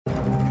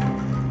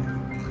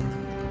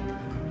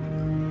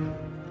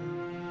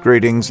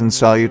Greetings and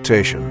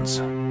salutations.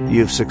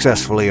 You've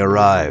successfully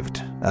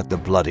arrived at the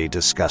Bloody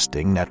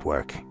Disgusting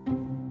Network.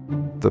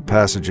 The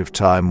passage of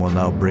time will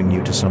now bring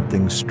you to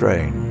something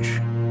strange,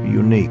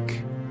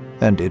 unique,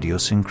 and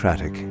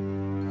idiosyncratic.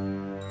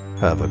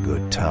 Have a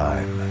good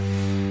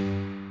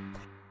time.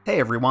 Hey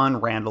everyone,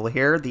 Randall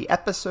here. The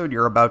episode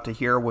you're about to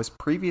hear was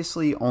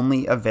previously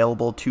only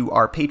available to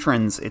our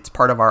patrons. It's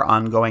part of our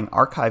ongoing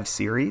archive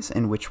series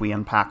in which we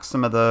unpack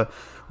some of the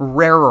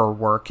rarer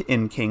work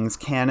in King's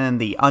canon,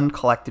 the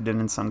uncollected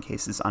and in some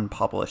cases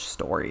unpublished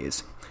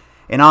stories.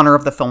 In honor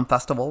of the film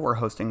festival we're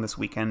hosting this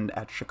weekend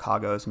at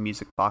Chicago's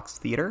Music Box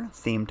Theater,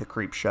 themed to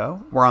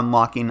Creepshow, we're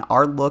unlocking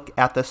our look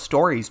at the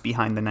stories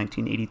behind the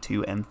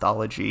 1982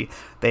 anthology.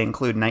 They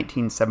include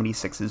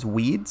 1976's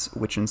Weeds,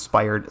 which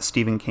inspired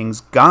Stephen King's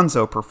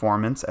Gonzo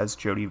performance as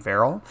Jody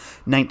Verrill,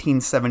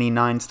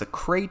 1979's The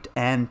Crate,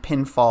 and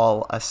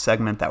Pinfall, a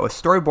segment that was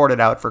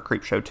storyboarded out for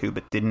Creepshow 2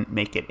 but didn't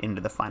make it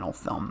into the final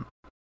film.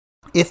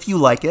 If you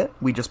like it,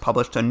 we just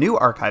published a new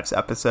archives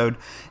episode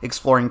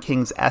exploring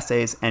King's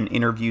essays and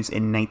interviews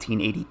in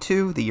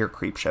 1982, the year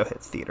Creepshow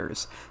hit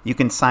theaters. You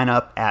can sign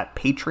up at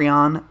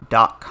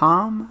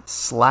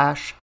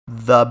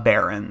patreon.com/The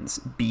Barons,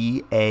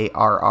 Barrens,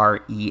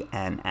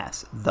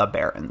 The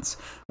Barons,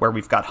 where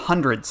we've got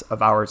hundreds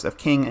of hours of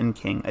King and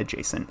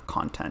King-adjacent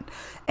content.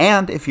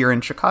 And if you're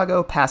in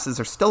Chicago, passes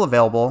are still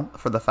available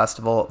for the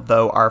festival,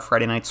 though our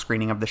Friday night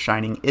screening of The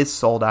Shining is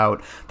sold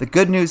out. The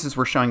good news is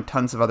we're showing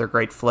tons of other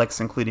great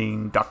flicks,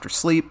 including Dr.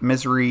 Sleep,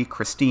 Misery,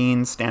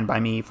 Christine, Stand By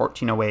Me,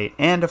 1408,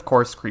 and of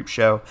course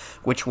Creepshow,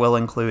 which will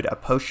include a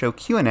post-show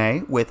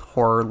Q&A with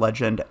horror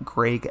legend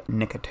Greg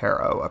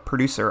Nicotero, a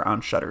producer on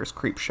Shudder's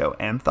Creepshow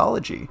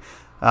anthology.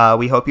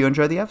 We hope you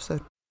enjoy the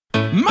episode.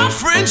 My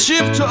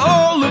friendship to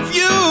all of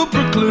you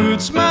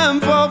precludes my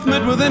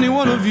involvement with any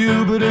one of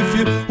you. But if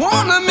you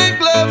wanna make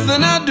love,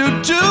 then I do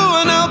too,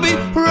 and I'll be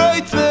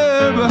right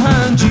there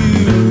behind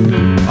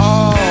you.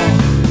 All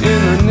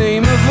in the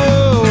name of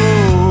oh,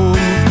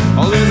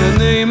 all in the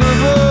name of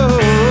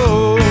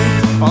oh,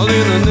 all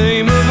in the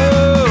name of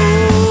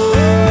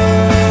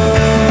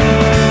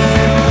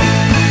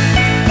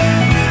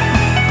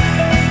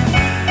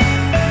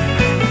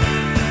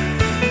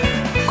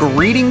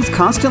Greetings,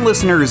 constant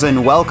listeners,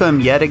 and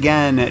welcome yet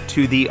again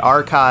to The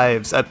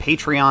Archives, a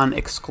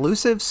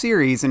Patreon-exclusive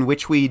series in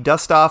which we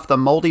dust off the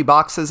moldy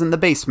boxes in the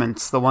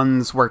basements, the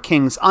ones where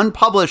King's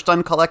unpublished,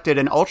 uncollected,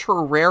 and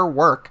ultra-rare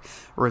work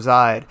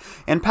reside.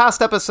 In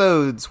past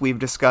episodes, we've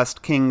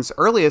discussed King's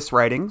earliest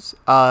writings,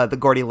 the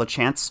Gordy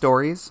LeChance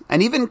stories,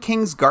 and even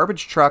King's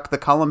Garbage Truck, the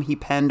column he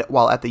penned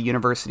while at the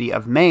University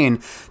of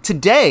Maine.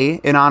 Today,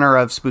 in honor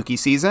of spooky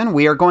season,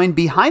 we are going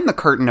behind the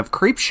curtain of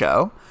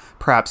Creepshow.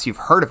 Perhaps you've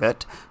heard of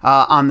it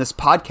on this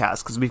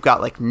podcast because we've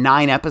got like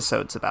 9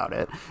 episodes about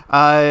it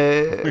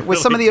with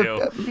some of the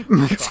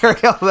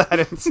material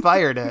that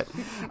inspired it.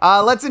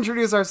 Let's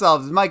introduce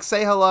ourselves. Mike,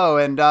 say hello.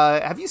 And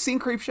have you seen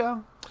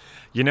Creepshow?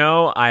 You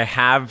know, I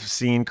have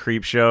seen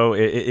Creepshow.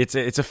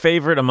 It's a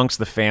favorite amongst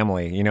the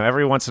family. You know,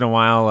 every once in a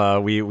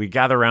while we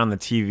gather around the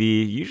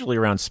TV, usually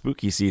around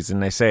spooky season.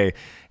 And I say,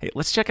 hey,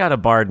 let's check out a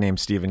bard named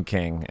Stephen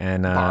King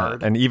and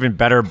an even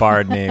better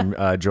bard named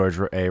George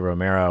A.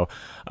 Romero.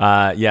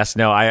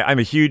 I'm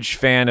a huge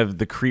fan of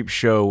the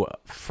Creepshow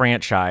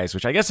franchise,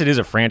 which I guess it is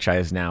a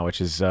franchise now, which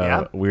is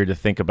weird to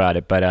think about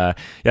it. But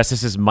yes,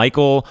 this is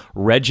Michael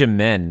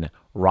Regimen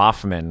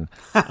Rothman.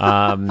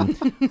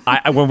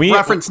 When we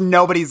reference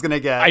nobody's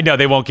gonna get. I know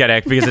they won't get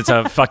it because it's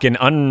a fucking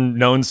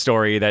unknown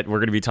story that we're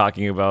gonna be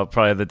talking about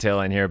probably at the tail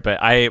end here. But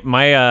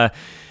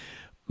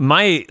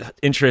my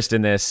interest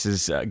in this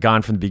is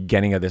gone from the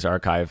beginning of this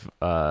archive,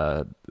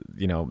 idea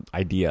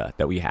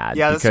that we had.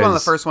 Yeah, this is one of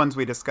the first ones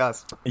we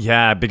discussed.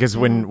 Yeah, because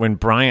when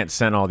Bryant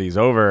sent all these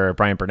over,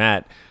 Bryant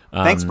Burnett.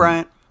 Thanks,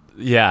 Bryant.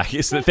 Yeah,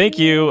 thank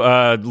you,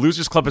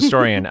 Losers Club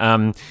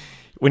historian.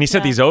 When he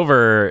sent these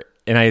over,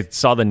 and I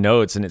saw the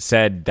notes, and it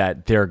said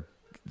that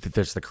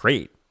there's the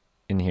crate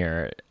in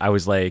here. I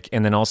was like,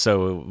 and then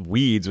also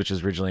Weeds, which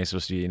is originally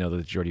supposed to be,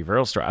 the Jody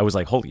Verrill story. I was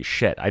like, holy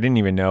shit. I didn't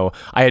even know.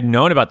 I had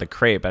known about the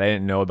crate, but I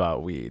didn't know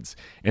about Weeds.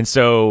 And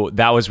so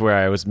that was where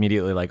I was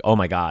immediately like, oh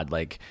my God,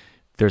 like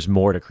there's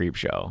more to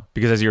Creepshow.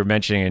 Because as you were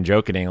mentioning and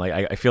joking,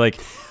 like I feel like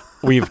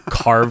we've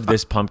carved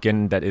this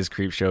pumpkin that is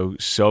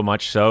Creepshow so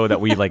much so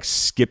that we like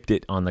skipped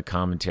it on the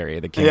commentary,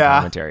 the King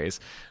commentaries.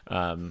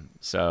 I'm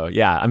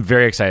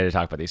very excited to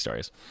talk about these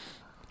stories.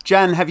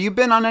 Jen, have you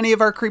been on any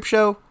of our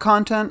Creepshow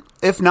content?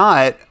 If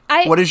not,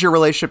 what is your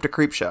relationship to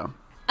Creepshow?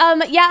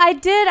 I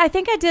did. I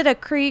think I did a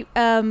crate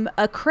on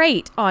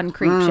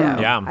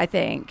Creepshow. Yeah. I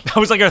think. That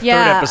was like our third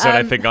episode,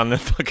 I think, on the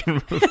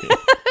fucking movie.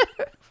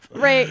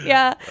 Right,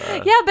 yeah.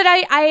 But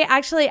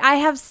I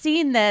have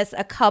seen this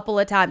a couple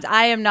of times.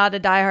 I am not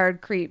a diehard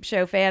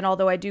Creepshow fan,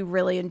 although I do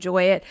really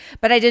enjoy it,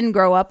 but I didn't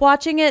grow up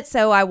watching it,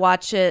 so I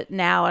watch it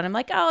now, and I'm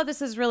like, oh,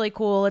 this is really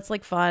cool. It's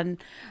like fun,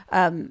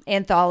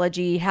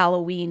 anthology,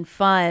 Halloween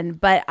fun,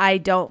 but I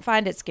don't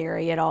find it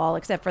scary at all,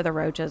 except for the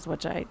roaches,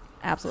 which I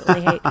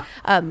absolutely hate.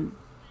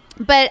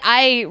 But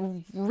I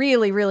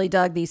really, really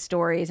dug these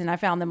stories, and I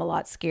found them a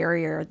lot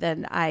scarier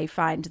than I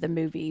find the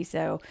movie.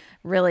 So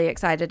really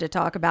excited to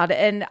talk about it.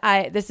 And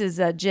this is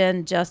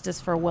Jen,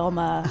 Justice for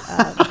Wilma.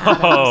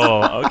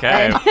 Oh,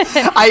 okay.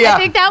 I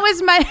think that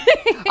was my...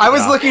 I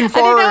was looking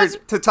forward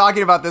to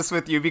talking about this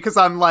with you because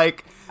I'm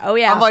like... Oh,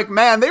 yeah. I'm like,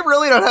 man, they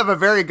really don't have a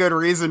very good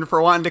reason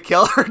for wanting to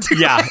kill her.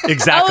 Yeah,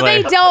 exactly. Oh,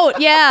 they don't.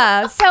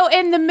 Yeah. So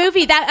in the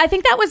movie, I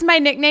think that was my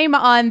nickname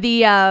on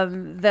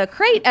the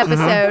Crate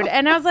episode,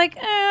 and I was like,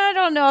 I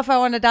don't know if I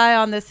want to die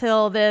on this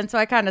hill. Then, so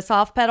I kind of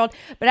soft pedaled,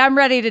 but I'm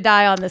ready to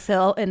die on this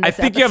hill. In this I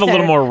think episode. you have a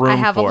little more room. I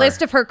have a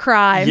list of her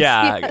crimes.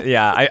 Yeah, Yes.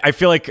 yeah. I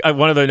feel like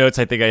one of the notes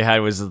I think I had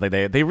was like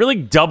they really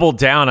doubled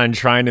down on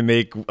trying to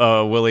make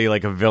Willie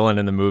like a villain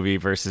in the movie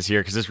versus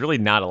here because there's really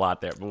not a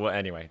lot there. But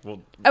anyway,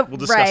 we'll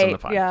discuss on the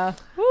pod. Yeah.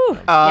 Whew.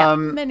 Yeah.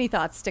 Many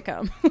thoughts to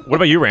come. What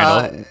about you,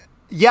 Randall?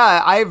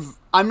 Yeah,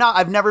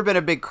 I've never been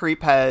a big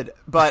creep head,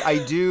 but I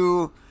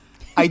do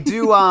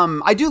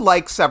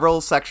like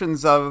several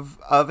sections of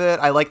it.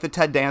 I like the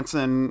Ted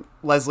Danson,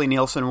 Leslie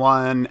Nielsen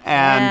one,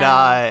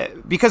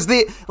 and because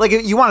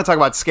you want to talk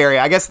about scary,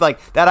 I guess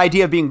like that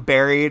idea of being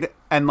buried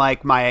and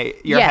like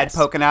your head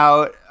poking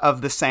out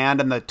of the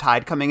sand and the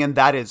tide coming in,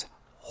 that is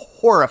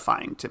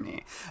horrifying to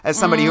me as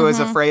somebody who is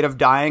afraid of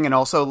dying and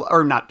also,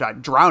 or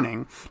not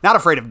drowning, not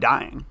afraid of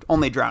dying,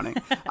 only drowning.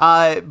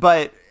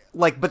 But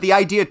the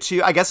idea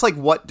too, I guess like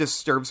what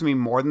disturbs me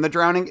more than the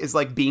drowning is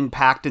like being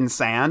packed in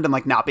sand and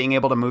like not being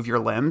able to move your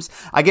limbs.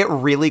 I get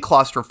really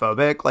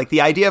claustrophobic. Like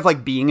the idea of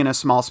like being in a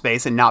small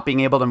space and not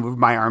being able to move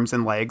my arms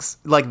and legs,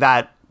 like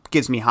that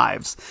gives me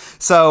hives.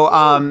 So,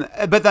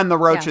 but then the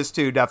roaches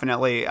too,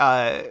 definitely,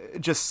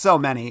 just so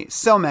many,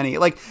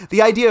 like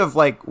the idea of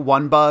like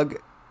one bug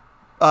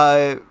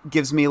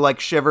gives me like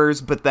shivers,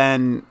 but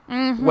then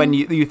when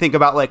you think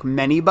about like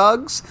many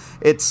bugs,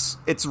 it's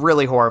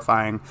really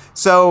horrifying.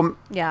 So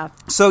I've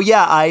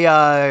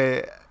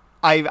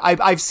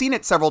seen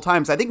it several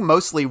times. I think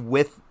mostly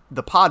with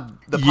the pod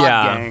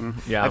gang.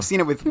 Yeah. I've seen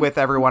it with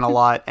everyone a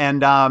lot.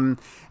 And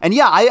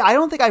yeah, I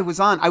don't think I was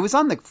on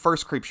the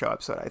first Creepshow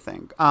episode, I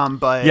think.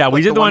 But yeah, we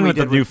like did the one with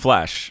the new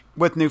flesh.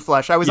 With New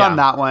Flesh. I was on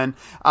that one.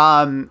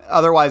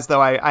 Otherwise,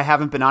 though, I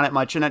haven't been on it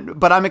much.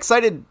 But I'm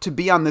excited to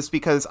be on this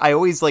because I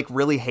always like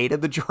really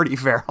hated the Jordy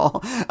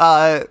Verrill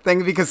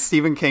thing because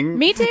Stephen King.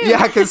 Me too.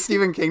 Yeah, because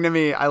Stephen King to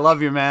me, I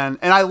love you, man.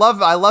 And I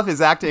love his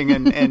acting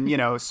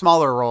in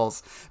smaller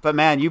roles. But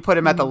man, you put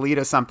him at the lead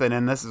of something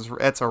and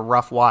it's a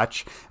rough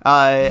watch.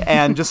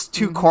 And just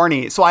too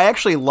corny. So I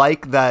actually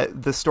like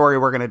that the story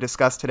we're going to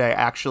discuss today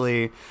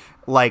actually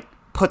like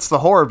puts the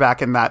horror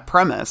back in that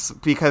premise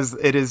because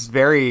it is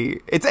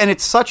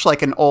it's such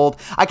like an old,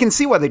 I can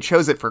see why they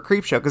chose it for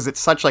Creepshow because it's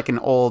such like an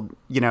old,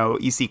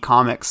 EC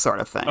Comics sort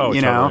of thing,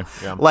 totally.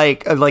 Yeah.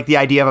 Like the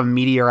idea of a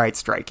meteorite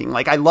striking.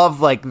 Like I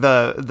love like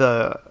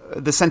the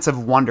sense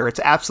of wonder.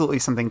 It's absolutely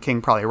something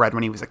King probably read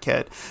when he was a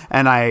kid.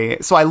 And I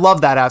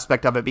love that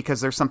aspect of it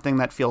because there's something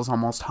that feels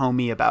almost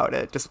homey about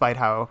it, despite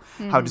how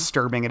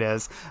disturbing it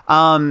is.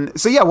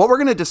 So yeah, what we're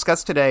going to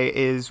discuss today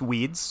is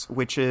Weeds,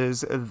 which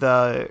is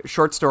the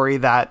short story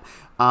that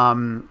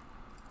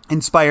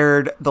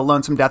inspired The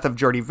Lonesome Death of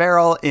Jordy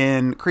Verrill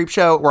in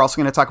Creepshow. We're also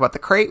going to talk about The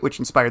Crate, which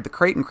inspired The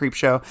Crate in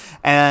Creepshow.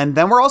 And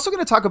then we're also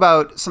going to talk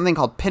about something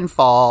called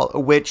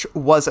Pinfall, which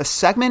was a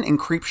segment in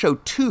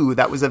Creepshow 2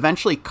 that was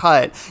eventually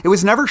cut. It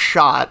was never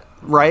shot,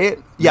 right?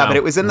 Yeah, but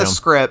it was in the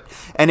script,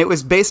 and it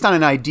was based on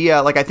an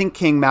idea. Like I think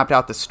King mapped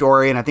out the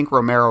story, and I think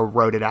Romero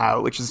wrote it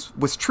out, which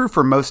was true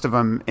for most of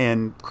them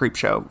in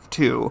Creepshow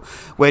 2.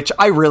 Which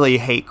I really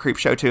hate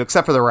Creepshow 2,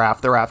 except for the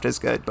Raft. The Raft is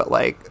good, but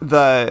like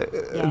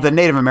the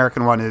Native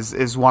American one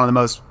is one of the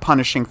most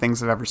punishing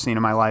things I've ever seen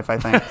in my life. I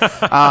think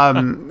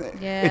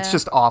it's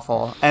just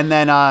awful. And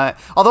then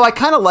although I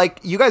kind of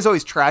like, you guys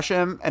always trash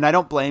him, and I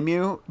don't blame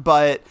you,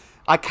 but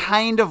I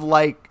kind of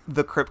like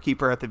the Crypt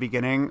Keeper at the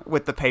beginning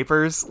with the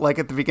papers, like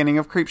at the beginning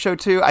of Creepshow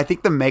 2. I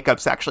think the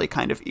makeup's actually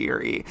kind of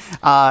eerie,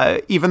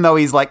 even though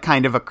he's like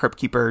kind of a Crypt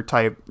Keeper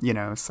type,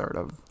 sort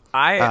of.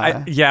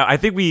 I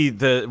think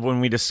when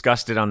we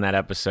discussed it on that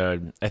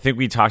episode, I think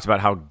we talked about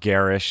how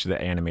garish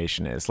the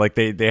animation is. Like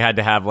they had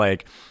to have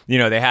like,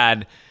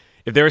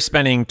 if they were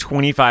spending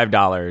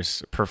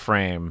 $25 per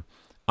frame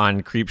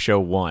on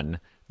Creepshow 1,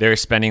 they're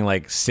spending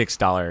like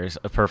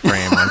 $6 per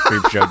frame on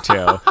Creepshow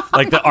 2.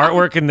 Like the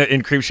artwork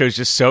in Creepshow is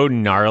just so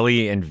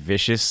gnarly and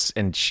vicious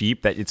and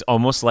cheap that it's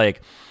almost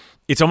like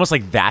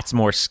that's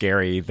more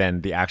scary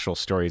than the actual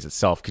stories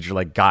itself. Because you're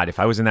like, God, if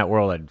I was in that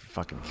world, I'd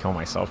fucking kill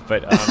myself.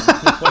 But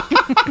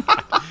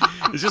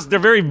it's just, they're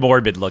very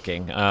morbid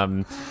looking.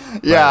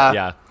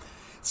 Yeah.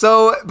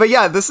 So, but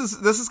yeah, this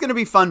is going to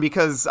be fun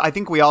because I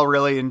think we all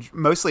really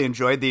mostly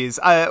enjoyed these.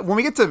 When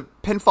we get to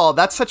Pinfall,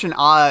 that's such an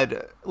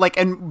odd, like,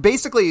 and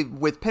basically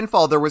with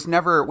Pinfall, there was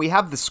never, we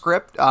have the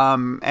script,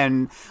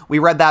 and we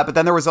read that, but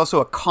then there was also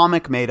a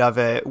comic made of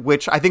it,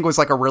 which I think was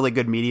like a really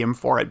good medium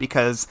for it,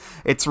 because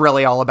it's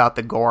really all about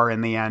the gore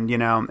in the end, you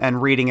know,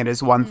 and reading it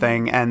is one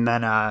thing, and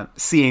then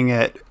seeing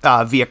it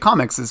via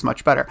comics is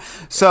much better.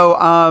 So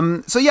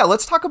yeah,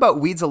 let's talk about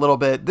Weeds a little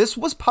bit. This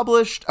was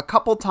published a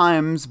couple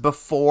times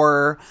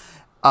before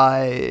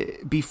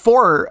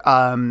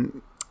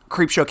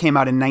Creepshow came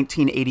out in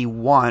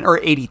 1981 or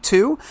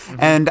 82,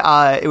 and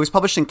it was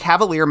published in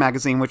Cavalier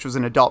magazine, which was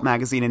an adult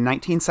magazine, in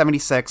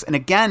 1976, and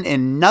again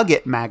in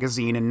Nugget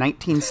magazine in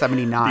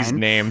 1979. These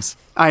names.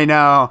 I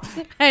know.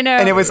 I know.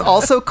 And it was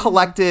also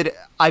collected,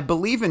 I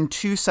believe, in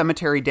 2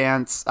 Cemetery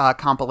Dance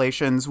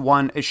compilations.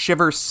 One is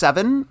Shivers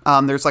 7.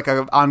 There's like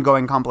an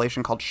ongoing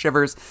compilation called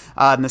Shivers,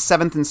 and the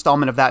 7th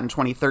installment of that in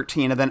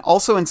 2013. And then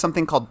also in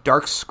something called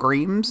Dark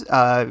Screams,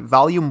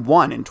 Volume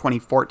 1 in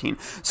 2014.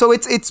 So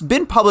it's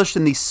been published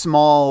in these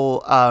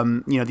small,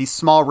 these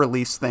small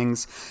release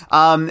things.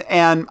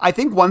 And I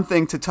think one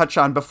thing to touch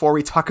on before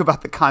we talk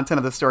about the content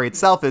of the story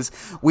itself is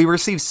we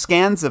received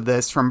scans of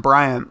this from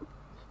Bryant.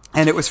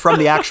 And it was from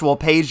the actual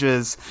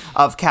pages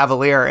of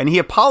Cavalier. And he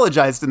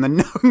apologized in the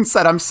note and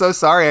said, I'm so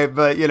sorry,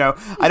 but, you know,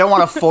 I don't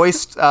want to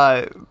foist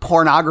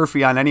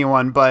pornography on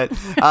anyone, but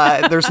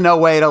there's no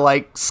way to,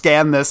 like,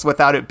 scan this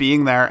without it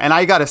being there. And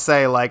I got to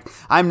say, like,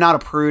 I'm not a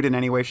prude in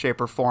any way,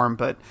 shape, or form,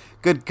 but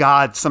good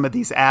God, some of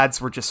these ads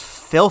were just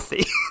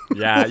filthy.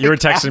 Yeah, you were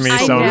texting me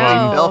some of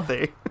them.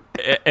 Filthy.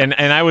 And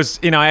I was,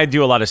 you know, I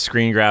do a lot of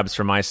screen grabs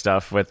for my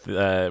stuff with,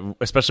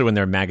 especially when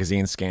they're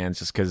magazine scans,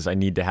 just because I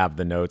need to have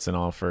the notes and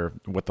all for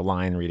what the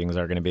line readings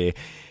are going to be.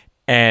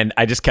 And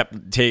I just kept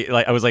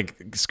I was like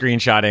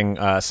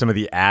screenshotting some of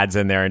the ads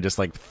in there and just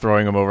like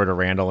throwing them over to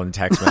Randall in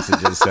text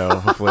messages. So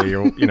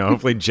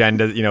hopefully Jen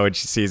does, you know, when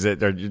she sees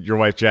it, or your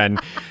wife Jen,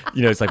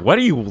 you know, it's like, what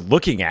are you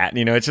looking at?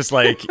 You know, it's just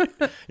like, you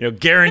know,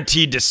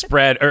 guaranteed to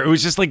spread, or it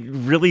was just like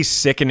really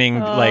sickening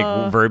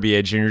like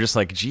verbiage, and you're just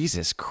like,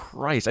 Jesus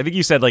Christ. I think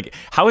you said, like,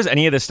 how is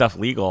any of this stuff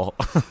legal?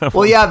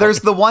 Well, yeah, there's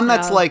the one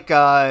that's like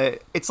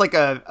it's like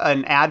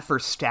an ad for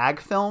Stag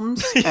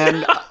Films,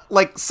 and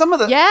like some of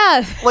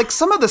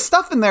the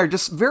stuff in there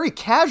just very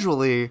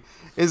casually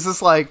is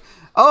just like,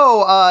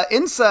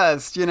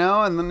 incest, you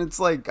know, and then it's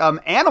like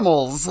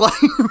animals, like,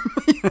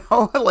 you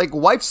know, like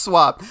wife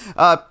swap,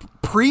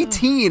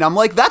 preteen. I'm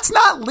like, that's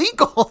not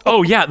legal.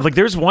 Oh yeah, like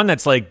there's one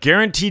that's like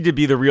guaranteed to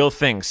be the real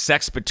thing,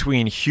 sex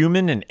between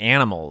human and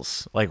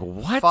animals. Like,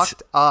 what?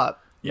 Fucked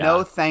up. Yeah.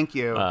 No, thank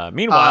you.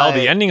 Meanwhile,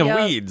 the ending of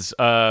Weeds.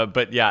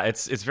 But yeah,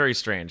 it's very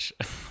strange.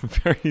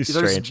 Very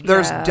strange.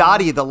 There's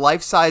Dottie, the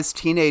life-size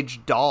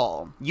teenage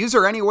doll. Use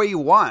her any way you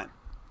want.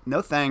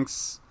 No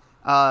thanks.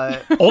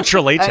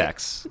 Ultra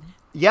latex.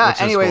 Yeah,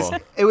 anyways, cool.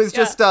 It was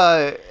just,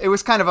 it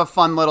was kind of a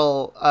fun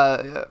little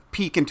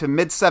peek into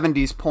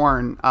mid-70s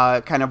porn,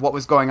 kind of what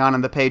was going on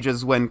in the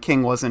pages when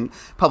King wasn't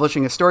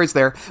publishing his stories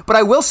there. But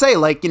I will say,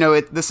 like, you know,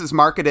 this is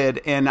marketed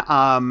in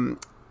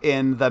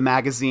the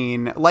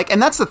magazine. Like,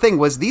 and that's the thing,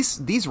 was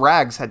these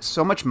rags had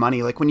so much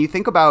money. Like, when you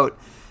think about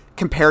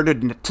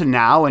compared to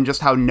now and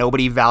just how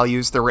nobody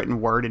values the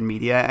written word in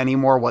media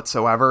anymore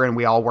whatsoever, and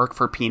we all work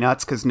for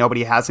peanuts because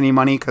nobody has any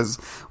money because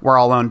we're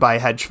all owned by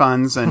hedge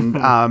funds and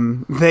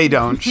they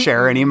don't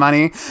share any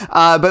money.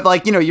 But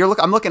like, you know,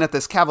 I'm looking at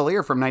this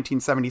Cavalier from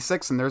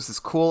 1976, and there's this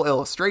cool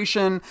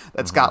illustration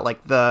that's got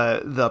like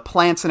the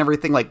plants and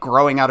everything like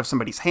growing out of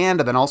somebody's hand,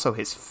 and then also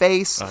his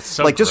face,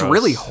 so like just gross.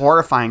 really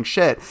horrifying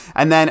shit.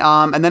 And then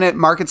it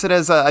markets it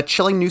as a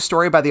chilling new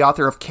story by the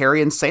author of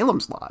Carrie and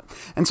Salem's Lot.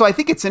 And so I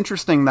think it's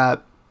interesting that,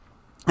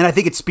 and I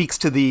think it speaks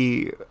to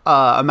the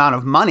amount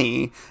of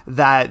money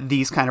that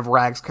these kind of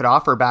rags could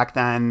offer back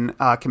then,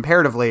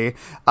 comparatively,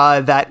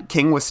 that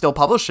King was still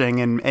publishing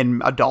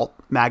in adult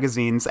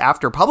magazines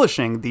after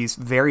publishing these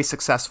very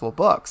successful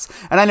books.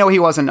 And I know he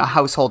wasn't a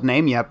household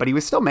name yet, but he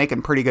was still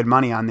making pretty good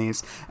money on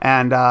these.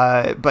 And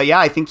but yeah,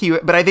 I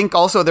think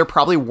also there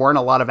probably weren't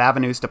a lot of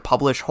avenues to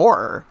publish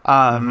horror.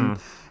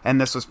 And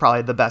this was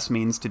probably the best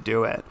means to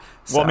do it.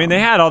 So. Well, I mean, they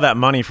had all that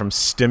money from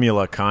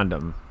Stimula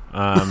Condom.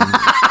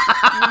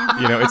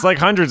 You know, it's like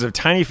hundreds of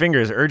tiny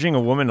fingers urging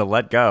a woman to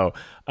let go.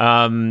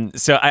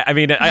 So I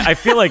mean, I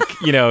feel like,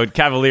 you know,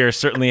 Cavalier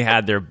certainly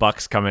had their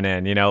bucks coming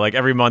in. You know, like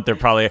every month they're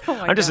probably.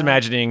 I'm just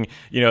imagining,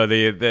 you know,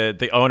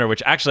 the owner,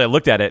 which actually I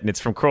looked at it and it's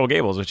from Coral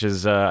Gables, which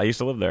is I used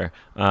to live there.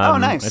 Oh,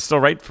 nice. I still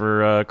write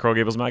for Coral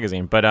Gables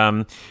magazine, but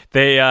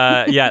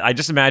I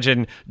just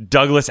imagine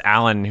Douglas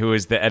Allen, who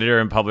was the editor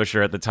and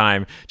publisher at the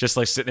time, just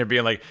like sitting there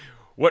being like,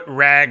 what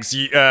rags,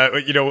 you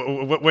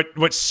know,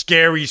 what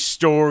scary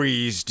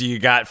stories do you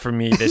got for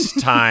me this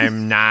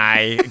time,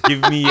 Nye?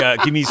 Give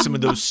me some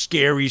of those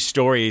scary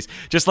stories.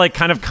 Just like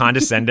kind of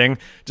condescending,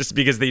 just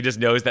because they just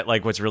knows that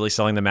like what's really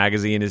selling the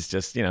magazine is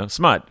just, you know,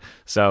 smut.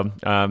 So,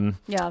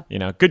 you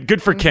know,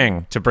 good for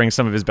King to bring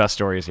some of his best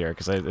stories here,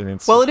 because I think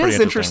it's well, it is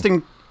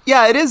interesting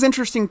Yeah, it is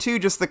interesting, too,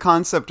 just the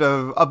concept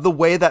of the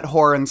way that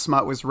horror and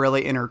smut was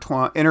really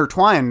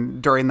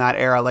intertwined during that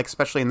era, like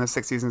especially in the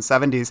 60s and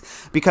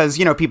 70s, because,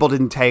 you know, people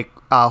didn't take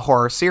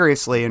horror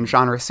seriously and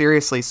genre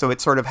seriously, so it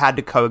sort of had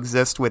to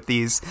coexist with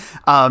these,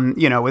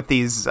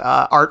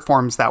 art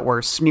forms that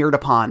were sneered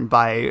upon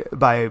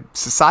by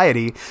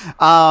society.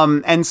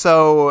 And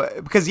so,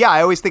 because, yeah,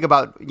 I always think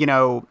about, you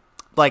know,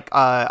 like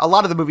a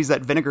lot of the movies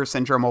that Vinegar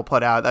Syndrome will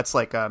put out, that's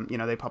like,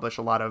 they publish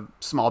a lot of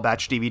small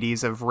batch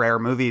DVDs of rare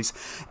movies.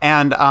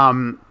 And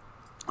I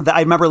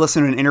remember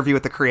listening to an interview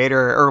with the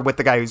creator or with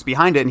the guy who's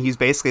behind it. And he's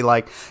basically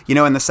like, you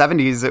know, in the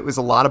 70s, it was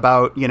a lot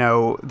about, you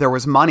know, there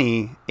was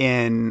money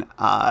in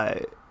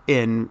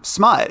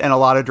smut, and a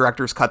lot of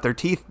directors cut their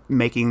teeth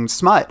making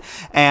smut.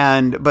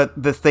 But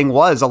the thing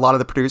was, a lot of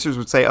the producers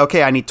would say,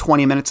 okay, I need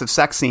 20 minutes of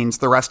sex scenes.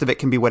 The rest of it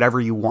can be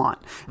whatever you want.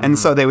 And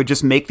so they would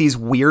just make these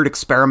weird,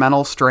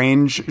 experimental,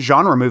 strange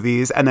genre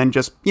movies and then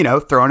just, you know,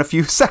 throw in a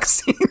few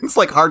sex scenes,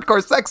 like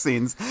hardcore sex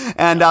scenes.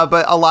 And,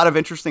 but a lot of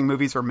interesting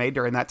movies were made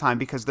during that time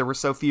because there were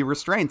so few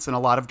restraints, and a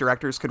lot of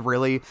directors could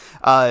really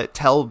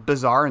tell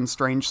bizarre and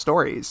strange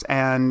stories.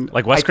 And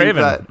like Wes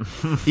Craven.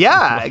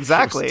 Yeah,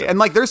 exactly. And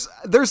like, there's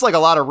like a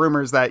lot of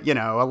rumors that, you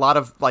know, a lot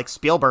of like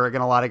Spielberg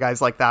and a lot of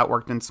guys like that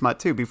worked in smut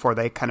too before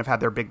they kind of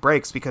had their big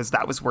breaks, because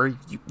that was where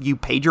you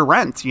paid your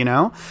rent, you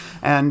know,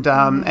 and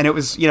it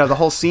was, you know, the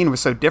whole scene was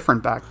so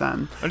different back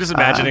then. I'm just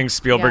imagining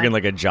Spielberg in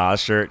like a Jaws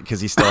shirt because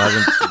he still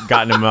hasn't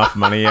gotten enough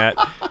money yet,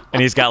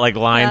 and he's got like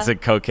lines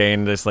of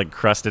cocaine just like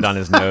crusted on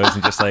his nose,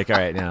 and just like, all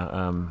right, now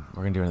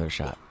we're gonna do another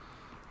shot.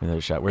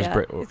 Where's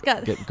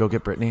go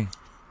get Brittany.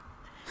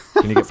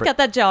 He's got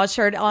that Jaws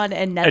shirt on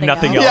and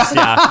nothing else.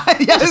 Yeah.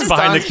 Just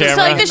behind the camera. It's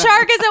like the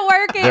shark isn't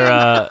working.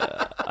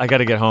 I got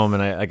to get home,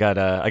 and I got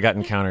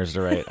encounters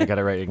to write. I got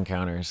to write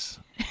encounters.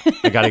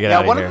 I got to get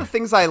out of here. One of the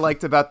things I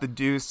liked about The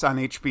Deuce on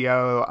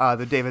HBO,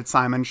 the David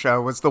Simon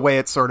show, was the way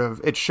it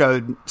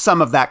showed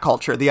some of that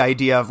culture. The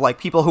idea of like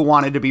people who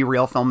wanted to be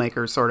real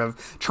filmmakers sort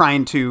of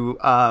trying to,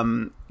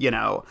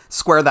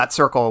 square that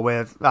circle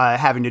with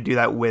having to do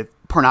that with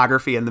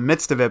pornography in the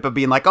midst of it, but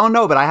being like, oh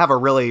no, but I have a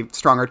really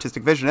strong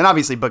artistic vision. And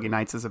obviously Boogie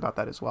Nights is about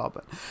that as well,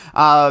 but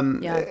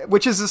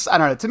which is just, I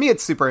don't know, to me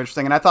it's super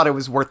interesting, and I thought it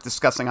was worth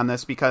discussing on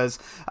this because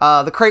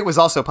The Crate was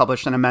also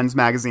published in a men's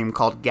magazine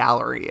called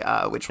Gallery,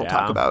 which we'll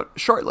talk about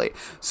shortly.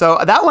 So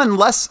that one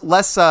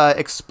less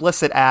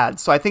explicit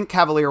ads. So I think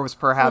Cavalier was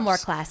perhaps a little more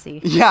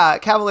classy. Yeah,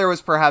 Cavalier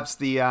was perhaps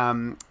the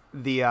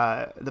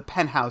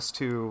penthouse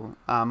to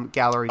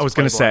Gallery's I was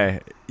going to say,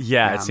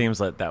 it seems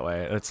like that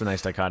way. That's a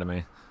nice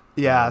dichotomy.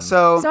 Yeah,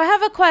 so I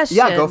have a question.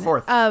 Yeah, go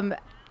forth.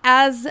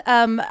 As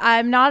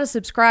I'm not a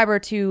subscriber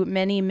to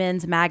many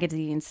men's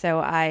magazines, so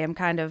I am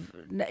kind of.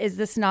 Is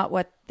this not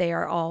what they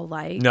are all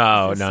like?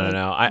 No.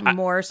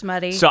 More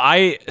smutty. So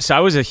I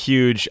was a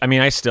huge. I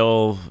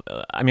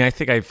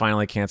think I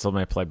finally canceled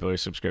my Playboy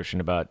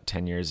subscription about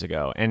 10 years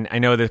ago, and I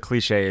know the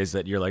cliche is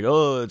that you're like,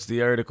 oh, it's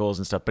the articles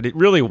and stuff, but it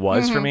really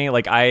was for me.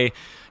 Like granted,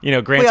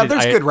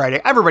 there's good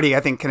writing. Everybody,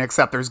 I think, can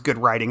accept there's good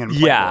writing in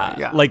Playboy.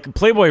 Yeah. Like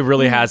Playboy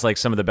really has like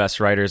some of the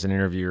best writers and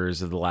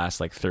interviewers of the last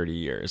like 30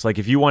 years. Like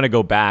if you want to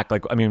go back,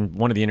 like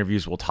one of the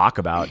interviews we'll talk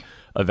about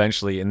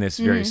eventually in this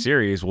very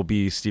series will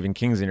be Stephen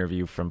King's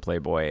interview from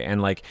Playboy,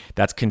 and like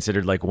that's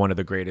considered like one of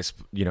the greatest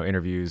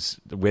interviews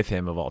with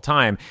him of all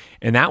time,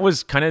 and that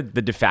was kind of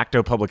the de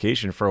facto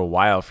publication for a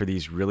while for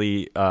these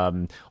really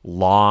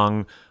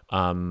long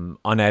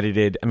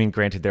unedited. I mean,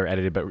 granted they're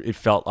edited, but it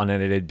felt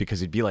unedited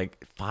because it'd be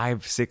like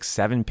 5, 6,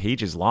 7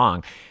 pages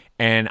long.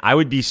 And I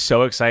would be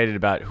so excited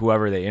about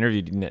whoever they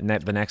interviewed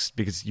the next,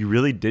 because you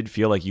really did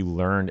feel like you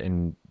learned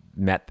and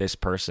met this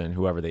person,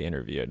 whoever they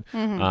interviewed.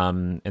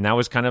 And that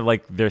was kind of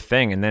like their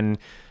thing. And then,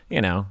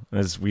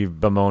 as we've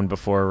bemoaned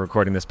before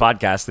recording this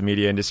podcast, the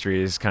media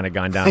industry has kind of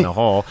gone down the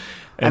hole.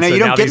 And I know you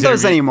don't get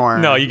those anymore.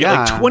 No, you get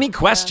like 20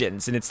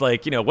 questions, and it's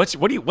like, what's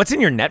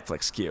in your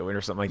Netflix queue or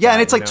something like that. Yeah,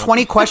 and it's like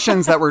 20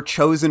 questions that were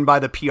chosen by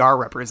the PR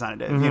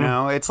representative.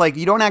 It's like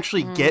you don't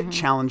actually get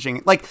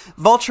challenging. Like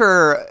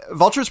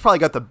Vulture's probably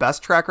got the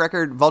best track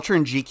record. Vulture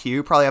and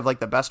GQ probably have like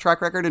the best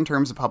track record in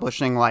terms of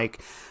publishing like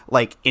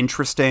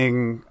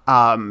interesting,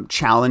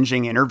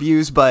 challenging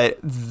interviews. But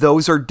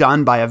those are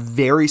done by a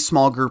very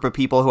small group of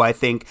people who I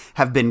think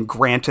have been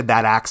granted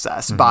that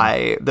access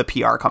by the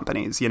PR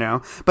companies.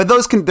 But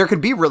there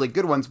could be really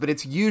good ones, but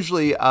it's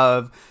usually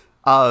of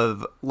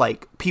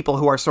like people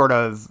who are sort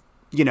of,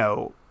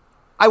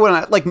 I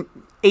want to like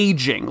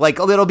aging. Like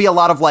it'll be a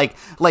lot of like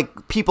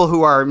people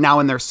who are now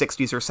in their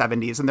 60s or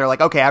 70s, and they're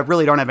like, okay, I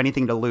really don't have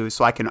anything to lose,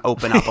 so I can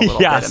open up a little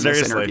bit in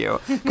this interview.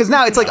 Because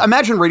now it's like,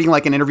 imagine reading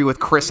like an interview with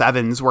Chris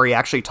Evans where he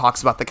actually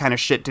talks about the kind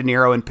of shit De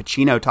Niro and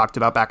Pacino talked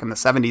about back in the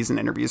 70s in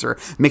interviews, or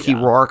Mickey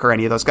Rourke or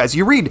any of those guys.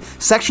 You read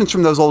sections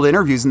from those old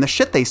interviews, and the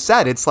shit they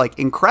said, it's like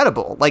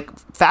incredible, like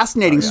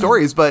fascinating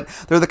stories, but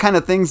they're the kind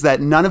of things that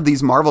none of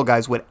these Marvel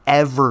guys would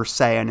ever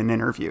say in an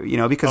interview,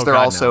 because they're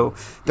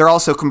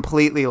also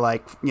completely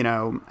like,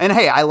 and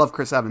hey, I love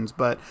Chris Evans,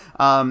 but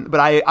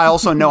I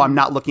also know I'm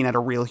not looking at a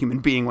real human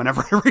being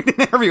whenever I read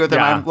an interview with him.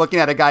 Yeah. I'm looking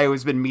at a guy who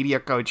has been media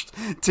coached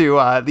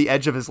to the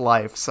edge of his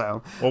life.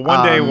 So, well,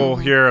 one day we'll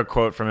hear a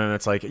quote from him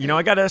that's like,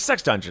 I got a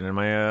sex dungeon in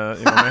my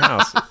my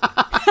house.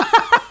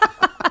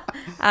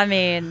 I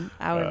mean,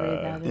 I would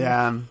read that.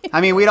 Yeah,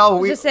 I mean, we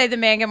just say the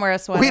man can wear a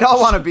sweater. we'd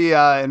all want to be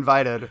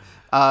invited.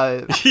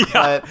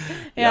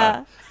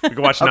 Yeah. We could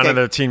watch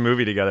another teen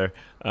movie together.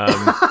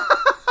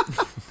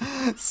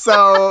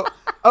 So,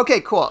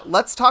 okay, cool.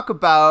 Let's talk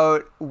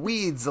about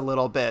weeds a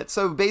little bit.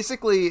 So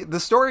basically, the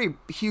story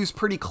hews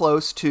pretty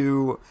close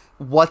to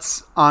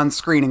what's on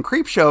screen in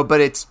Creepshow,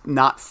 but it's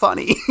not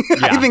funny.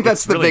 I think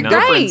that's the really big not.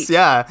 difference. Right.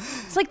 Yeah.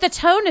 It's like the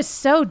tone is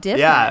so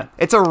different. Yeah.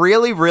 It's a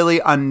really, really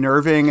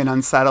unnerving and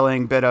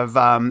unsettling bit of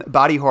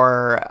body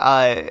horror.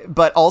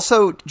 But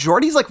also,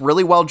 Jordy's like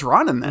really well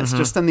drawn in this,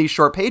 just in these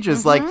short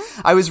pages. Like,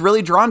 I was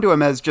really drawn to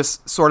him as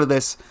just sort of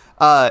this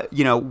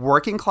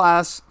working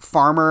class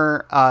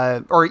farmer,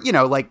 or,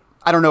 like,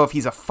 I don't know if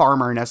he's a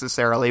farmer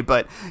necessarily,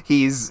 but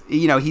he's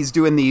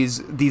doing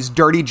these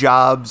dirty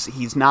jobs.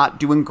 He's not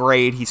doing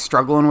great. He's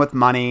struggling with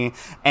money,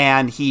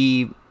 and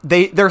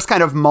there's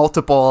kind of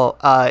multiple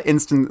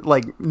instant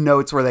like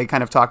notes where they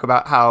kind of talk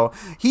about how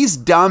he's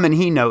dumb and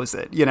he knows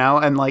it,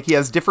 and like he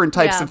has different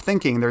types of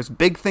thinking. There's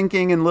big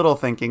thinking and little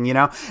thinking,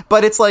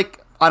 but it's like,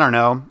 I don't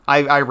know.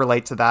 I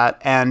relate to that,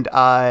 and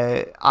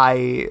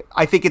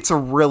I think it's a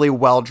really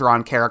well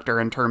drawn character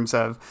in terms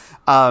of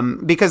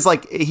because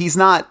like he's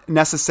not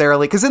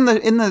necessarily, because in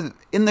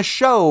the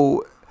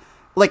show,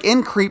 like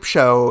in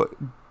Creepshow,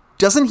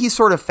 doesn't he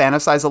sort of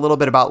fantasize a little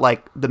bit about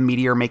like the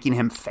meteor making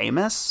him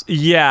famous?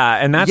 Yeah,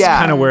 and that's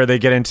kind of where they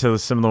get into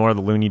some of the more of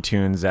the Looney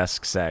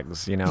Tunes-esque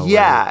segs,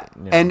 Yeah,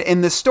 and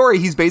in the story,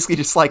 he's basically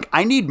just like,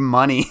 I need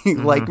money.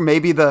 Like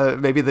maybe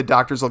the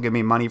doctors will give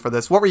me money for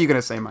this. What were you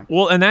gonna say, Mike?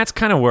 Well, and that's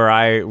kind of where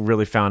I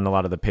really found a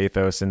lot of the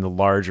pathos and the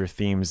larger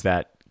themes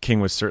that King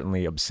was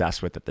certainly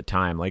obsessed with at the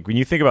time. Like when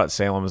you think about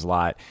Salem's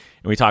Lot,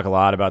 and we talk a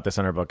lot about this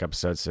on our book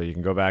episode, so you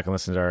can go back and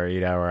listen to our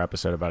 8-hour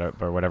episode about it,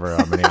 or whatever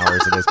how many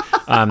hours it is.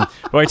 But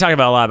we talk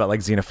about a lot about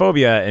like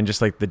xenophobia and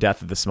just like the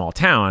death of the small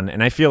town.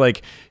 And I feel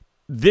like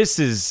this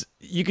is,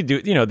 you could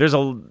do,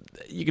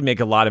 you can make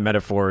a lot of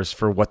metaphors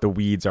for what the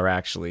weeds are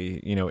actually,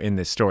 in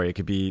this story. It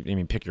could be,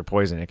 pick your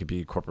poison. It could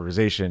be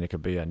corporatization. It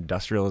could be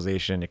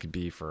industrialization. It could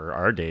be, for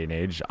our day and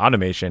age,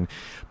 automation.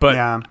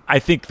 But I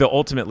think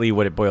ultimately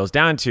what it boils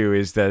down to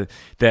is that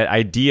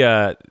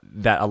idea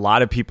that a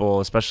lot of people,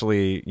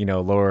 especially,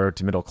 lower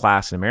to middle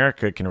class in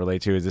America, can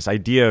relate to, is this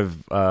idea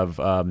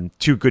of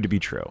too good to be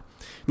true.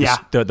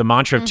 The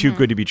mantra of too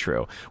good to be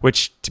true,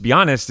 which, to be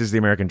honest, is the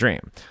American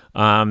dream.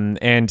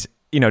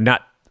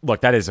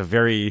 That is a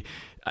very,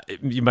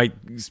 you might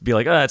be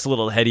like, oh, that's a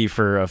little heady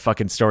for a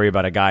fucking story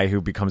about a guy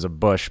who becomes a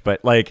Bush.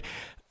 But like,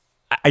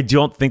 I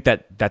don't think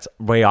that's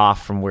way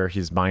off from where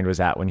his mind was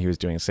at when he was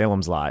doing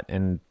Salem's Lot.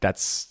 And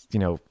that's,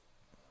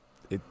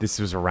 this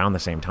was around the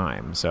same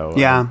time. So,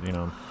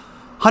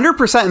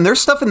 100%, and there's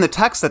stuff in the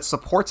text that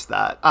supports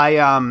that.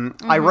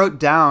 I wrote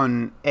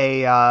down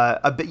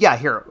a bit. Yeah,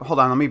 here, hold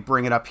on. Let me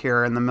bring it up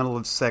here in the middle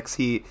of 6.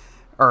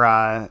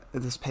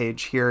 This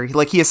page here.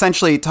 He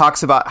essentially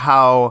talks about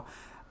how.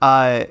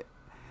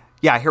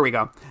 Here we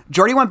go.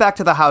 Jordy went back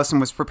to the house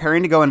and was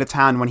preparing to go into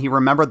town when he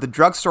remembered the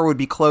drugstore would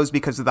be closed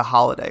because of the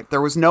holiday.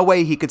 There was no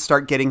way he could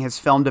start getting his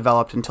film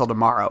developed until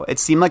tomorrow. It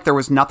seemed like there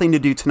was nothing to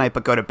do tonight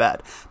but go to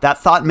bed. That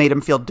thought made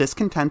him feel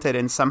discontented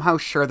and somehow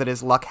sure that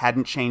his luck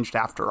hadn't changed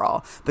after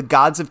all. The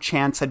gods of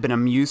chance had been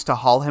amused to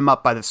haul him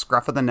up by the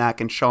scruff of the neck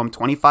and show him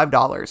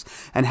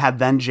 $25 and had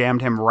then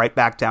jammed him right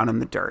back down in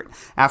the dirt.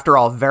 After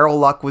all, Veryl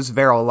Luck was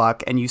Veryl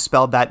Luck, and you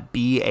spelled that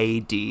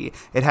B-A-D.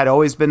 It had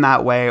always been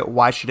that way.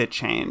 Why should it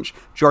change?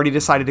 Jordy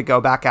decided to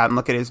go back out and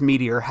look at his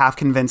meteor, half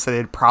convinced that it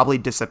had probably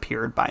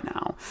disappeared by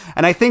now.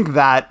 And I think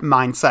that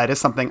mindset is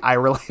something I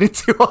related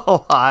to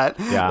a lot.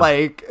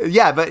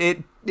 Yeah. But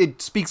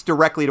it speaks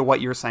directly to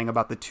what you're saying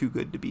about the too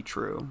good to be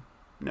true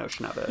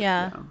notion of it.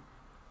 Yeah.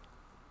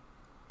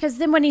 Because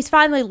then when he's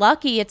finally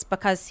lucky, it's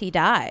because he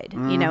died,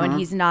 and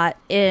he's not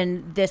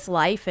in this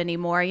life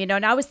anymore,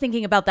 and I was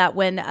thinking about that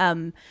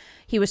when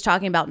he was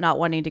talking about not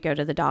wanting to go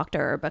to the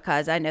doctor,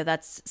 because I know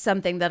that's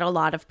something that a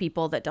lot of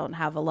people that don't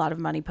have a lot of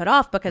money put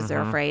off because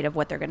they're afraid of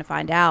what they're going to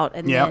find out.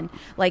 And then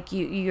like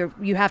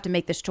you have to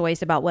make this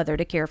choice about whether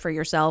to care for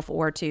yourself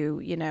or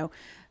to,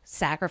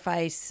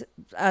 sacrifice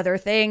other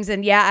things.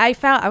 And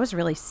I was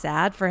really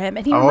sad for him,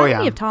 and he reminded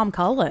me of Tom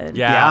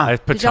Cullen. I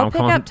put Did y'all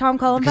pick up Tom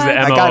Cullen vibes?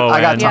 I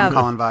got Tom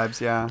Cullen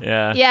vibes.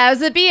 Yeah, it was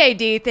the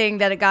BAD thing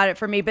that it got it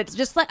for me, but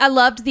just like I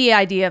loved the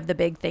idea of the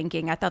big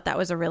thinking. I thought that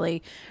was a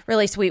really,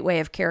 really sweet way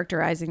of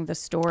characterizing the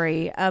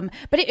story.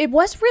 But it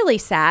was really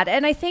sad,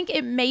 and I think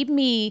it made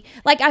me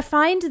like, I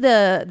find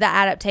the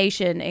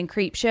adaptation in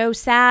Creepshow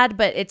sad,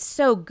 but it's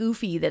so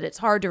goofy that it's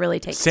hard to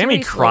really take Sammy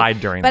seriously. cried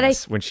during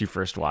this when she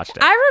first watched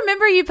it. I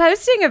remember you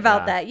posting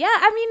about that. Yeah,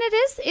 I mean,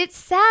 it's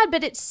sad,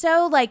 but it's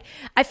so like,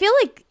 I feel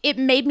like it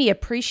made me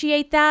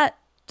appreciate that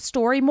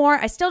story more.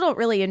 I still don't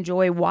really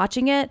enjoy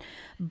watching it,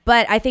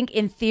 but I think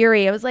in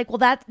theory, I was like, well,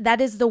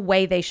 that is the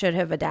way they should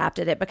have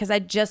adapted it, because I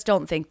just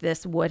don't think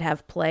this would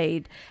have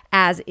played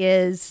as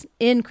is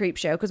in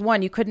Creepshow. Because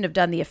one, you couldn't have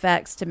done the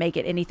effects to make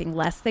it anything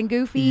less than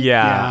goofy.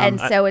 Yeah. And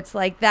so it's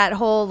like that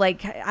whole,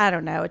 like, I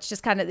don't know. It's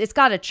just kind of, it's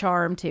got a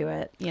charm to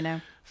it, you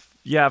know?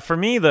 Yeah, for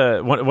me,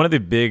 one of the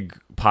big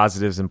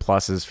positives and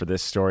pluses for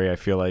this story, I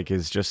feel like,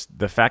 is just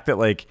the fact that,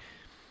 like,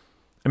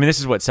 I mean, this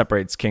is what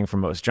separates King from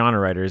most genre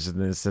writers, in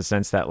the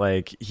sense that,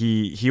 like,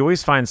 he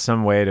always finds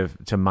some way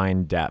to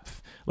mine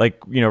depth.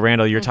 Like, you know,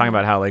 Randall, you're talking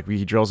about how, like,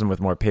 he drills him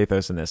with more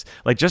pathos in this.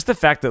 Like, just the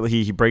fact that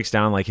he breaks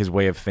down, like, his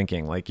way of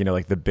thinking, like, you know,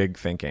 like the big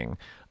thinking,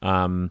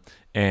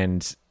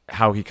 and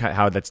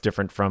how that's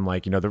different from,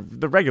 like, you know,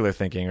 the regular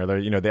thinking, or the,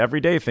 you know, the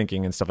everyday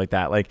thinking and stuff like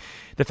that. Like,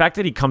 the fact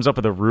that he comes up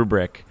with a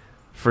rubric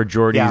for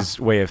Geordi's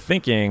way of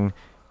thinking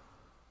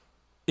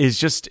is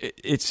just,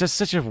 it's just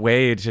such a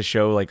way to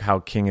show, like, how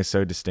King is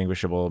so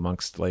distinguishable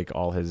amongst, like,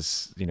 all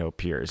his, you know,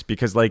 peers,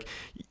 because, like,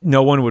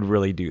 no one would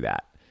really do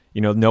that.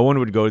 You know, no one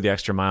would go the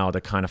extra mile to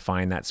kind of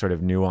find that sort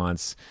of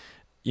nuance,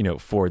 you know,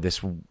 for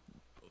this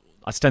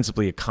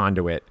ostensibly a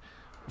conduit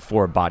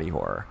for body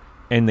horror.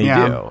 And they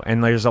do.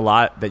 And there's a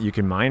lot that you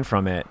can mine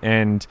from it.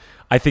 And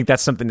I think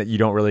that's something that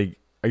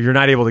you're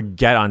not able to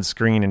get on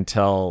screen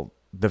until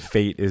the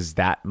fate is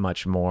that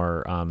much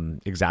more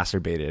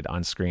exacerbated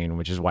on screen,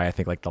 which is why I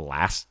think, like, the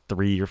last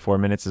 3 or 4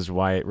 minutes is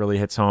why it really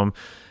hits home.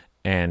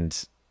 And,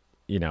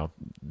 you know,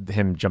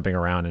 him jumping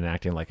around and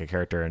acting like a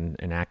character in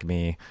an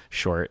Acme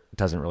short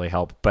doesn't really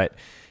help. But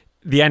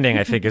the ending,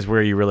 I think, is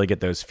where you really get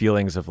those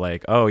feelings of,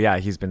 like, oh yeah,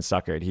 he's been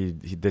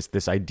suckered.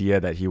 This idea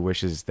that he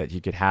wishes that he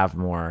could have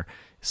more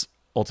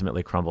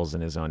ultimately crumbles in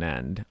his own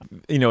end.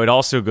 You know, it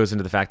also goes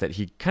into the fact that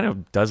he kind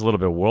of does a little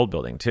bit of world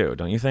building too,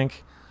 don't you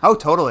think? Oh,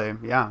 totally.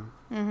 Yeah.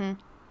 Mm-hmm.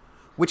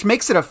 Which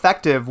makes it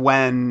effective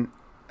when,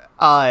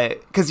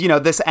 because, you know,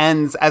 this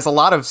ends, as a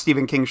lot of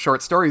Stephen King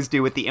short stories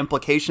do, with the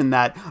implication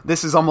that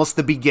this is almost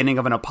the beginning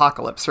of an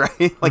apocalypse,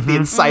 right? Like the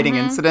inciting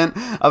incident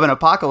of an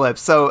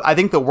apocalypse. So I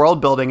think the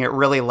world building, it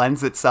really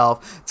lends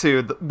itself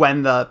to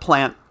when the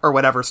plant or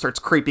whatever starts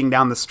creeping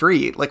down the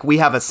street. Like, we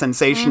have a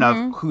sensation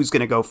of who's going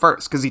to go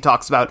first, because he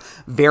talks about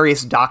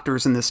various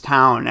doctors in this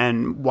town,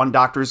 and one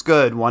doctor's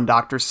good, one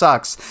doctor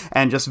sucks,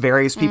 and just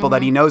various people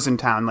that he knows in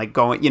town, like,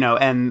 going, you know,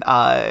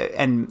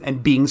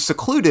 and being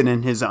secluded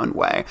in his own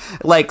way.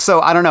 Like, so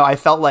I don't know, I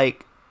felt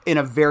like in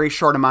a very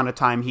short amount of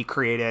time he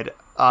created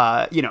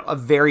you know, a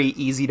very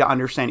easy to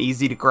understand,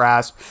 easy to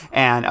grasp,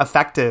 and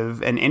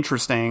effective and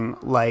interesting,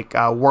 like,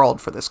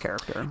 world for this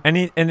character. And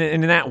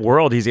in that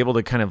world, he's able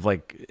to kind of,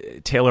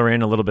 like, tailor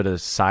in a little bit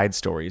of side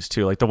stories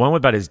too, like the one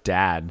about his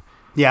dad,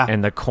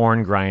 and the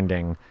corn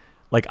grinding.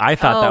 Like, I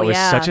thought that was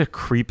such a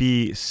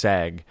creepy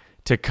seg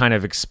to kind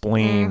of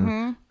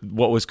explain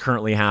what was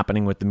currently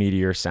happening with the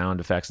meteor sound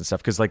effects and stuff.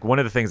 Because, like, one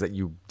of the things that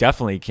you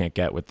definitely can't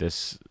get with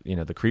this, you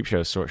know, the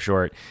Creepshow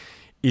short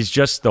is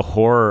just the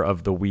horror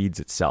of the weeds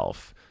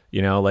itself.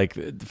 You know, like,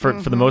 for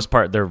the most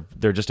part,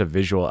 they're just a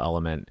visual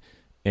element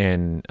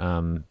in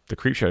the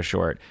Creepshow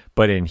short,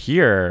 but in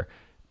here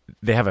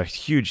they have a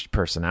huge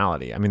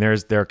personality. I mean,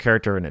 they're a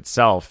character in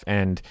itself,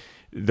 and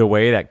the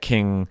way that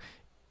King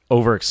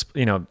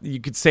you know,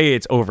 you could say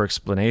it's over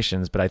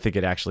explanations, but I think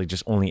it actually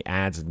just only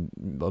adds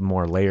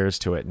more layers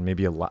to it, and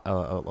maybe a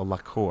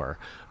liqueur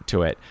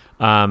to it.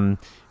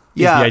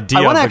 The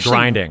idea of the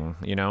grinding,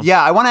 you know?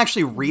 Yeah, I want to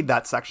actually read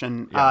that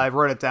section. I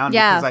wrote it down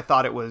because I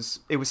thought it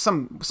was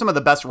some of the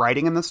best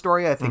writing in the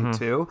story, I think,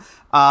 too.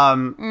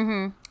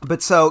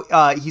 But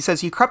so he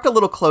says, he crept a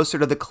little closer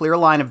to the clear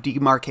line of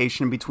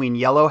demarcation between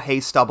yellow hay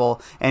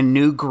stubble and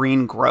new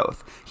green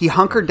growth. He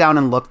hunkered down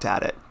and looked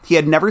at it. He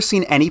had never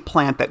seen any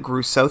plant that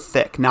grew so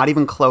thick, not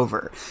even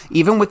clover.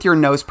 Even with your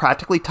nose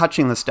practically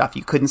touching the stuff,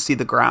 you couldn't see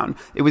the ground.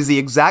 It was the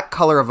exact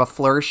color of a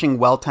flourishing,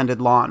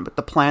 well-tended lawn, but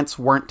the plants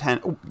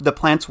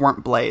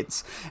weren't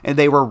blades, and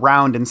they were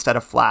round instead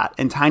of flat,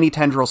 and tiny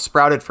tendrils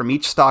sprouted from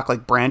each stalk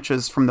like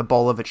branches from the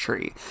bole of a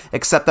tree,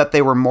 except that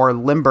they were more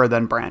limber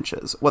than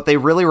branches. What they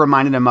really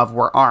reminded him of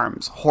were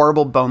arms,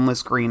 horrible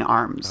boneless green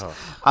arms.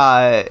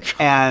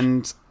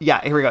 And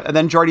yeah, here we go. And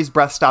then Geordi's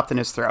breath stopped in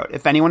his throat.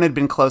 If anyone had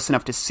been close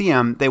enough to see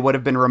him, they would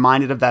have been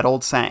reminded of that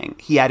old saying,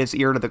 he had his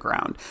ear to the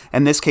ground.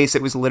 In this case,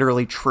 it was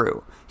literally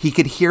true. He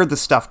could hear the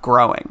stuff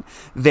growing.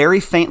 Very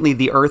faintly,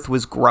 the earth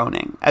was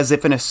groaning, as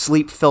if in a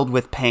sleep filled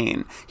with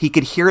pain. He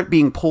could hear it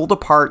being pulled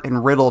apart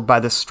and riddled by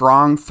the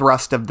strong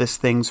thrust of this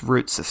thing's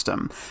root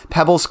system.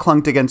 Pebbles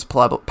clunked against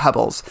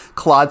pebbles.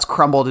 Clods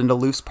crumbled into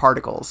loose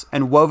particles.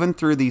 And woven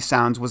through these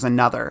sounds was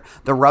another,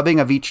 the rubbing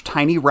of each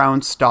tiny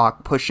round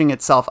stalk pushing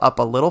itself up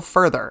a little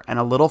further and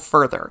a little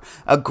further,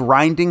 a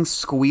grinding,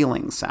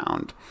 squealing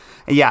sound.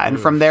 Yeah, and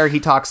from there he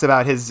talks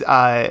about his,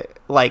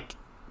 like,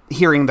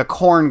 hearing the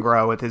corn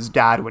grow with his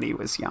dad when he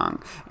was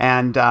young.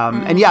 And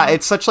yeah,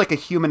 it's such, like, a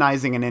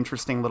humanizing and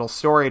interesting little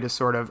story to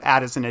sort of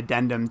add as an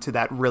addendum to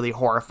that really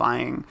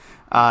horrifying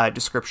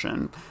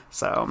description.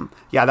 So,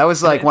 yeah, that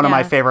was, like, one of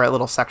my favorite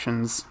little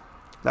sections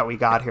that we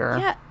got here.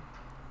 Yeah.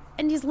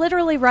 And he's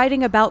literally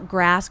writing about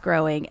grass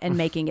growing and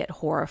making it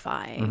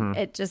horrifying.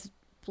 It just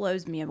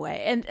blows me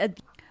away.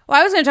 And well,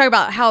 I was going to talk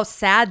about how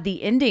sad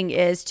the ending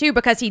is too,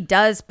 because he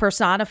does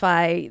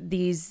personify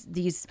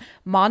these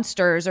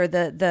monsters or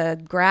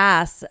the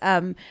grass,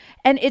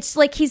 and it's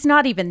like he's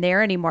not even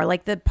there anymore.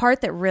 Like the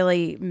part that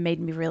really made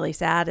me really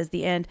sad is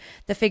the end.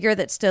 The figure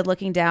that stood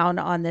looking down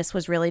on this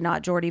was really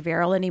not Jordy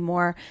Verrill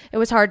anymore. It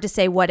was hard to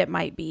say what it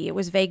might be. It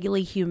was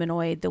vaguely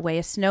humanoid, the way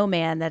a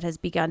snowman that has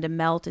begun to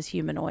melt is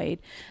humanoid.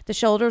 The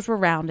shoulders were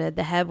rounded.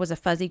 The head was a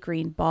fuzzy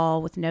green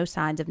ball with no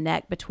signs of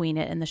neck between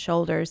it and the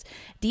shoulders.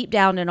 Deep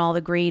down in all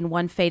the green,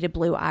 one faded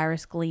blue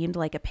iris gleamed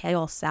like a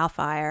pale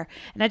sapphire.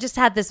 And I just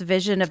had this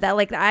vision of that.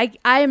 Like I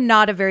am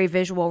not a very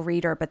visual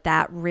reader, but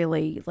that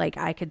really, like,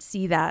 I could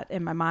see that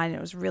in my mind.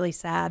 It was really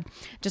sad.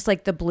 Just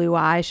like the blue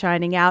eye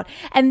shining out.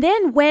 And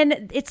then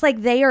when it's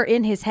like they are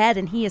in his head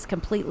and he is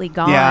completely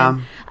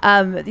gone.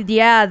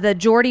 The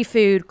Geordie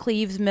food,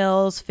 Cleves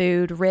Mills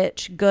food,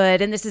 rich,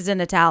 good. And this is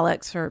in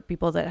italics for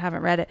people that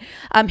haven't read it.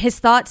 His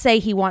thoughts say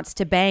he wants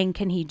to bang.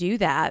 Can he do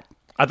that?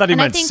 I thought he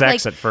meant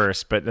sex at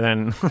first, but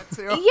then...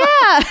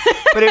 Yeah.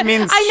 But it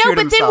means I know, shoot but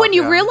himself, then when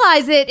you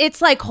realize it, it's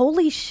like,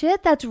 holy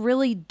shit, that's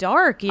really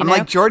dark, I'm know?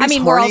 like, Jordy's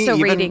we're horny also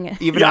even, reading it.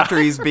 even after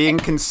he's being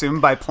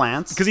consumed by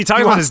plants. Because he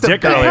talked about his wants to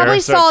dick bang. earlier. Probably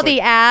so saw it's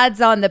the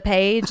ads on the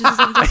page.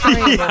 I'm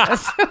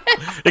just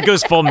it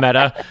goes full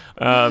meta.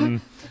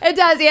 It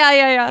does,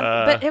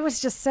 yeah. But it was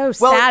just so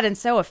sad and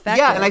so effective.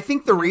 Yeah, and I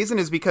think the reason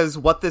is because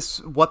what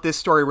this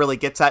story really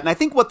gets at, and I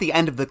think what the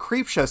end of the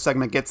Creepshow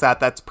segment gets at,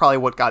 that's probably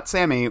what got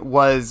Sammy,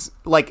 was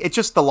like it's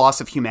just the loss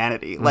of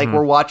humanity. Like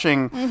we're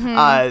watching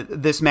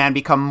this man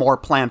become more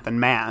plant than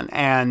man,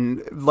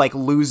 and like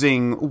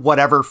losing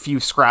whatever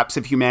few scraps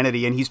of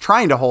humanity, and he's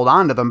trying to hold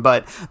on to them,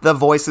 but the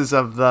voices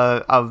of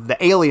the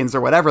aliens or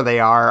whatever they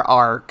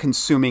are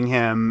consuming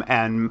him,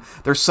 and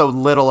there's so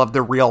little of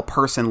the real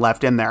person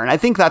left in there. And I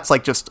think that's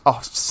like just a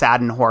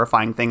sad and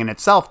horrifying thing in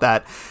itself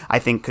that I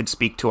think could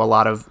speak to a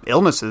lot of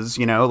illnesses,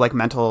 like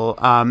mental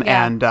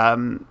and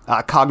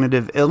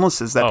cognitive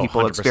illnesses that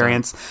people 100%.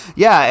 Experience.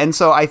 Yeah, and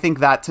so I think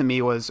that to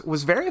me was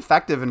very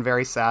effective and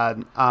very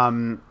sad.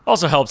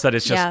 Also helps that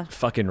it's just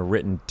fucking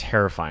written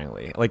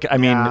terrifyingly. Like, I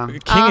mean,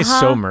 King is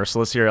so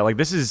merciless here. Like,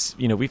 this is,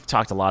 we've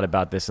talked a lot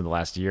about this in the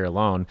last year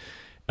alone.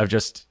 Of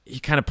just, he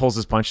kind of pulls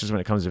his punches when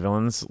it comes to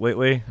villains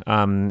lately.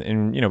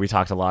 And, we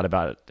talked a lot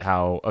about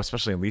how,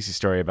 especially in Lisi's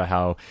story, about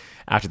how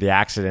after the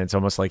accident, it's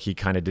almost like he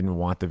kind of didn't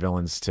want the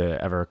villains to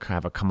ever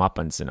have a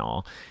comeuppance and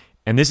all.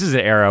 And this is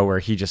an era where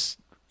he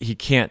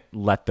can't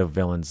let the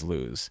villains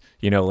lose.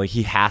 Like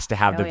he has to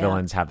have the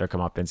villains have their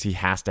comeuppance. He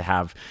has to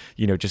have,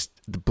 just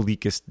the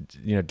bleakest,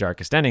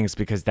 darkest endings,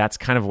 because that's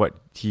kind of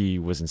what he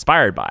was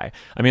inspired by.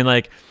 I mean,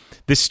 like,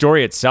 this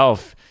story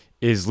itself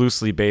is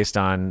loosely based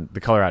on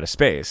The Color Out of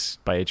Space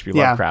by H.P.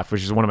 Lovecraft,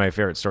 which is one of my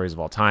favorite stories of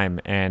all time.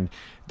 And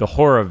the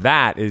horror of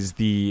that is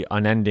the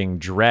unending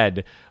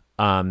dread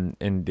and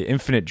the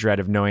infinite dread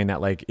of knowing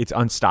that, like, it's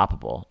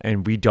unstoppable.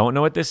 And we don't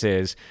know what this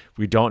is.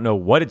 We don't know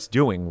what it's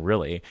doing,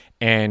 really.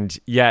 And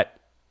yet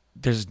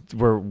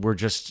we're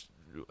just,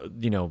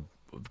 going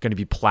to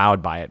be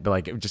plowed by it, but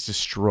like just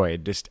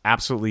destroyed, just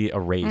absolutely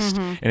erased.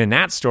 And in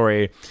that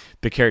story,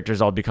 the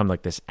characters all become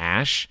like this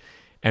ash.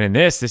 And in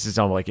this is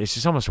almost like, it's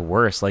just almost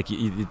worse. Like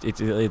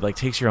it like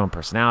takes your own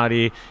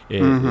personality,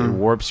 it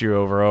warps you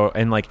over,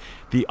 and like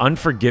the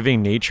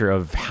unforgiving nature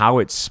of how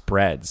it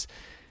spreads.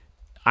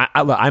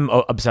 I'm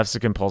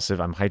obsessive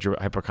compulsive. I'm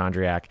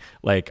hypochondriac.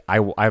 Like I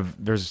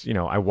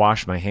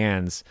wash my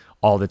hands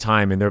all the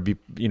time, and there'll be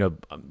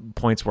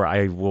points where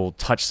I will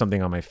touch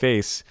something on my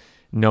face,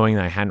 knowing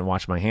that I hadn't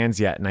washed my hands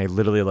yet, and I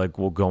literally like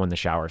will go in the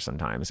shower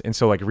sometimes. And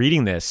so like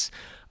reading this,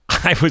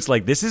 I was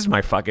like, this is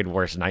my fucking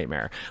worst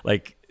nightmare.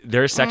 Like,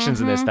 there are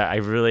sections in this that I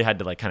really had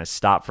to like kind of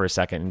stop for a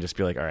second and just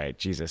be like, all right,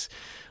 Jesus,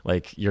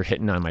 like you're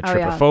hitting on my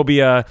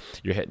trypophobia,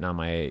 you're hitting on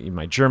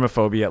my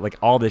germophobia, like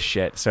all this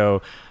shit.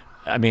 So,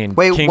 I mean,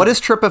 wait, what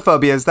is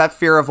trypophobia? Is that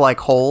fear of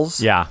like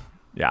holes? Yeah.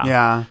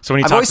 So when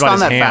he I've talks about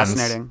his hands,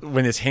 fascinating.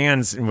 when his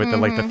hands with the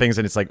like the things,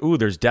 and it's like, ooh,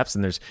 there's depths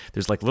and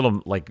there's like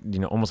little like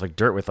almost like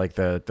dirt with like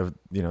the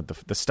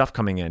stuff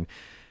coming in.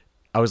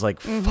 I was like,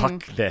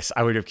 fuck this.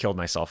 I would have killed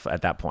myself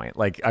at that point.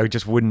 Like, I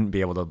just wouldn't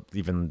be able to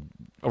even,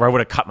 or I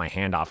would have cut my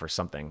hand off or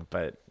something.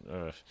 But,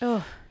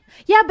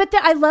 yeah, but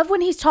I love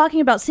when he's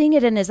talking about seeing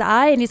it in his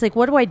eye, and he's like,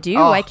 what do?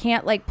 I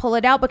can't like pull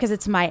it out because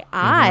it's my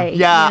eye,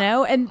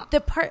 And the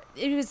part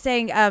he was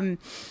saying,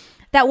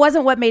 that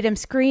wasn't what made him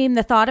scream.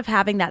 The thought of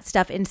having that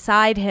stuff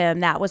inside him,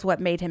 that was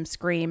what made him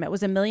scream. It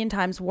was a million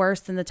times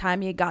worse than the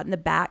time he had gotten the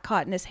bat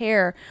caught in his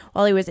hair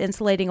while he was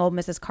insulating old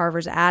Mrs.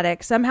 Carver's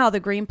attic. Somehow the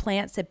green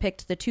plants had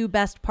picked the two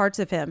best parts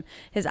of him,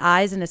 his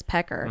eyes and his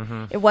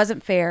pecker. It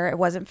wasn't fair. It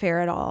wasn't fair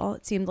at all.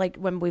 It seemed like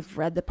when we've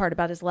read the part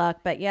about his luck.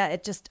 But yeah,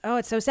 it just,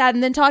 it's so sad.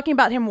 And then talking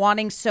about him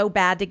wanting so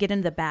bad to get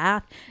into the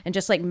bath and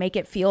just like make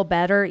it feel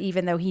better,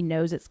 even though he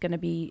knows it's going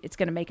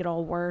to make it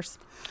all worse.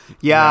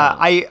 Yeah.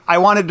 I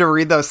wanted to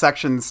read those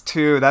sections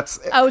too. That's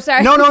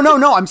sorry.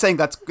 No. I'm saying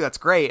that's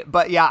great.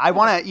 But yeah, I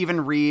want to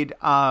even read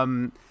a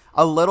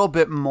little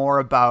bit more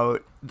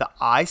about the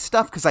eye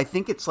stuff because I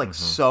think it's like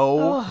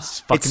so It's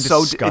fucking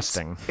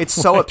disgusting. It's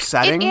so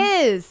upsetting. It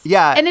is.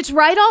 Yeah. And it's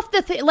right off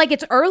the thing. Like,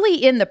 it's early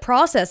in the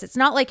process. It's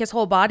not like his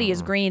whole body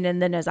is green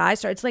and then his eyes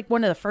start. It's like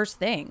one of the first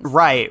things.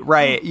 Right.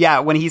 Yeah.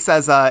 When he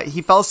says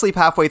he fell asleep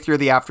halfway through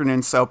the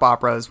afternoon soap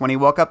operas. When he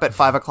woke up at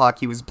 5 o'clock,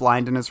 he was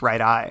blind in his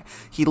right eye.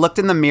 He looked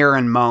in the mirror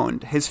and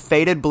moaned. His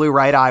faded blue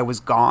right eye was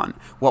gone.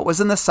 What was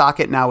in the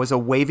socket now was a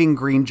waving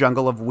green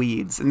jungle of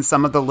weeds, and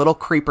some of the little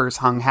creepers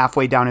hung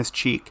halfway down his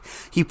cheek.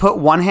 He put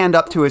one hand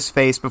up to his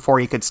face before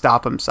he could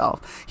stop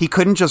himself. He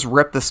couldn't just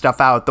rip the stuff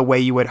out the way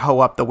you would hoe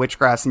up the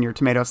witchgrass in your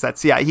tomato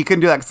sets. Yeah, he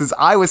couldn't do that because his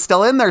eye was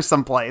still in there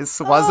someplace,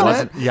 wasn't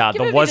it? Yeah,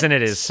 Giving the me wasn't the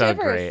it is so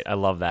shivers. great. I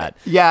love that.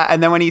 Yeah,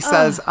 and then when he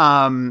says,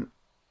 and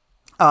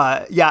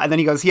then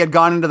he goes, he had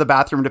gone into the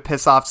bathroom to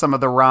piss off some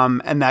of the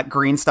rum, and that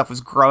green stuff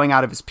was growing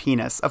out of his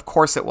penis. Of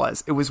course it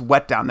was. It was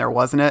wet down there,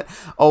 wasn't it?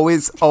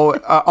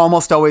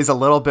 Almost always a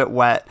little bit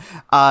wet.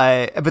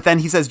 But then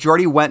he says,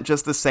 Jordy went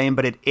just the same,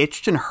 but it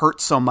itched and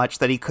hurt so much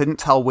that he couldn't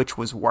tell which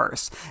was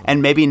worse.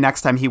 And maybe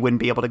next time he wouldn't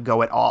be able to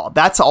go at all.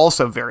 That's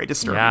also very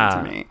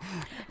disturbing to me.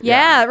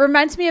 Yeah, it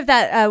reminds me of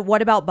that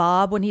What About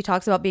Bob, when he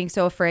talks about being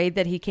so afraid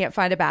that he can't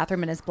find a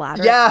bathroom and his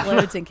bladder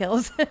explodes and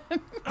kills him.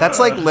 That's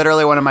like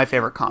literally one of my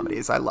favorite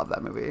comedies. I love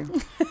that movie.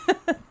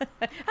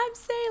 I'm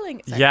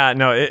sailing. Sorry. Yeah,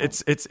 no,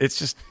 it's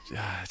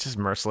just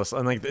merciless,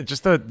 and like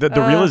just the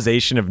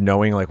realization of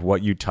knowing like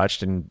what you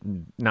touched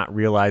and not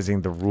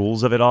realizing the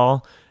rules of it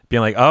all,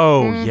 being like,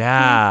 oh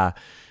yeah,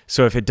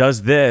 so if it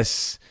does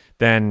this,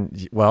 then,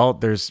 well,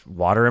 there's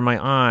water in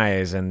my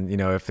eyes. And,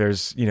 if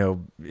there's,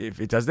 if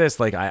it does this,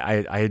 like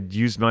I had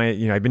used my,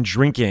 I've been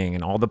drinking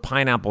and all the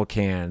pineapple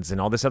cans and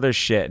all this other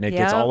shit. And it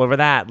gets all over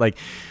that. Like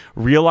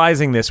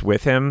realizing this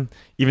with him,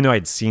 even though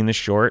I'd seen the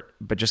short,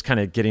 but just kind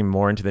of getting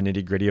more into the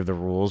nitty gritty of the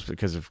rules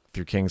because of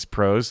Through King's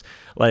prose.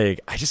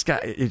 Like I just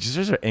got, it's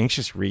just an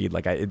anxious read.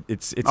 Like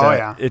it's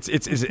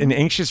an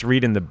anxious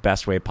read in the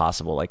best way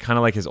possible. Like kind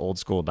of like his old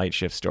school Night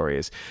Shift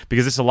stories,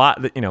 because it's a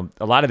lot that,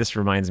 a lot of this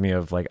reminds me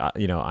of like, I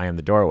Am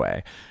the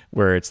Doorway,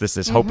 where it's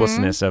this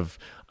hopelessness of,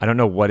 I don't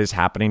know what is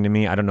happening to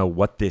me. I don't know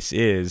what this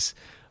is.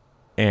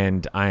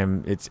 And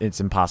it's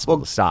impossible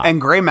to stop. And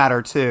gray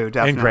matter too,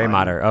 definitely. And gray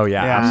matter. Oh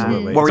yeah,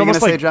 absolutely. What were you going to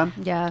say, like, Jen?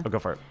 Yeah. I'll go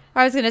for it.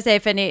 I was going to say,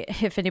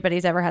 if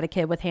anybody's ever had a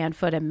kid with hand,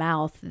 foot, and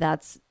mouth,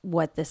 that's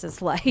what this is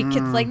like. It's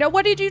like, no,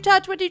 what did you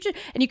touch? What did you?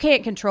 And you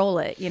can't control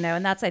it,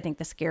 and that's, I think,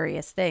 the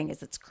scariest thing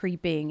is it's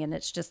creeping, and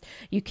it's just,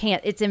 you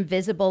can't, it's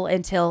invisible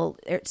until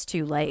it's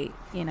too late,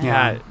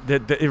 Yeah.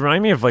 It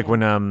reminded me of like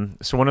when,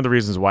 so one of the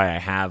reasons why I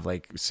have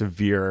like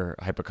severe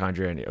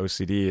hypochondria and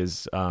OCD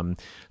is, so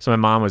my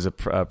mom was a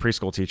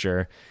preschool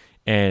teacher,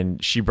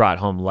 and she brought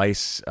home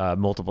lice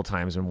multiple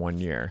times in 1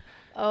 year.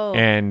 Oh.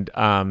 And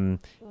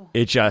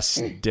it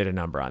just did a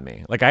number on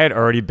me. Like I had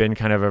already been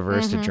kind of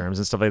averse to germs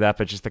and stuff like that,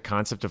 but just the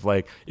concept of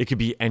like it could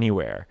be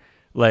anywhere.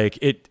 Like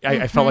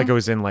I felt like I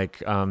was in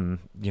like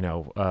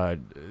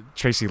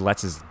Tracy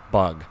Letts's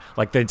Bug.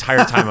 Like the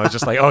entire time I was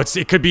just like, oh,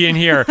 it could be in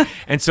here.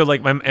 And so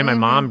like my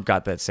mom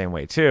got that same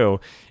way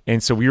too.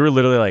 And so we were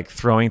literally like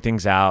throwing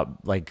things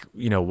out, like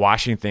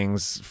washing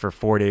things for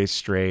 4 days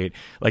straight.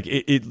 Like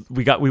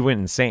we went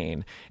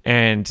insane.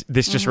 And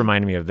this just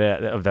reminded me of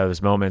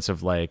those moments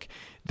of like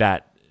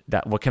that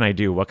what can I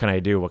do? What can I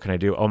do? What can I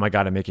do? Oh my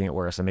God, I'm making it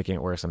worse. I'm making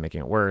it worse. I'm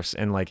making it worse.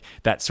 And like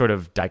that sort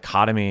of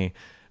dichotomy,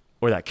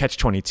 or that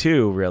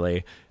catch-22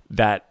 really,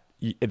 that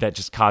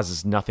just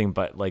causes nothing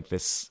but like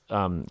this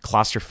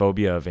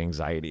claustrophobia of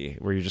anxiety,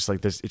 where you're just like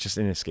this, it's just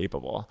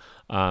inescapable.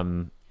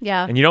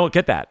 Yeah. And you don't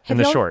get that in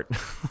the short,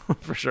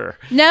 for sure.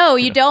 No,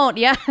 you don't.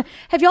 Yeah.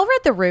 Have y'all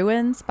read The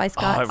Ruins by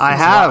Scott? I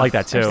have. I like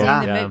that too.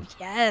 Yeah.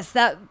 Yes,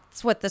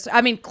 that's what this,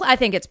 I mean, I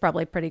think it's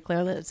probably pretty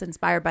clear that it's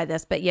inspired by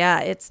this, but yeah,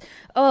 it's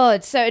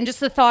so, and just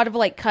the thought of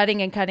like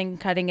cutting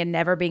and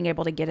never being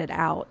able to get it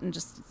out, and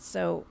just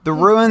so. The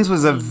Ruins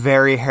was a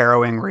very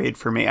harrowing read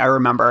for me. I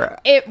remember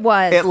it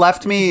was. It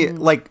left me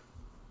like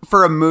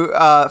for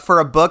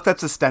a book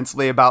that's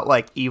ostensibly about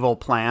like evil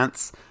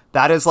plants.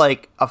 That is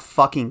like a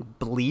fucking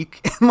bleak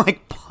and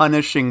like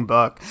punishing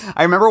book.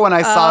 I remember when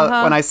I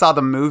saw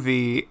the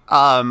movie,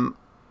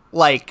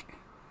 like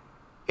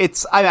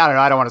it's, I don't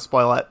know, I don't want to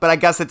spoil it, but I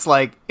guess it's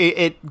like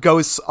it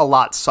goes a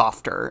lot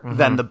softer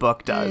than the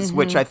book does,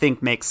 which I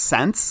think makes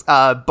sense.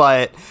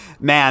 But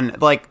man,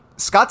 like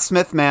Scott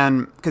Smith,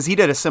 man, because he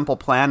did A Simple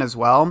Plan as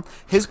well.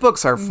 His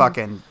books are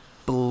fucking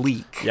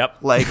bleak. Yep.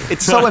 Like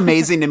it's so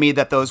amazing to me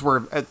that those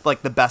were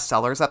like the best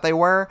sellers that they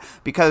were,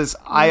 because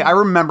I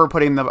remember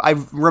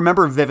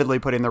vividly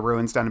putting The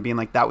Ruins down and being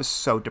like, that was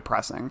so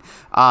depressing.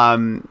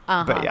 But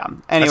yeah,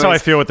 anyways. That's how I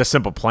feel with The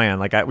Simple Plan.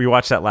 Like we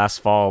watched that last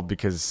fall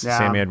because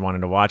Sammy had wanted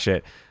to watch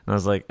it, and I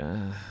was like,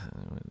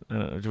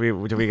 do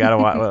we gotta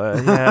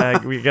watch?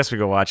 Yeah, we guess we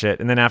go watch it.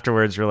 And then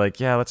afterwards we're like,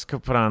 yeah, let's go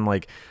put on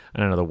like, I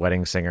don't know, The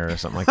Wedding Singer or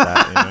something like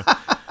that.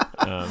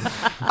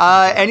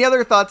 Any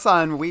other thoughts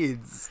on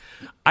Weeds?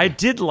 I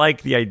did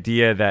like the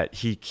idea that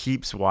he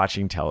keeps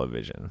watching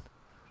television.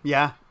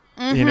 Yeah.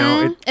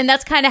 And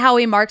that's kind of how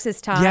he marks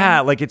his time. Yeah,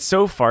 like it's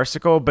so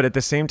farcical, but at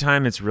the same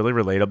time, it's really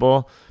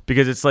relatable,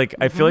 because it's like,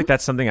 I feel like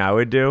that's something I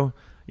would do.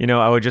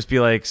 I would just be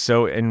like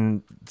so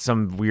in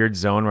some weird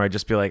zone where I'd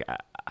just be like,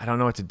 I don't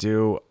know what to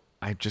do.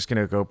 I'm just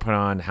going to go put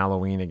on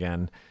Halloween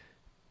again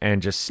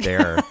and just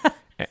stare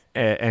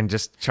and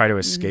just try to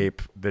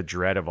escape the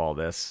dread of all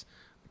this.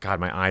 God,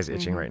 my eye's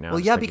itching right now. Well,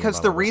 yeah, because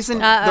the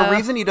reason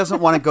he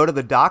doesn't want to go to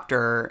the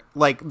doctor,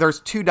 like, there's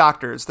two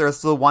doctors.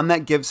 There's the one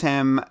that gives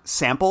him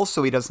samples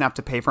so he doesn't have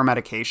to pay for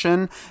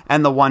medication,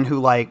 and the one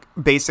who, like,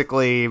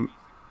 basically,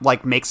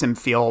 like, makes him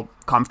feel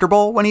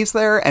comfortable when he's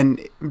there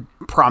and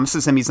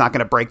promises him he's not going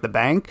to break the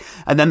bank.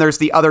 And then there's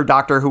the other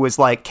doctor who is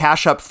like,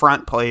 cash up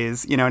front,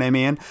 please. You know what I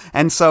mean?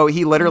 And so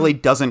he literally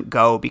doesn't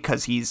go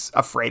because he's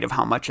afraid of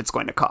how much it's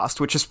going to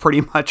cost, which is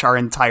pretty much our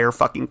entire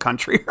fucking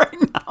country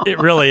right now. It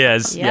really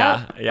is.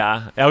 Yeah.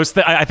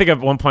 I think at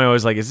one point I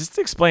was like, is this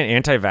to explain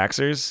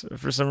anti-vaxxers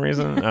for some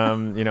reason?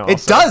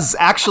 It does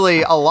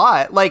actually a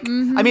lot. Like,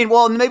 I mean,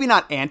 well, maybe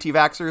not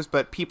anti-vaxxers,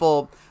 but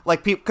people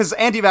like because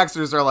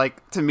anti-vaxxers are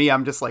like, to me,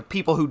 I'm just like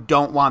people who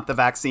don't want the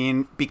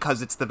vaccine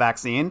because it's the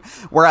vaccine.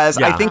 Whereas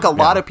I think a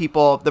lot of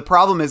people, the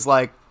problem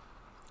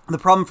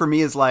for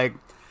me is like,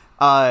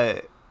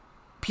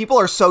 people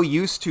are so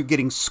used to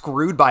getting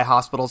screwed by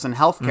hospitals and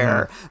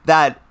healthcare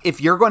that if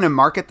you're going to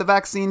market the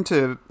vaccine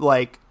to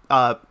like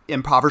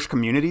impoverished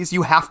communities,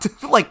 you have to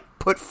like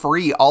put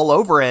free all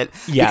over it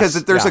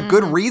because there's a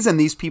good reason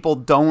these people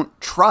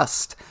don't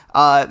trust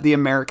the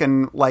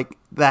American, like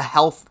the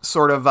health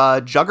sort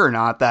of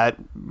juggernaut that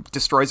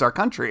destroys our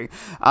country.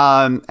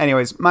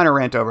 Anyways, minor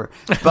rant over.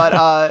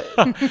 But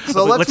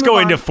so let's go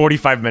into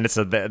 45 minutes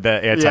of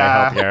the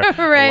anti-health here.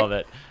 Right. I love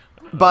it.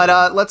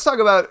 But let's talk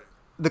about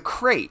The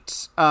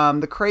Crate.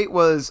 The Crate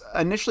was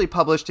initially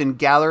published in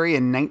Gallery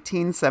in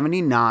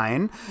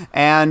 1979,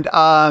 and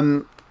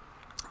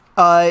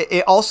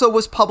it also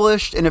was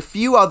published in a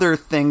few other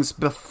things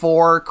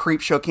before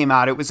Creepshow came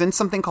out. It was in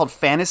something called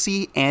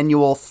Fantasy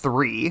Annual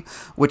 3,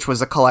 which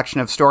was a collection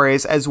of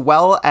stories, as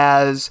well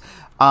as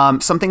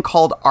something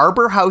called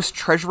Arbor House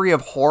Treasury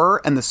of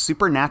Horror and the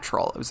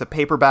Supernatural. It was a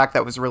paperback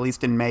that was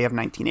released in May of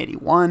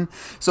 1981.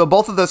 So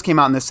both of those came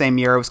out in the same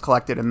year. It was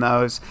collected in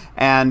those.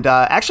 And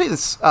actually,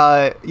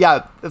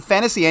 the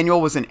Fantasy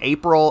Annual was in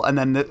April, and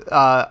then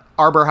the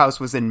Arbor House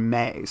was in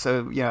May.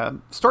 So, yeah,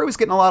 the story was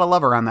getting a lot of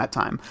love around that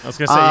time. I was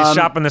going to say, he's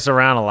shopping this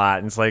around a lot.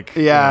 And it's like,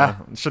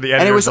 I'm sure the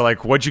editors are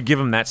like, what'd you give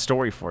him that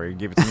story for? You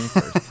gave it to me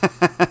first.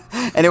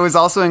 And it was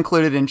also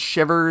included in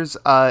Shivers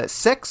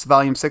 6,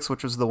 Volume 6,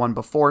 which was the one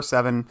before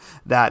 7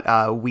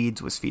 that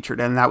Weeds was featured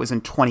in. And that was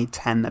in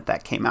 2010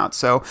 that came out.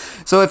 So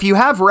if you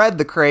have read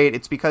The Crate,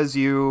 it's because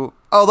you...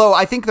 Although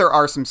I think there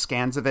are some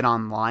scans of it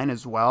online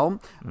as well.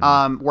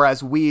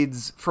 Whereas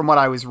Weeds, from what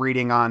I was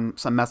reading on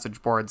some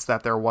message boards,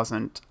 that there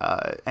wasn't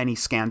any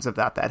scans of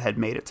that had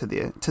made it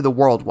to the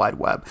World Wide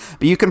Web.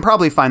 But you can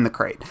probably find The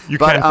Crate. You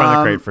can find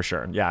The Crate for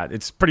sure. Yeah,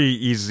 it's pretty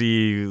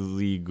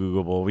easily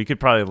Googleable. We could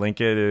probably link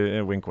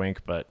it, wink, wink,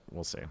 but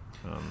we'll see.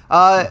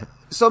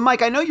 So,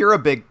 Mike, I know you're a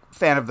big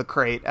fan of The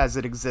Crate as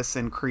it exists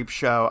in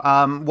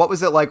Creepshow. What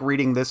was it like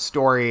reading this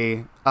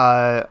story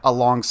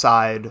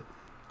alongside...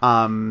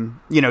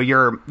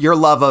 your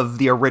love of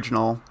the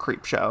original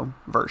Creepshow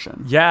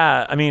version?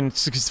 Yeah, I mean,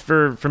 cause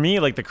for me,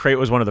 like The Crate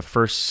was one of the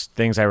first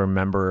things I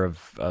remember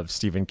of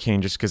Stephen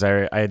King, just because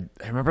I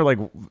remember like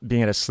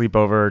being at a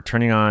sleepover,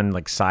 turning on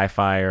like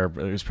Sci-Fi, or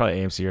it was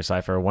probably AMC or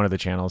Sci-Fi or one of the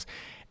channels,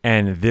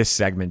 and this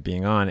segment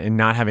being on, and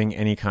not having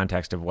any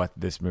context of what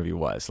this movie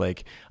was.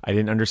 Like, I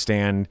didn't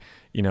understand,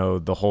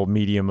 the whole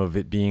medium of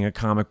it being a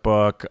comic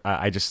book.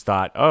 I just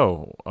thought,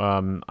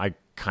 I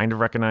kind of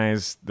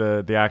recognize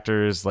the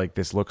actors. Like,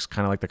 this looks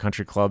kind of like the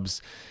country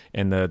clubs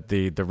and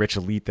the rich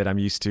elite that I'm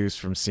used to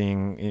from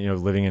seeing,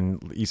 living in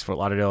East Fort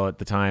Lauderdale at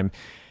the time.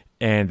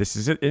 And this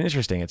is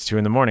interesting. It's 2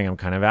 a.m. I'm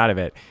kind of out of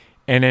it.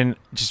 And then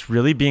just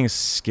really being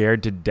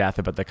scared to death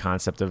about the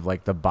concept of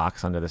like the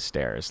box under the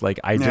stairs. Like,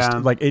 I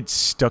just like it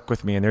stuck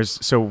with me. And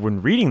so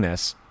when reading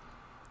this,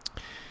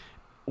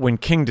 when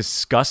King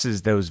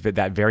discusses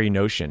that very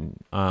notion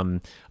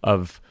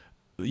of,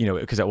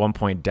 because at one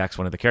point Dex,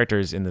 one of the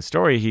characters in the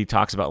story, he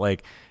talks about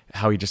like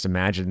how he just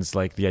imagines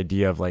like the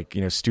idea of like,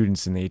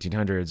 students in the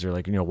 1800s or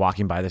like,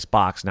 walking by this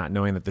box, not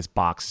knowing that this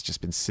box has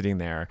just been sitting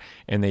there.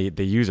 And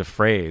they use a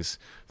phrase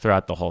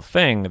throughout the whole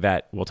thing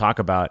that we'll talk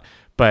about,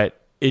 but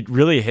it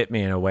really hit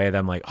me in a way that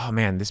I'm like, oh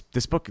man,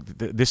 this book,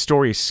 this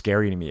story is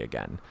scary to me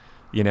again,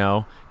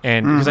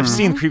 and because I've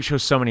seen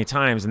Creepshow so many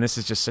times, and this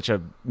is just such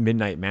a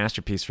midnight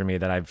masterpiece for me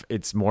that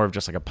it's more of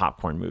just like a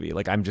popcorn movie.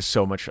 Like, it's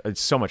so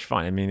much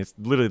fun. I mean, it's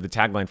literally the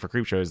tagline for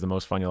Creepshow is the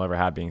most fun you'll ever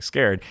have being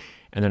scared,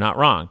 and they're not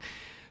wrong.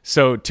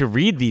 So to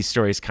read these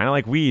stories, kind of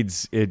like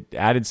Weeds, it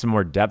added some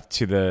more depth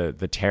to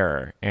the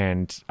terror,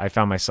 and I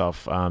found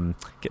myself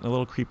getting a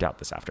little creeped out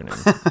this afternoon.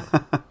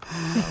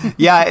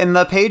 Yeah, in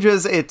the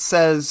pages it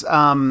says,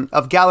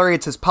 of Gallery,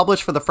 it says,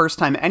 published for the first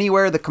time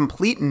anywhere, the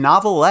complete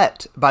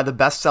novelette by the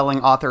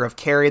best-selling author of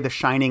Carrie, The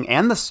Shining,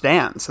 and The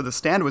Stand. So The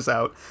Stand was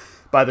out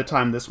by the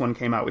time this one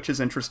came out, which is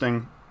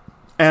interesting.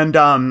 And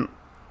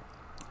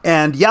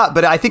And yeah,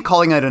 but I think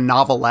calling it a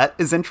novelette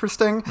is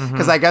interesting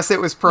because I guess it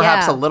was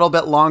perhaps a little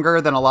bit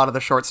longer than a lot of the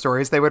short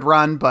stories they would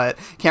run, but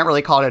can't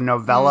really call it a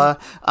novella.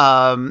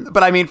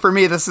 But I mean, for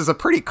me, this is a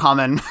pretty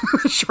common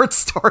short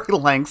story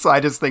length, so I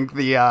just think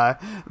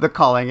the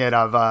calling it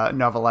of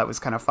novelette was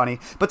kind of funny.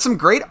 But some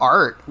great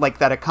art like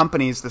that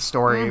accompanies the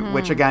story,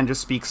 which again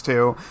just speaks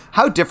to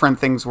how different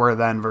things were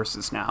then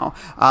versus now.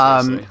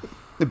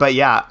 But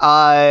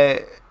yeah,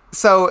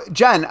 so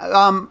Jen,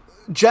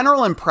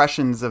 general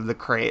impressions of The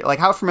Crate. Like,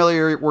 how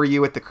familiar were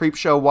you with the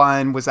Creepshow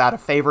one? Was that a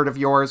favorite of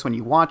yours when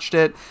you watched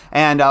it?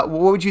 And what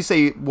would you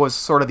say was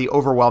sort of the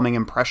overwhelming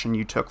impression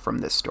you took from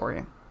this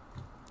story?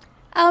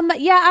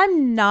 Yeah,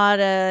 I'm not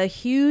a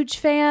huge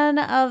fan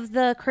of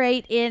The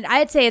Crate.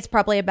 I'd say it's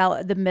probably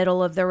about the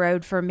middle of the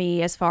road for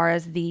me as far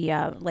as the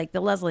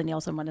the Leslie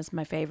Nielsen one is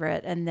my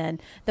favorite, and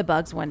then the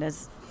Bugs one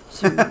is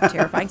too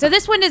terrifying. So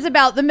this one is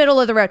about the middle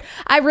of the road.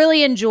 I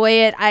really enjoy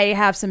it. I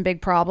have some big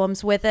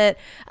problems with it,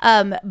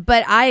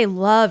 but I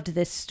loved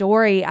this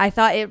story. I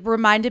thought it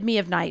reminded me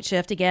of Night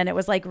Shift again. It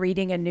was like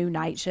reading a new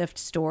Night Shift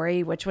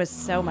story, which was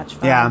so much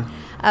fun.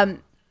 Yeah.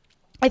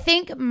 I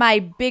think my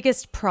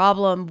biggest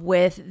problem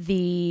with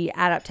the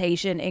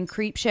adaptation in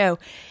Creepshow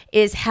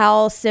is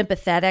how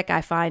sympathetic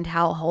I find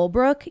Hal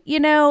Holbrook,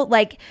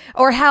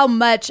 or how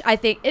much I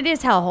think it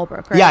is Hal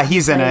Holbrook, right? Yeah,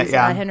 he's in it.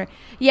 Yeah. Henry.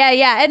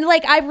 Yeah. And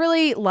I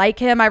really like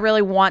him. I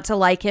really want to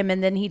like him.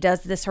 And then he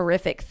does this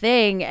horrific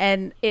thing.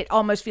 And it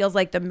almost feels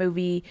like the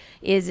movie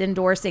is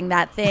endorsing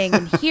that thing.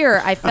 And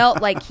here I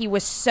felt like he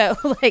was so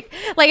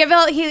I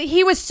felt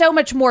he was so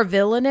much more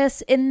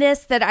villainous in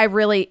this that I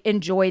really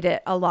enjoyed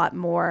it a lot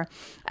more.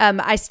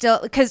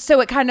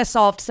 It kind of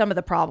solved some of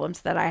the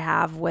problems that I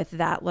have with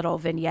that little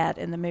vignette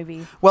in the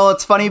movie. Well,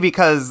 it's funny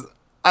because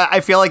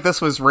I feel like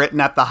this was written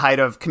at the height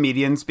of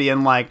comedians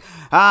being like,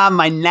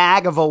 my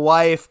nag of a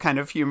wife kind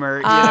of humor,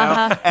 you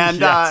know? And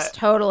yes,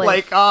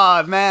 totally.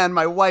 Man,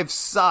 my wife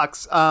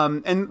sucks.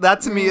 And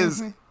that to me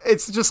is,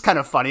 it's just kind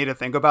of funny to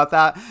think about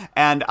that.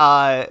 And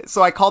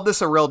so I called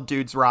this a real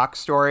dudes rock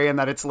story, and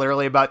that it's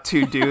literally about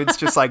two dudes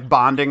just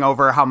bonding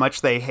over how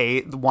much they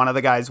hate one of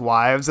the guy's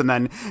wives and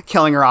then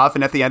killing her off.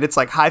 And at the end, it's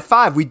like, high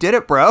five, we did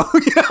it, bro.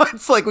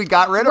 It's like we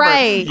got rid of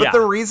her. But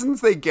the reasons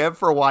they give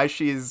for why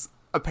she's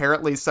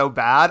apparently so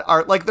bad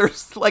are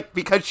there's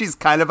because she's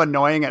kind of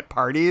annoying at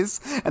parties,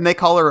 and they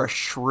call her a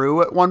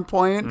shrew at one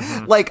point.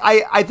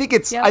 I think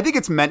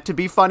it's meant to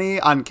be funny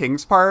on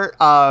King's part,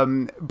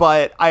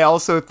 but I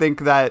also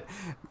think that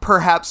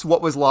perhaps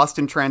what was lost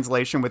in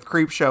translation with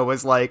Creepshow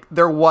was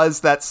there was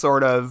that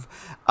sort of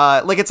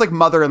it's like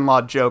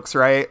mother-in-law jokes,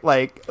 right?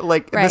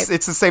 This,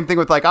 it's the same thing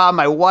with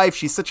my wife,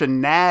 she's such a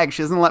nag,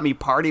 she doesn't let me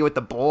party with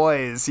the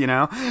boys,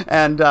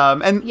 and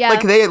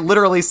they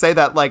literally say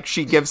that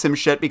she gives him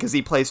shit because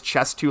he plays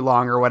chess too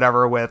long or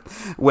whatever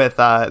with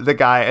the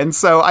guy. And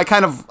so I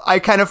kind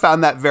of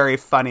found that very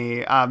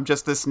funny,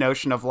 just this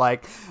notion of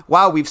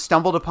wow, we've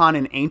stumbled upon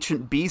an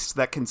ancient beast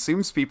that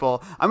consumes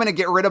people. I'm gonna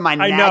get rid of my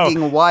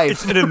nagging wife.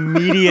 It's an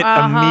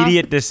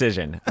immediate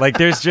decision.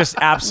 There's just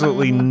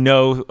absolutely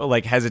no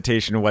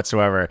hesitation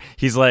whatsoever.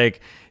 He's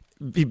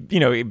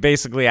he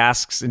basically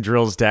asks and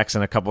drills Dex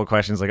in a couple of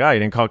questions you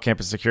didn't call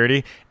campus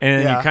security,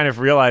 and then you kind of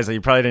realize that he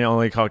probably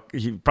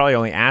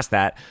only asked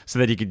that so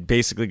that he could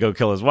basically go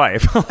kill his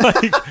wife.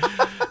 Right.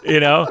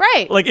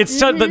 It's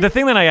the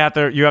thing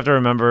that you have to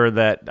remember,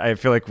 that I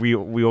feel like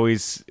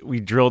we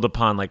drilled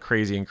upon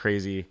crazy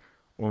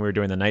when we were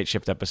doing the Night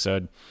Shift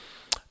episode,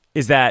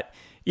 is that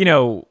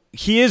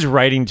he is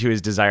writing to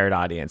his desired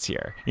audience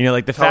here.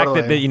 The fact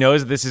that he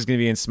knows this is going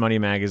to be in smutty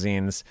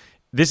magazines.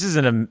 This is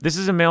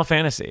a male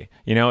fantasy.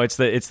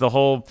 It's the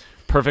whole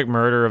perfect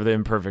murder of the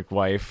imperfect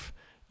wife.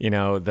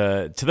 To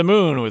the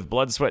moon with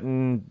blood, sweat,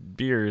 and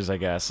beers, I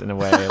guess, in a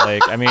way.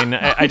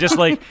 I just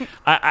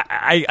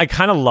I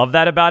kind of love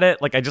that about it.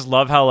 I just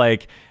love how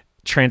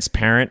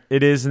transparent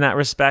it is in that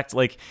respect.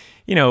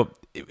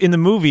 In the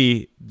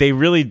movie, they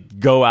really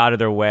go out of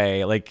their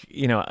way,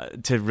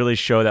 to really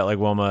show that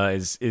Wilma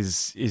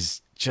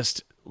is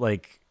just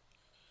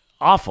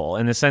awful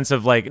in the sense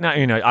of not,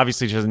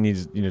 obviously she doesn't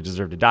need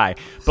deserve to die,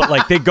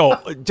 but they go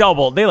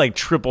they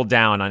triple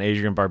down on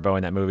Adrienne Barbeau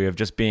in that movie of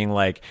just being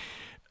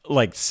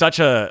such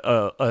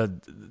a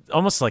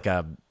almost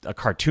a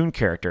cartoon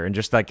character, and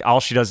just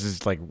all she does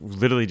is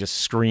literally just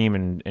scream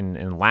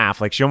and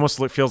laugh. She almost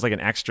feels like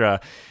an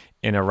extra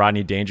in a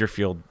Rodney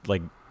Dangerfield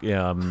cadre in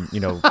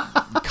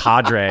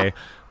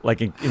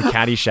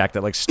Caddyshack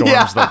that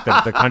storms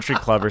the country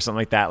club or something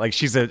like that.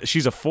 She's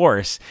a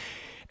force.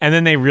 And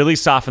then they really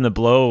soften the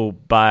blow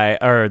of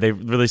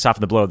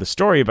the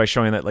story by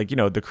showing that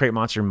the crate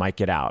monster might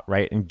get out,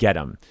 right, and get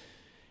him.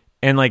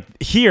 And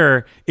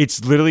here,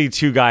 it's literally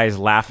two guys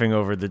laughing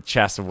over the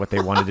chest of what they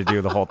wanted to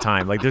do the whole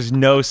time. There's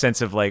no sense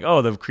of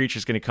the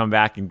creature's going to come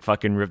back and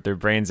fucking rip their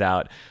brains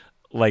out.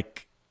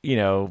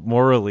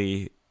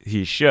 Morally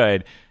he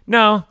should.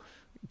 No,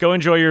 go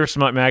enjoy your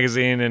smut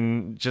magazine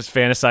and just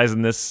fantasize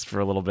in this for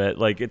a little bit.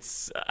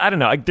 I don't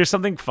know. There's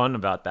something fun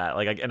about that.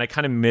 And I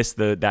kind of miss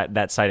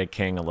that side of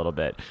King a little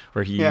bit,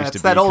 where he used to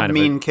be that old kind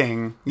mean of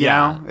King. You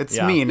know, it's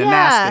mean and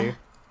nasty.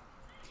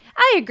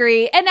 I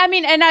agree. And I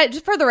mean,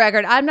 just for the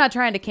record, I'm not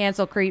trying to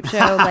cancel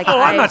Creepshow. Like,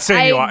 I'm not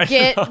saying you are. I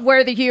get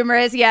where the humor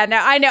is. Yeah, no,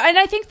 I know. And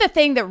I think the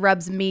thing that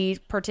rubs me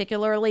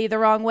particularly the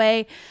wrong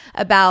way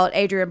about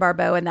Adrienne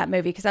Barbeau in that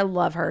movie, because I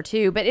love her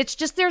too, but it's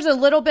just there's a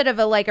little bit of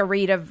a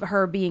read of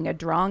her being a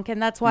drunk,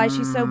 and that's why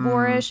she's so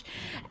boorish.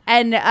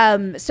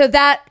 And so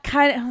that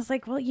kind of, I was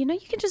like, well, you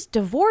can just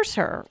divorce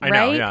her, right? I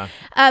know, yeah.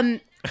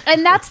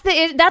 And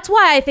that's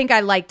why I think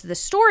I liked the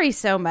story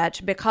so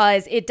much,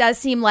 because it does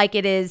seem like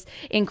it is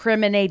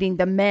incriminating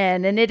the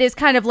men, and it is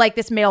kind of like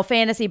this male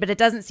fantasy, but it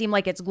doesn't seem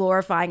like it's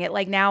glorifying it.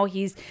 Like now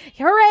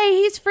hooray,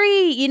 he's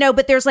free,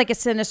 but there's like a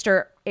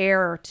sinister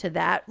air to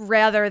that,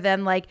 rather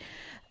than like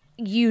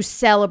you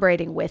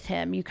celebrating with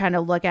him. You kind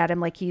of look at him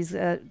like he's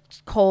a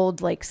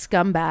cold, like,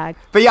 scumbag.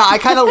 But yeah, I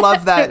kind of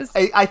love that.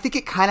 I think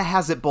it kind of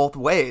has it both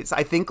ways.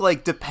 I think,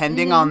 like,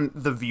 depending on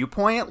the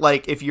viewpoint,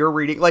 like if you're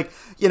reading, like,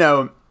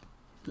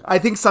 I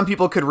think some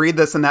people could read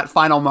this in that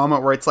final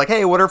moment where it's like,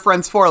 hey, what are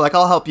friends for? Like,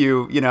 I'll help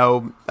you,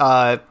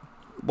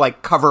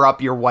 like cover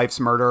up your wife's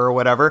murder or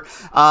whatever.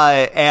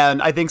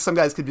 And I think some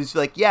guys could just be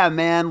like, yeah,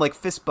 man, like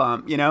fist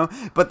bump,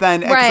 but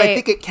then 'cause I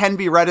think it can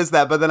be read as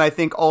that. But then I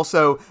think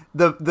also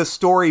the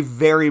story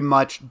very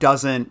much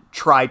doesn't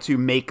try to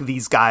make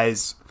these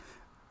guys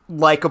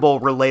likable,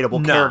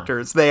 relatable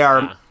characters. They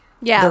are...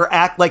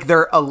 Yeah.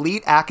 They're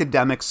elite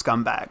academic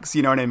scumbags.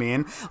 You know what I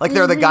mean? Like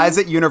they're the guys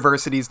at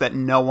universities that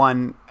no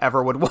one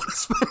ever would want to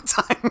spend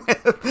time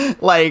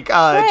with. Like,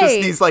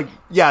 just these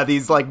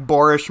like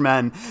boorish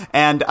men.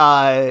 And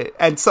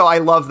so I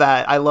love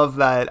that. I love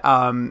that,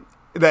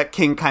 that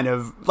King kind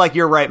of, like,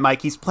 you're right,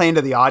 Mike, he's playing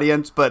to the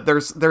audience, but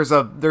there's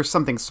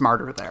something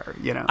smarter there,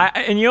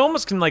 and you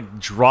almost can like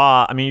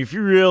draw, I mean, if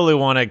you really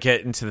want to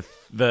get into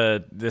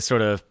this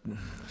sort of,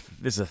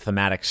 this is a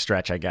thematic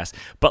stretch, I guess,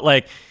 but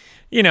like,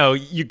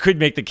 you could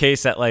make the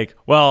case that like,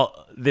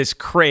 well, this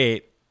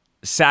crate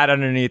sat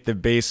underneath the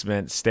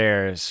basement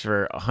stairs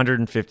for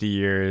 150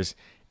 years.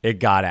 It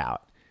got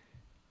out.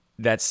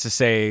 That's to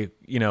say,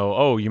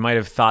 you might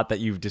have thought that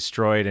you've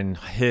destroyed and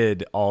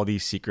hid all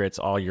these secrets,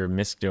 all your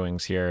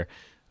misdoings here,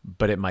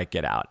 but it might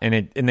get out.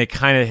 And they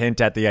kind of hint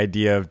at the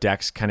idea of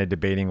Dex kind of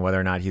debating whether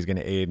or not he's going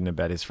to aid and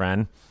abet his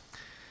friend.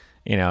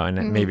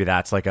 And maybe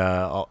that's like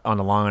on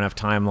a long enough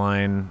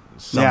timeline,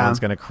 someone's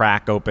going to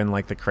crack open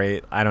like the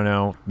crate. I don't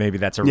know. Maybe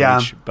that's a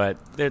reach, but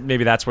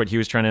maybe that's what he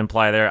was trying to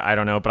imply there. I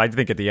don't know. But I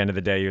think at the end of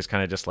the day, he was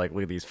kind of just like,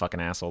 look at these fucking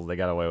assholes. They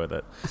got away with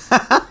it.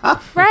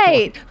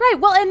 Right.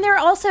 Well, and there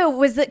also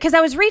was, because I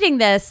was reading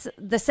the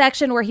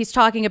section where he's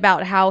talking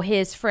about how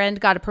his friend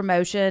got a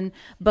promotion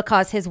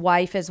because his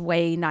wife is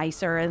way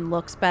nicer and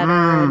looks better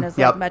and is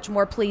like much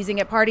more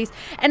pleasing at parties.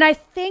 And I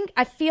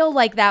feel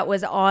like that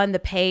was on the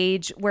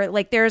page where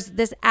like there's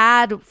this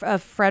ad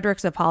of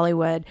Fredericks of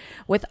Hollywood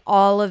with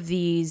all of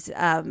these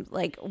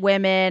like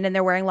women, and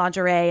they're wearing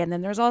lingerie, and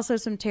then there's also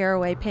some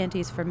tearaway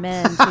panties for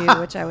men too,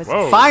 which I was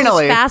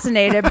finally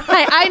fascinated by.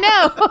 I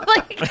know,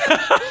 like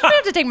I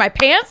have to take my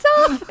pants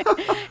off.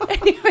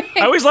 Anyway,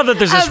 I always love that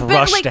there's this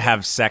rush to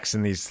have sex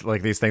in these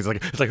things.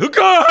 Like it's like, oh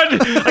god,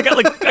 I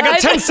got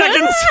 10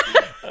 seconds.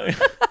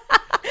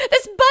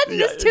 This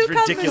button is too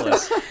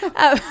ridiculous.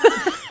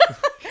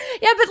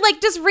 Yeah, but like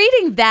just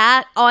reading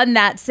that on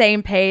that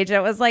same page,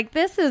 it was like,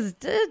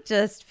 it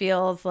just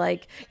feels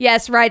like,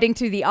 yes, writing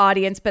to the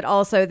audience, but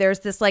also there's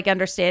this like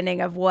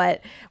understanding of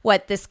what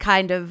this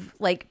kind of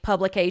like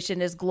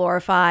publication is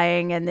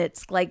glorifying, and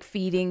it's like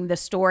feeding the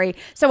story.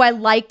 So I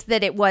liked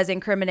that it was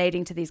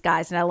incriminating to these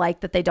guys, and I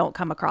liked that they don't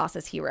come across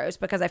as heroes,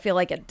 because I feel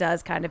like it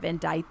does kind of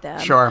indict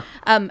them. Sure.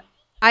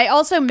 I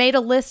also made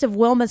a list of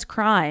Wilma's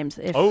crimes.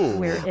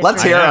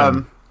 Let's hear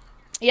them.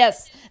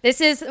 Yes,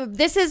 this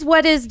is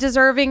what is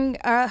deserving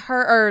her,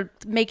 or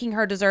making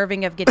her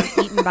deserving of getting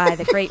eaten by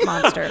the great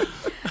monster.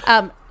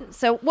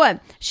 So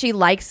one, she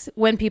likes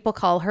when people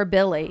call her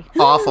Billy.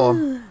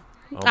 Awful.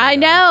 I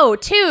know.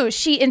 Two,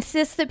 she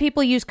insists that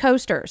people use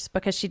coasters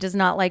because she does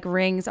not like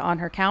rings on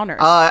her counters.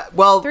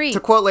 Well, Three,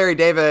 to quote Larry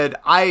David,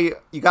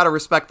 you got to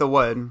respect the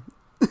wood.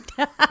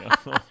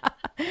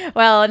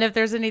 Well, and if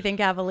there's anything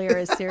Cavalier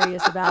is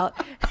serious about,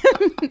 all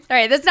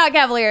right, that's not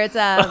Cavalier. It's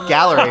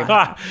Gallery.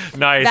 Nice.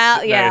 Yeah.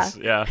 Nice.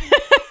 Yeah.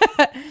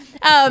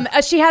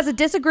 She has a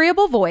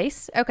disagreeable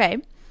voice. Okay,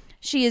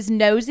 she is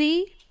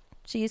nosy.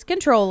 She's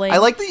controlling. I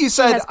like that you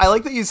said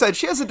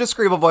she has a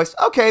disagreeable voice.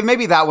 Okay,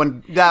 maybe that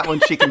one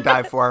she can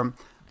die for.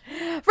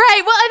 Right. Well,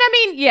 and I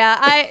mean, yeah,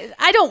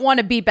 I don't want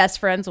to be best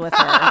friends with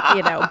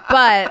her,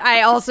 but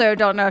I also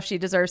don't know if she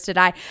deserves to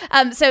die.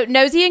 So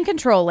nosy and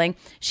controlling.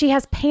 She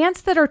has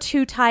pants that are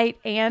too tight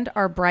and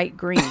are bright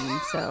green.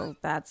 So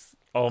that's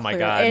oh my clear.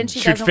 God. And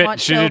she doesn't want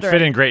children. She'd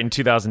fit in great in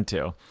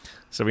 2002.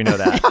 So we know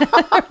that.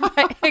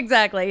 Right,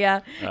 exactly,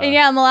 yeah.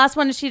 And the last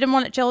one is she didn't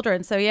want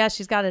children. So yeah,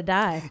 she's got to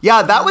die.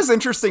 Yeah, that was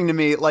interesting to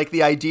me. Like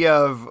the idea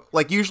of,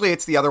 like, usually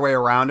it's the other way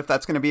around if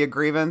that's going to be a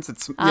grievance.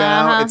 It's,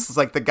 it's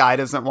like the guy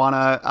doesn't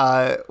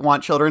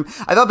want children.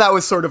 I thought that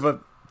was sort of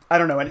I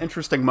don't know, an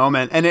interesting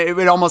moment. And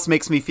it almost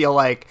makes me feel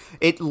like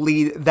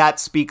that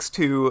speaks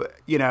to,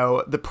 you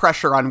know, the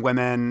pressure on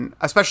women,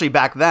 especially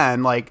back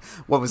then, like,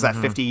 what was that,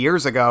 50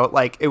 years ago?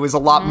 Like, it was a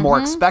lot more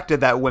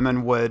expected that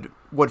women would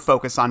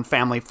focus on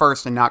family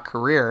first and not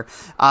career.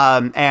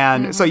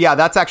 So, yeah,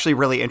 that's actually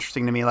really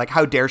interesting to me. Like,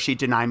 how dare she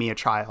deny me a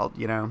child,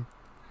 you know?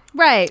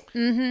 Right.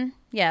 Mm-hmm.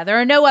 Yeah,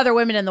 there are no other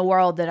women in the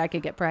world that I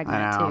could get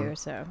pregnant to,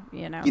 so,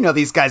 you know. You know,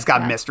 these guys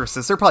got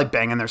mistresses. They're probably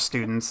banging their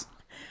students.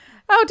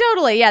 Oh,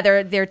 totally. Yeah,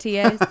 they're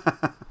TAs.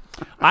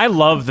 I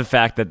love the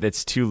fact that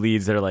it's two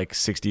leads that are like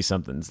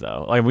 60-somethings,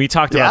 though. Like, we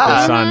talked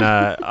about this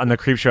on the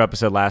Creepshow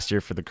episode last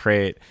year for The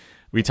Crate.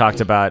 We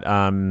talked about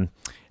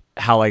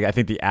how, like, I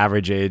think the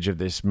average age of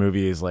this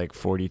movie is like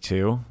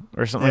 42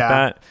 or something like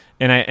that.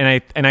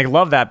 And I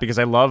love that because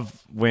I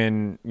love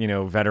when, you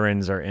know,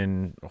 veterans are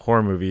in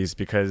horror movies,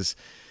 because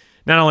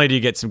not only do you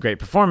get some great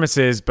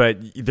performances, but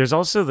there's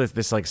also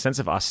this like sense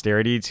of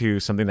austerity to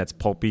something that's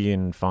pulpy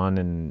and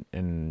fun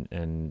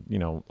and you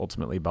know,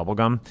 ultimately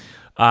bubblegum.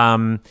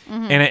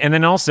 And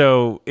then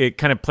also it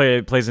kind of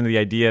plays into the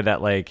idea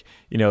that, like,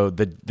 you know,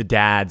 the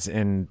dads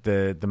and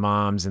the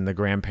moms and the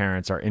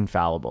grandparents are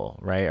infallible,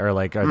 right? Or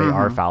like, they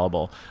are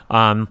fallible.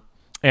 And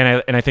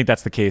I think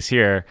that's the case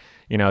here.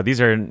 You know,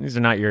 these are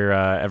not your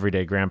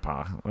everyday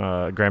grandparents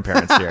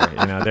here.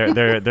 You know,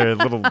 they're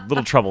little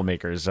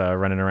troublemakers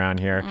running around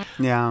here.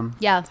 Yeah.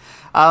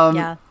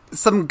 Yeah.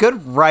 Some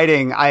good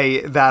writing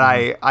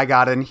that I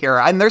got in here,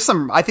 and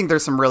I think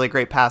there's some really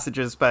great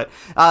passages, but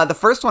the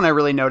first one I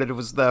really noted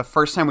was the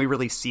first time we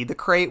really see the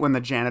crate, when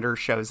the janitor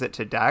shows it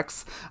to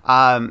Dex.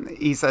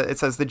 It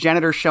says the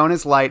janitor shone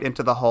his light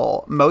into the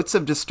hole. Motes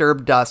of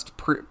disturbed dust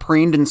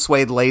preened and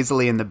swayed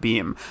lazily in the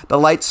beam. The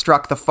light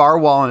struck the far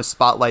wall in a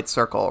spotlight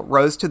circle,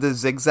 rose to the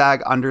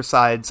zigzag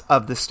undersides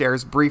of the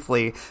stairs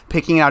briefly,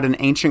 picking out an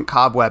ancient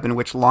cobweb in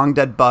which long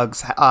dead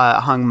bugs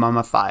hung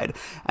mummified,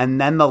 and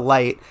then the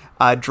light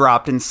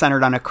dropped and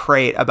centered on a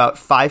crate about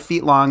 5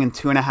 feet long and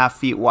 2.5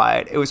 feet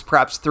wide. It was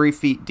perhaps 3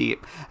 feet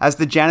deep. As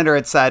the janitor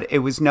had said, it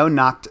was no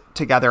knocked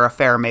together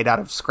affair made out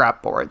of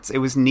scrap boards. It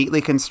was neatly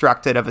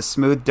constructed of a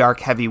smooth, dark,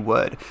 heavy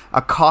wood.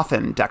 A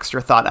coffin,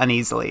 Dexter thought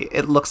uneasily.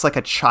 It looks like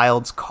a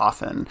child's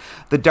coffin.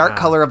 The dark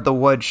color of the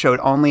wood showed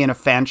only in a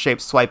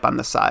fan-shaped swipe on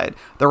the side.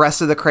 The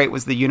rest of the crate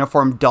was the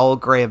uniform dull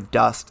gray of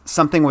dust.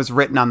 Something was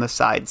written on the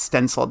side,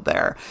 stenciled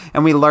there.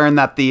 And we learned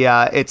that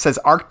it says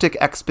Arctic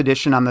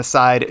Expedition on the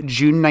side,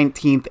 June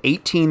 19th,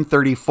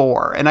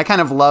 1834. And I kind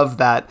of love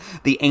that,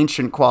 the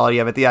ancient quality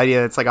of it, the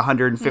idea that it's like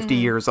 150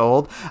 years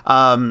old.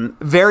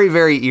 Very,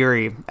 very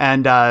eerie,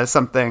 and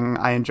something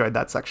I enjoyed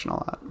that section a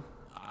lot.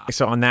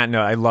 So on that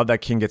note, I love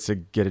that King gets to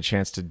get a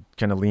chance to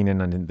kind of lean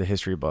in on the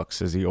history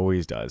books, as he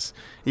always does.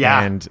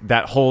 Yeah. And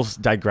that whole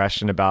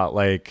digression about,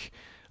 like,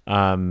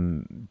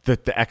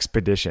 the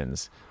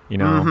expeditions, you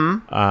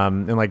know,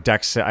 and like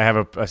Dex, I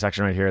have a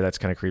section right here that's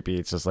kind of creepy.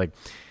 It's just like,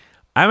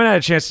 I haven't had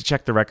a chance to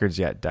check the records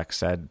yet, Dex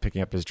said,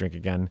 picking up his drink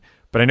again.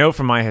 But I know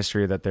from my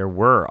history that there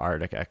were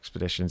Arctic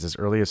expeditions as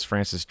early as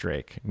Francis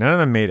Drake. None of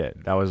them made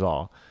it. That was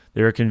all.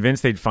 They were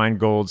convinced they'd find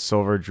gold,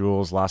 silver,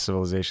 jewels, lost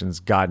civilizations,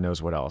 God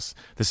knows what else.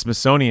 The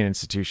Smithsonian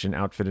Institution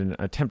outfitted an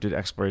attempted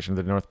exploration of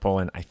the North Pole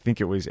in, I think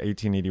it was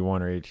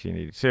 1881 or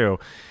 1882.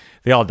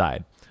 They all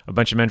died. A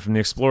bunch of men from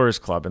the Explorers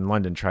Club in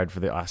London tried for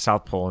the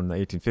South Pole in the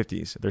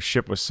 1850s. Their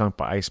ship was sunk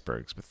by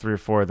icebergs, but 3 or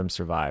 4 of them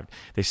survived.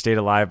 They stayed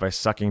alive by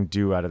sucking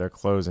dew out of their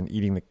clothes and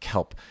eating the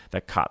kelp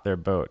that caught their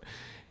boat.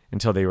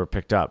 Until they were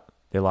picked up,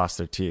 they lost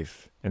their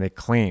teeth, and they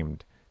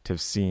claimed to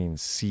have seen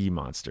sea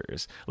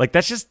monsters. Like,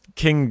 that's just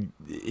King.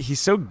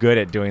 He's so good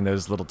at doing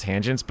those little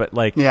tangents, but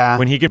like,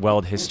 when he could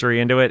weld history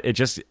into it, it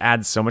just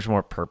adds so much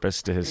more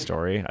purpose to his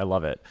story. I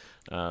love it.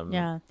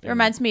 It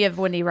reminds me of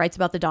when he writes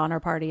about the Donner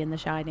Party in The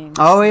Shining.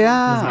 Oh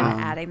yeah, he's kind of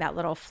adding that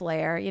little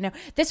flair. You know,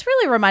 this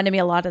really reminded me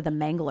a lot of The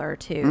Mangler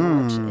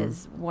too, which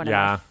is one of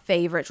my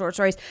favorite short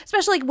stories.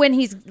 Especially when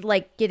he's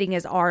like getting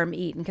his arm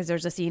eaten, because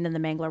there's a scene in The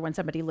Mangler when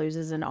somebody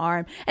loses an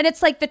arm, and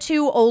it's like the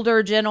 2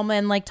 older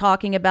gentlemen like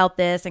talking about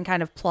this and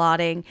kind of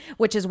plotting,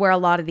 which is where a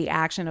lot of the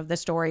action of the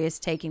story is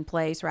taking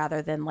place,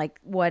 rather than like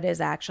what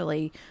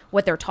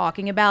they're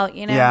talking about.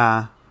 You know?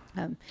 Yeah.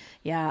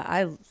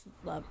 I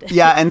loved it.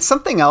 Yeah, and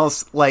something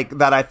else like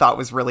that I thought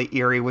was really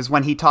eerie was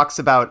when he talks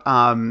about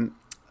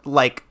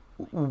what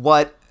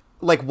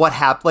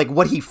happened, like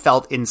what he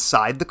felt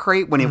inside the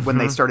crate when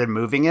they started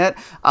moving it.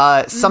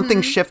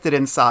 Something shifted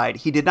inside.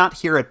 He did not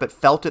hear it, but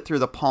felt it through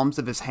the palms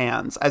of his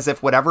hands, as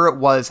if whatever it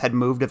was had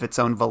moved of its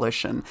own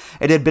volition.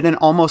 It had been an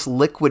almost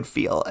liquid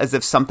feel, as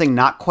if something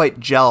not quite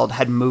gelled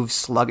had moved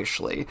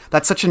sluggishly.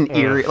 That's such an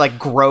eerie, like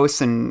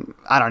gross and,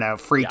 I don't know,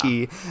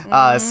 freaky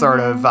sort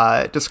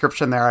of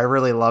description there. I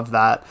really love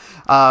that.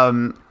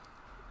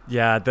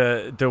 Yeah,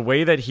 the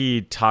way that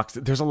he talks,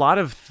 there's a lot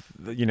of,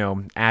 you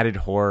know, added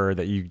horror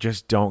that you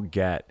just don't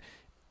get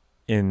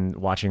in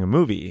watching a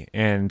movie.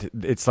 And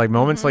it's like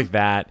moments like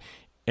that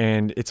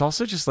And it's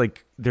also just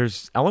like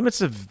there's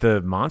elements of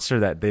the monster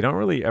that they don't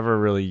really ever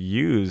really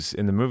use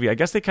in the movie. I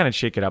guess they kind of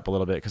shake it up a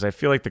little bit because I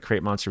feel like the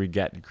crate monster we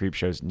get in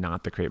Creepshow is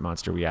not the crate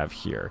monster we have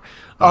here.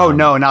 Oh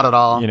no, not at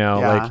all. You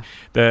know, like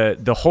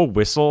the whole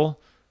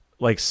whistle,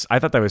 like I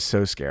thought that was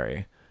so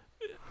scary.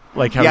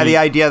 Like how the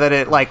idea that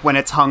it like when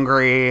it's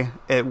hungry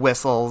it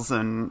whistles,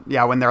 and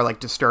when they're like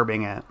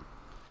disturbing it.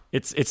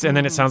 It's and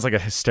then it sounds like a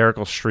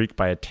hysterical shriek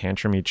by a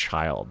tantrumy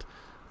child.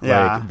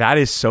 Yeah. Like that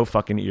is so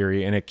fucking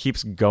eerie, and it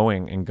keeps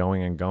going and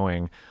going and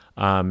going.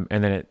 And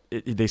then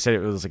they said it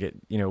was like it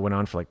went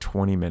on for like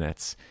 20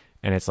 minutes,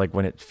 and it's like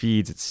when it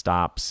feeds it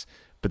stops,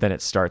 but then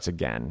it starts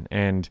again.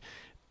 And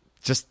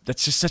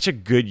that's just such a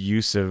good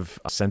use of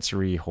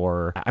sensory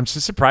horror. I'm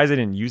just surprised they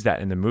didn't use that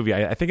in the movie.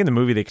 I think in the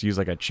movie they could use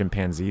like a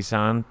chimpanzee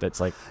sound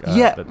that's like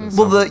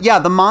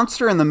the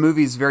monster in the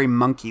movie is very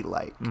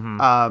monkey-like.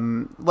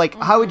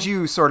 How would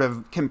you sort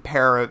of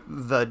compare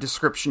the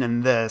description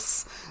in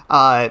this?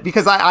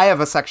 Because I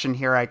have a section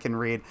here I can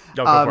read.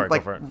 Go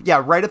for it.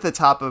 Yeah, right at the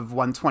top of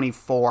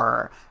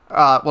 124.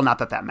 Well, not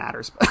that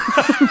matters, but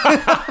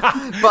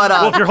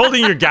well, if you're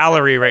holding your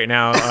gallery right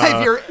now,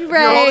 if you're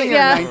holding your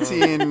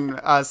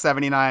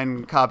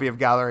 1979 copy of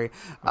Gallery,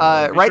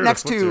 right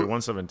next to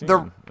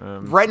 117,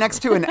 right next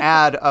to an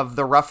ad of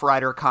the Rough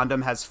Rider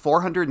condom has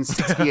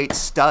 468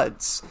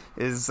 studs.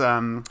 Is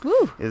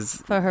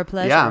for her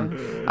pleasure.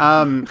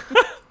 Yeah.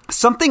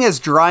 Something as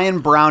dry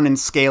and brown and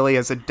scaly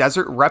as a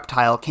desert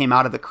reptile came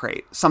out of the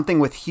crate. Something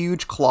with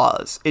huge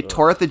claws. It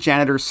tore at the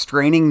janitor's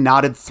straining,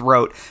 knotted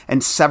throat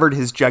and severed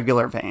his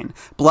jugular vein.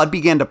 Blood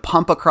began to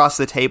pump across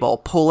the table,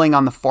 pulling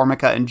on the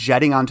formica and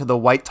jetting onto the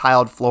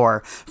white-tiled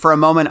floor. For a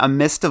moment, a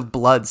mist of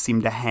blood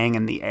seemed to hang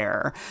in the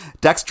air.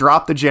 Dex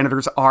dropped the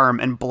janitor's arm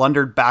and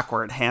blundered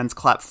backward, hands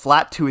clapped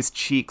flat to his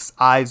cheeks,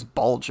 eyes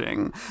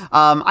bulging.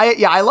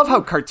 I love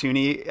how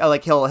cartoony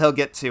like he'll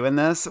get to in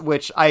this,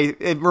 which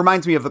it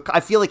reminds me of I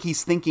feel like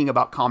he's thinking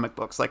about comic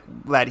books like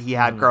that he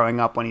had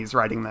growing up when he's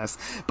writing this.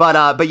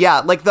 But yeah,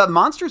 like the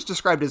monster's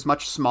described as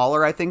much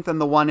smaller, I think, than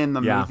the one in the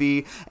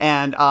movie.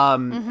 And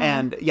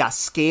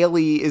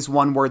scaly is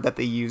one word that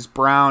they use,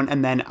 brown,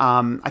 and then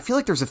I feel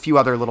like there's a few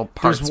other little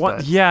parts.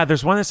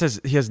 There's one that says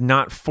he has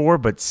not 4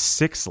 but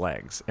 6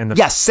 legs. And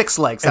 6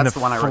 legs. That's the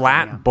one I wrote.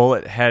 Flat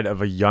bullet head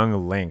of a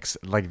young lynx.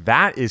 Like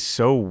that is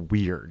so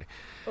weird.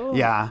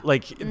 Yeah.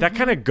 Like that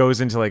kind of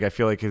goes into like I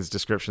feel like his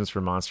descriptions for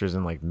monsters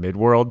in like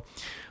Midworld,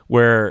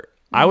 where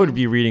I would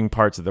be reading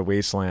parts of the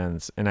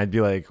Wastelands and I'd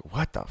be like,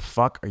 what the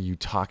fuck are you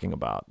talking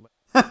about?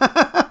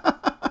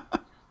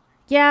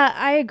 Yeah,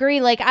 I agree.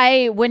 Like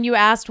when you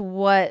asked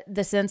what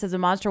the sense of the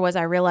monster was,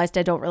 I realized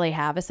I don't really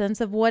have a sense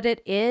of what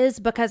it is,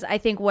 because I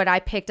think what I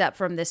picked up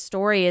from this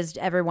story is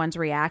everyone's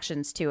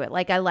reactions to it.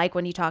 Like I like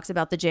when he talks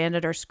about the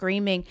janitor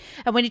screaming,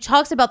 and when he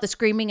talks about the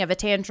screaming of a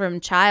tantrum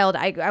child,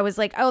 I was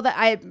like, oh,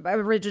 I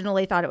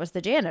originally thought it was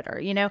the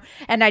janitor,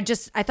 and I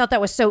thought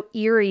that was so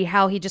eerie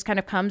how he just kind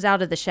of comes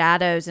out of the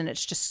shadows and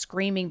it's just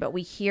screaming, but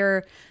we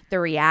hear the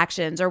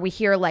reactions, or we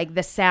hear like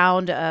the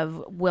sound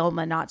of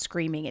Wilma not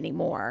screaming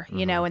anymore,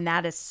 and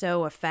that is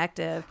so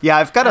effective. Yeah,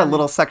 I've got a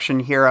little section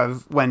here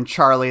of when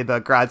Charlie, the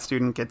grad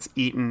student, gets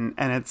eaten,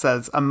 and it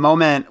says, a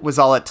moment was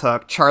all it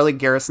took. Charlie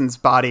Garrison's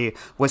body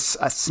was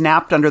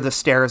snapped under the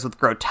stairs with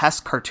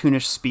grotesque,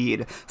 cartoonish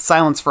speed.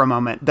 Silence for a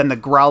moment, then the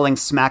growling,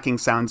 smacking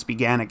sounds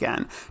began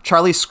again.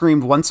 Charlie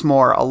screamed once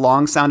more, a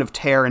long sound of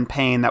terror and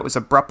pain that was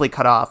abruptly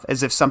cut off,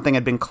 as if something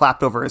had been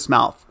clapped over his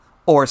mouth.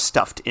 Or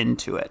stuffed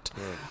into it,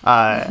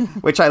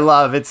 which I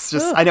love. It's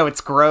just, I know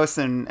it's gross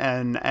and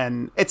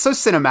it's so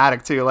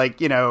cinematic too. Like,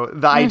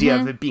 the idea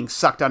of it being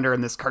sucked under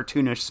in this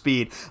cartoonish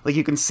speed. Like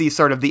you can see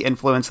sort of the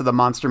influence of the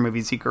monster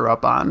movies he grew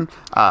up on.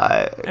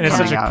 And it's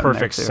such a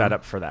perfect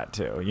setup for that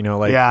too.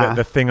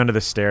 The thing under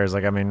the stairs.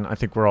 Like, I mean, I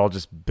think we're all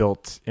just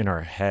built in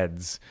our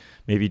heads,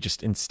 maybe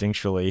just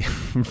instinctually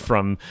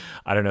from,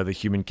 I don't know, the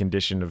human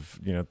condition of,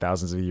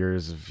 thousands of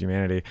years of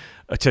humanity,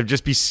 to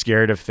just be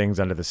scared of things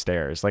under the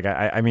stairs. Like,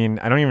 I mean,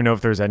 I don't even know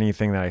if there's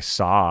anything that I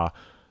saw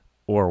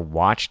or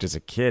watched as a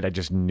kid. I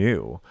just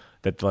knew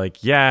that, like,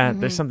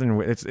 there's something,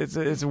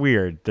 it's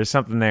weird. There's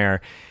something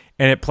there.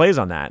 And it plays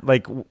on that.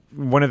 Like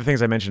one of the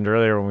things I mentioned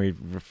earlier when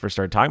we first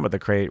started talking about the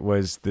crate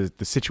was the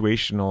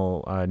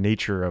situational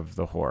nature of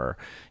the horror,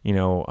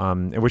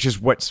 which is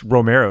what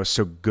Romero's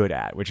so good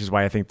at, which is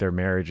why I think their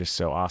marriage is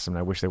so awesome.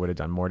 I wish they would have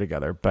done more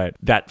together. But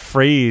that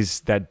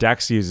phrase that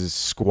Dex uses,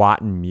 squat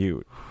and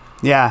mute.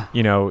 Yeah.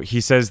 He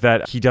says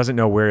that he doesn't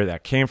know where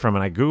that came from.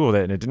 And I Googled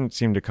it and it didn't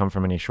seem to come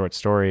from any short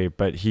story,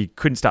 but he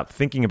couldn't stop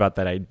thinking about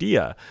that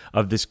idea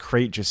of this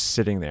crate just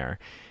sitting there.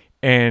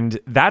 And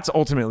that's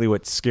ultimately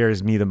what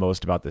scares me the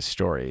most about this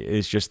story,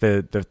 is just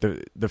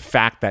the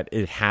fact that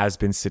it has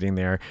been sitting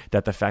there,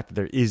 that the fact that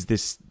there is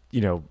this,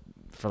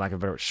 for lack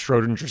of a better,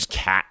 Schrodinger's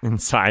cat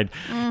inside.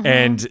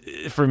 And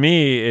for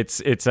me,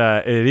 it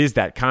is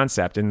that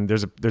concept. And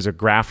there's a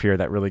graph here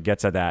that really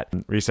gets at that,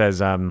 where he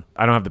says, I don't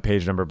have the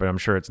page number, but I'm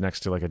sure it's next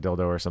to like a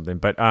dildo or something.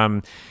 But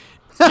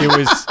it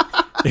was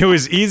It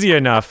was easy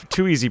enough,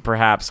 too easy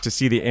perhaps, to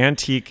see the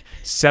antique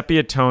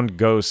sepia-toned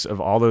ghosts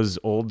of all those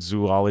old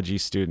zoology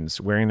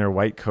students wearing their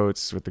white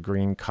coats with the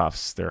green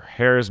cuffs, their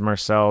hairs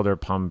marceled or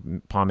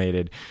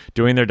pomaded,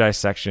 doing their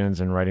dissections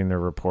and writing their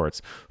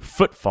reports.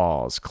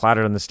 Footfalls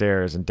clattered on the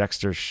stairs, and Dex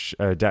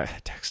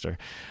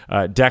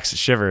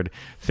shivered,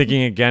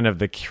 thinking again of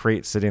the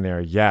crate sitting there.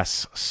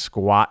 Yes,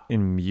 squat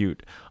and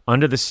mute,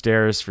 under the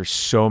stairs for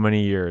so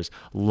many years,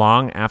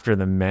 long after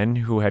the men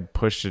who had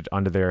pushed it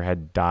under there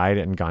had died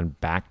and gone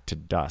back to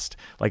dust.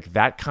 Like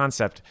that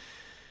concept,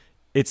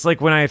 it's like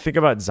when I think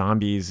about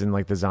zombies and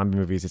like the zombie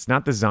movies, it's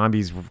not the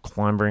zombies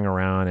clambering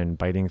around and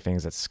biting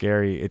things that's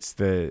scary. It's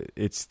the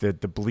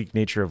bleak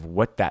nature of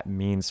what that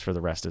means for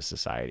the rest of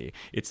society.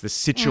 It's the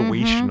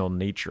situational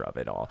nature of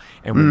it all.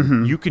 And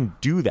when you can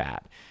do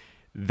that,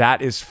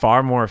 that is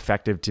far more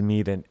effective to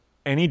me than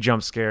any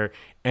jump scare,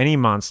 any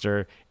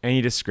monster, any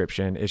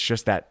description. It's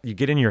just that you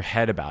get in your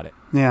head about it.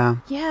 Yeah.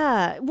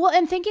 Yeah. Well,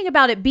 and thinking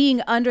about it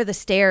being under the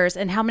stairs,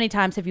 and how many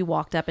times have you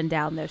walked up and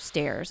down those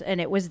stairs and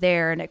it was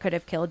there and it could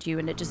have killed you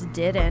and it just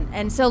didn't.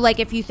 And so like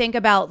if you think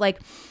about like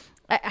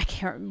I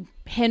can't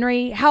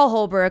Henry Hal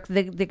Holbrook,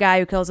 the guy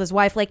who kills his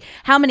wife, like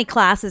how many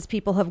classes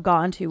people have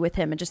gone to with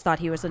him and just thought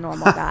he was a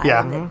normal guy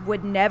and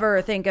would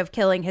never think of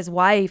killing his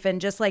wife,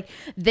 and just like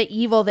the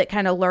evil that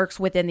kind of lurks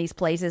within these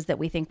places that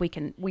we think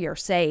we are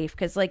safe,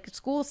 because like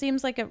school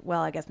seems like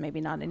I guess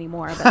maybe not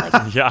anymore, but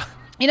like Yeah.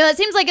 You know, it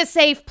seems like a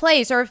safe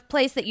place, or a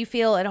place that you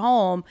feel at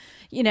home,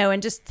 you know,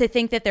 and just to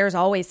think that there's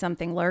always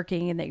something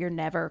lurking and that you're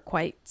never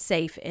quite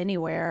safe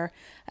anywhere.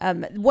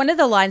 One of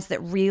the lines that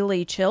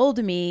really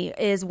chilled me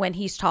is when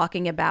he's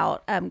talking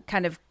about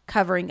kind of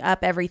covering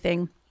up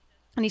everything.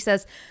 And he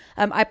says,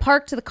 I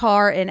parked the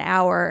car an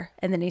hour,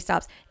 and then he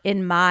stops,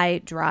 in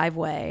my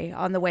driveway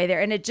on the way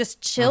there. And it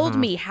just chilled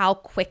me how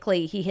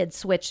quickly he had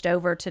switched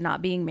over to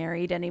not being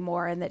married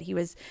anymore, and that he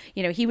was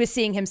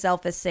seeing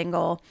himself as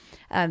single.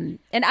 And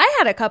I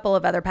had a couple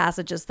of other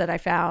passages that I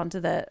found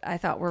that I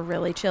thought were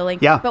really chilling.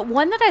 Yeah. But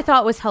one that I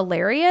thought was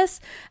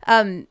hilarious,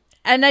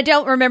 and I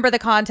don't remember the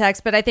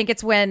context, but I think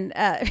it's when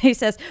he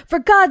says, "For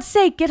God's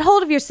sake, get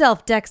hold of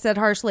yourself," Dex said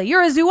harshly.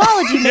 "You're a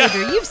zoology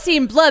major. You've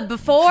seen blood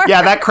before."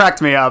 Yeah, that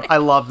cracked me up. I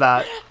love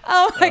that.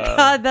 Oh my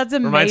God, that's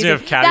amazing. Reminds me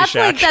of That's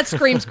Caddyshack. that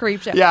screams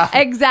Creepshow. Yeah.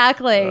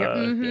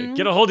 Exactly.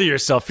 Get a hold of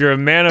yourself. You're a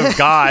man of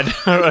God.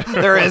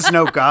 There is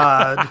no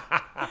God.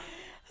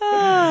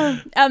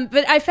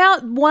 But I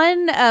found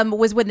one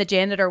was when the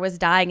janitor was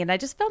dying, and I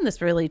just found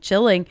this really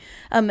chilling.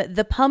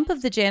 The pump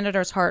of the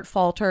janitor's heart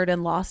faltered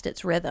and lost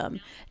its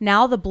rhythm.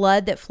 Now the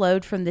blood that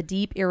flowed from the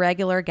deep,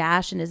 irregular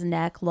gash in his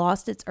neck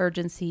lost its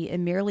urgency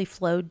and merely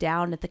flowed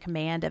down at the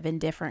command of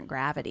indifferent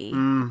gravity.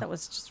 That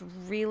was just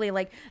really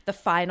like the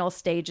final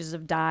stages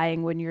of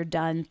dying, when you're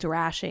done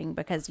thrashing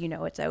because you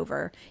know it's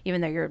over,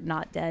 even though you're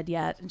not dead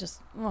yet. And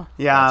just Yeah.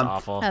 That's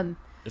awful.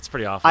 It's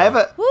pretty awful.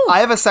 I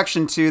have a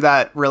section too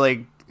that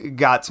really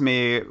got to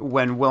me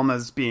when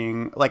Wilma's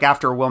being like,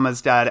 after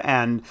Wilma's dead,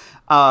 and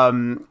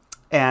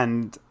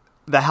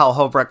the Hal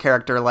Holbrook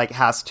character like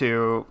has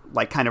to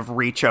like kind of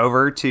reach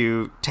over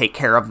to take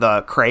care of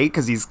the crate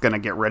because he's gonna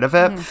get rid of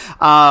it.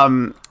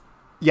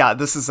 Yeah,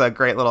 this is a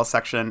great little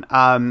section.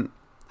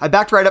 I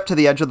backed right up to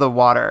the edge of the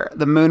water.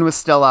 The moon was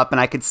still up,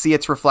 and I could see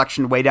its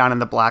reflection way down in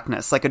the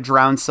blackness, like a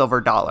drowned silver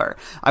dollar.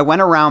 I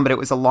went around, but it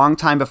was a long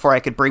time before I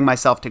could bring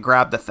myself to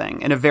grab the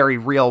thing, in a very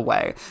real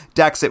way.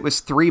 Dex, it was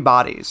 3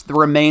 bodies, the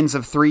remains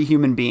of 3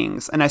 human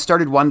beings, and I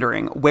started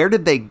wondering, where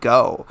did they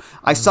go?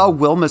 I saw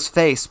Wilma's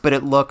face, but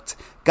it looked,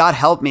 God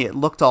help me, it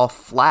looked all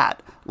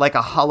flat, like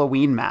a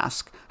Halloween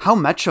mask. How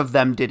much of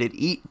them did it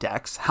eat,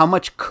 Dex? How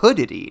much could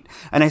it eat?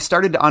 And I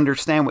started to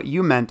understand what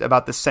you meant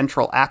about the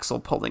central axle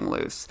pulling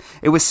loose.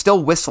 It was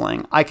still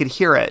whistling. I could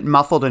hear it,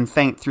 muffled and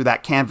faint through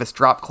that canvas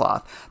drop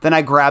cloth. Then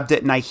I grabbed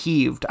it and I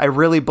heaved. I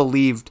really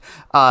believed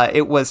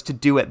it was to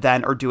do it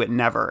then or do it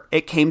never.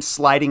 It came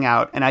sliding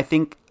out, and I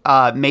think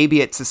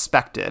maybe it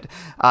suspected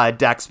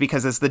Dex,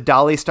 because as the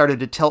dolly started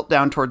to tilt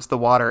down towards the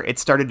water, it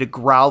started to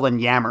growl and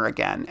yammer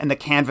again, and the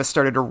canvas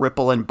started to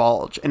ripple and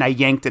bulge, and I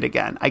yanked it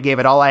again. I gave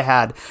it all I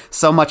had,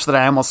 so much that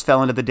I almost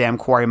fell into the damn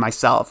quarry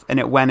myself, and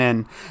it went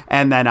in.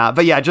 And then,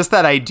 but yeah, just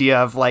that idea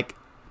of like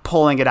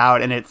pulling it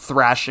out and it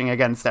thrashing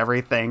against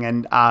everything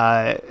and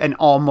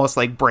almost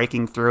like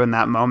breaking through in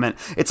that moment.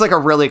 It's like a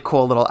really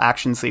cool little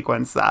action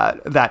sequence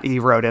that he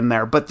wrote in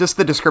there. But just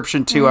the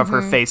description too of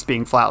her face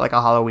being flat like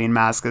a Halloween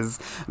mask is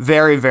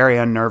very, very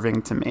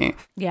unnerving to me.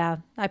 Yeah,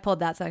 I pulled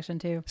that section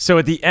too. So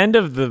at the end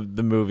of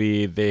the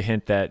movie, they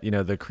hint that, you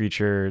know, the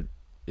creature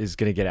is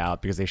going to get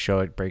out because they show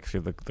it break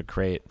through the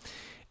crate.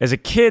 As a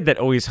kid, that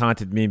always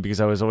haunted me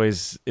because I was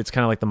always, it's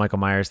kind of like the Michael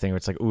Myers thing where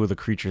it's like, ooh, the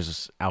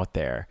creature's out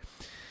there.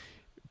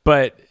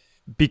 But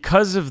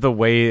because of the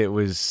way it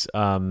was,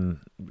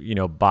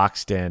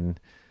 boxed in,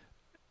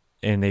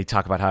 and they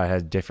talk about how it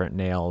has different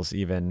nails,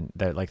 even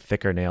that like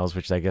thicker nails,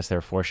 which I guess they're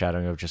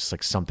foreshadowing of just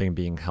like something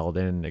being held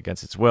in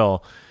against its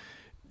will.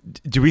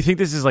 Do we think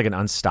this is like an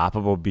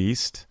unstoppable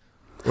beast,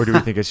 or do we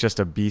think it's just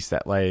a beast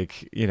that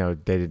like, you know,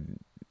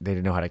 they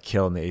didn't know how to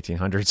kill in the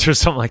 1800s or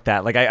something like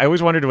that. Like I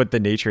always wondered what the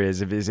nature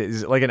is. Is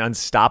it like an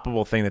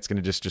unstoppable thing that's going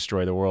to just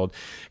destroy the world?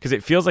 Because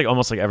it feels like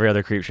almost like every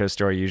other Creepshow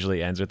story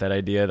usually ends with that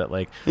idea that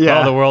like,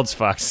 oh, the world's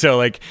fucked. So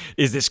like,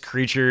 is this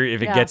creature,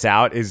 if it gets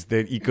out, is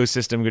the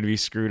ecosystem going to be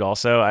screwed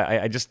also?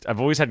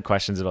 I've always had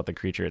questions about the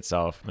creature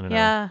itself. I don't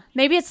know.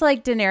 Maybe it's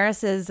like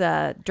Daenerys's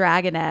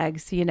dragon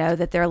eggs, you know,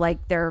 that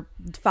they're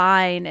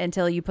fine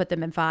until you put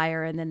them in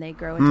fire and then they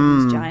grow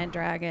into these giant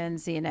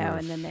dragons, you know,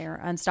 and then they're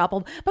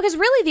unstoppable. Because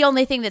really the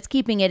only thing that's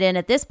keeping it in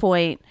at this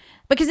point,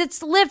 because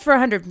it's lived for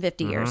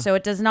 150 years, so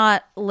it does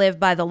not live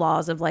by the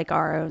laws of like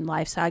our own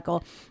life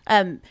cycle.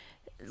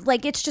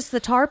 Like it's just the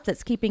tarp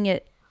that's keeping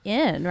it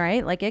in,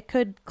 right? Like it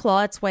could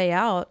claw its way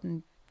out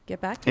and get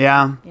back to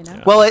it, you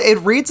know? Well, it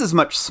reads as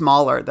much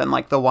smaller than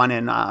like the one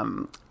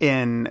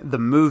in the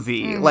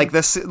movie. Like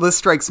this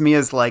strikes me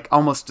as like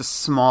almost a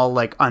small,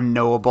 like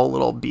unknowable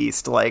little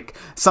beast, like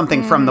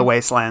something from the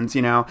wastelands,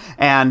 you know?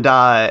 And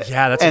that's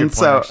a good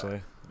point,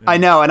 actually. I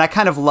know, and I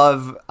kind of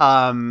love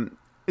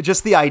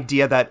just the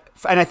idea that,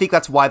 and I think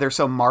that's why they're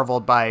so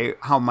marveled by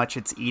how much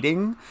it's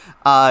eating,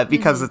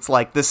 because it's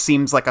like, this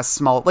seems like a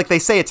small, like they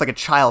say it's like a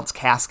child's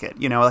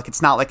casket, you know, like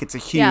it's not like it's a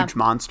huge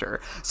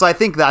monster. So I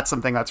think that's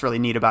something that's really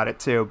neat about it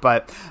too.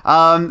 But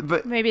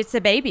maybe it's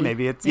a baby.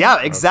 Maybe it's,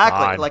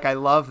 exactly. Like I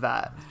love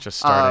that. Just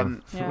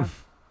starting.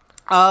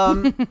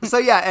 So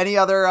yeah, any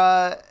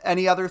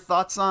other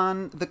thoughts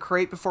on The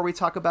Crate before we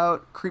talk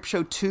about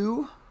Creepshow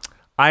 2?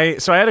 I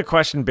had a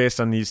question based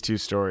on these two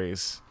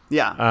stories.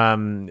 Yeah.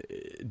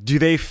 Do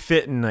they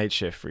fit in Night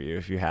Shift for you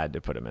if you had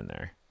to put them in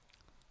there?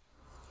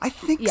 I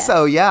think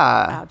so.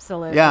 Yeah.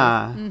 Absolutely.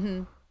 Yeah.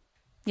 Mm-hmm.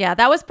 Yeah,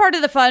 that was part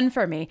of the fun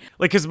for me.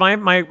 Like, because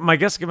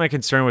my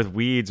concern with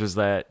Weeds was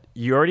that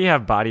you already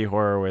have body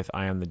horror with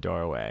Eye on the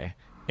Doorway,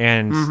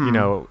 and you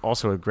know,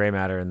 also with Gray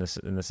Matter in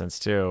the sense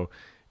too.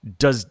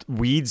 Does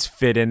Weeds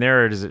fit in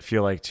there, or does it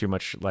feel like too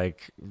much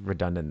like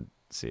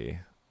redundancy?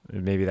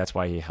 Maybe that's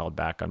why he held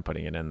back on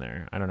putting it in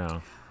there. I don't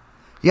know.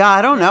 Yeah,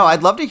 I don't know.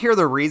 I'd love to hear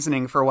the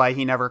reasoning for why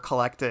he never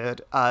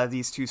collected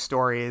these two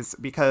stories,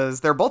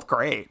 because they're both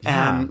great.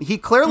 Yeah. And he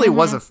clearly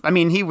was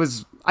he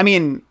was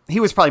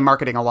probably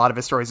marketing a lot of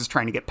his stories as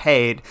trying to get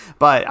paid.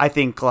 But I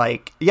think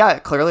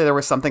clearly there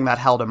was something that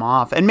held him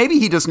off. And maybe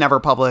he just never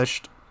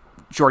published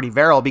Jordy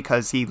Verrill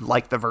because he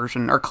liked the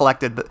version, or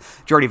collected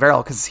Jordy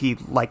Verrill because he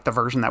liked the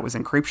version that was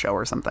in Creepshow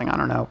or something. I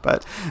don't know,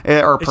 but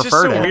or it's preferred just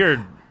so it.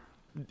 Weird.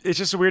 It's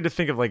just weird to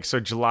think of, like, so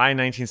July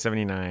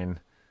 1979,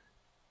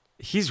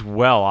 he's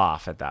well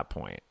off at that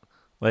point.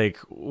 Like,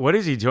 what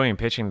is he doing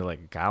pitching to, like,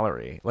 a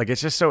gallery? Like, it's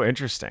just so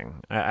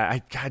interesting.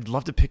 I'd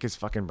love to pick his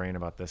fucking brain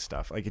about this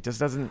stuff. Like, it just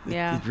doesn't,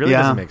 it really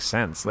doesn't make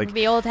sense. Like,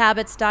 the old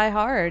habits die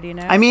hard, you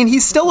know? I mean,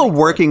 he's still a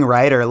working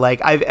writer.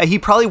 Like, he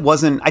probably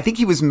wasn't, I think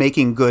he was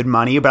making good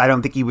money, but I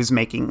don't think he was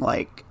making,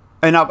 like,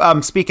 and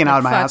I'm speaking out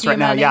of my ass right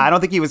now. Yeah, I don't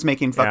think he was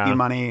making fuck you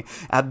money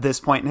at this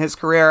point in his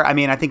career. I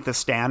mean, I think The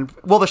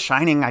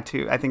Shining, I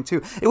think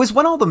too. It was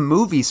when all the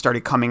movies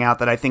started coming out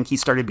that I think he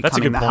started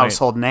becoming the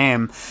household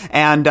name.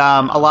 And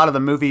a lot of the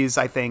movies,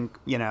 I think,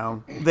 you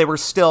know, they were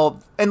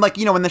still, and like,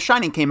 you know, when The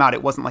Shining came out,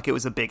 it wasn't like it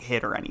was a big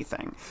hit or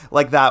anything.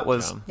 Like that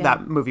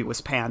that movie was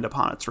panned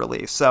upon its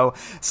release.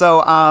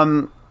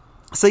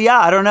 So yeah,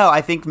 I don't know. I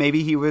think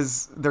maybe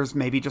there's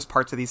maybe just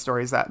parts of these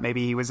stories that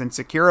maybe he was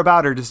insecure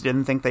about, or just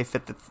didn't think they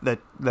fit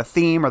the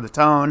theme or the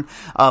tone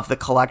of the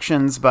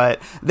collections. But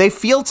they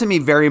feel to me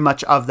very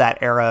much of that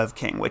era of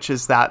King, which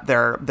is that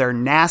they're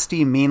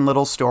nasty, mean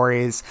little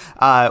stories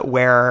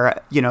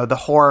where, you know, the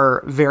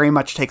horror very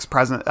much takes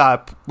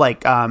precedence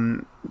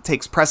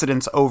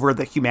over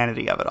the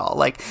humanity of it all.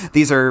 Like,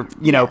 these are,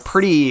 you know,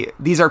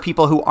 these are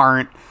people who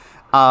aren't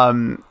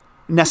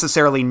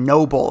necessarily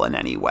noble in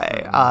any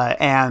way,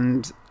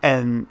 and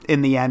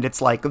in the end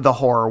it's like the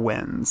horror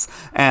wins,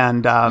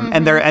 and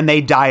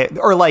they die,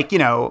 or like, you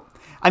know,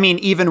 I mean,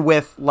 even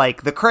with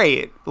like The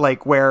Crate,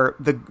 like where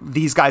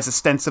these guys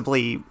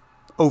ostensibly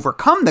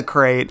overcome the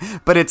Crate,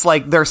 but it's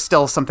like there's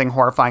still something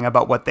horrifying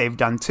about what they've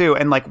done too,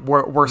 and like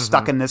we're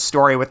stuck in this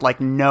story with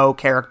like no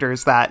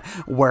characters that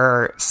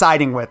we're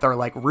siding with or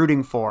like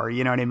rooting for,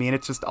 you know what I mean?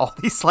 It's just all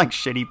these like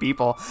shitty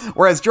people,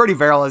 whereas Jordy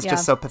Verrill is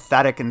just so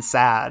pathetic and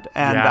sad,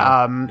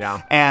 and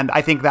and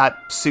I think that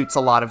suits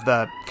a lot of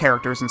the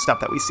characters and stuff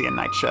that we see in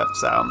Night Shift.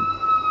 So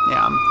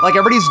yeah, like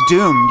everybody's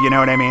doomed, you know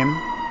what I mean?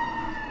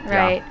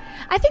 Right.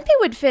 I think they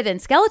would fit in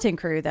Skeleton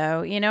Crew,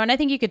 though, you know, and I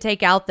think you could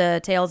take out the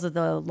Tales of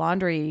the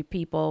Laundry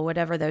People,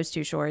 whatever those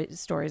two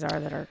stories are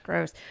that are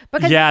gross.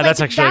 Because, yeah,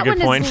 that's actually a good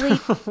point.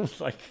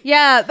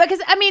 Yeah, because,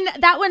 I mean,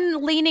 that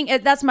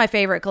one that's my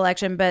favorite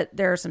collection, but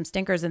there are some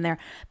stinkers in there.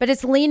 But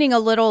it's leaning a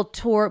little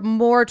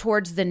more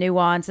towards the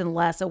nuance and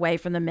less away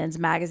from the men's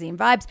magazine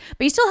vibes.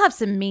 But you still have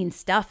some mean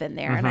stuff in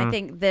there. And I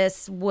think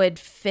this would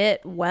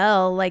fit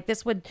well. Like,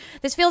 this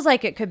feels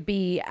like it could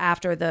be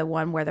after the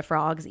one where the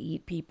frogs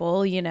eat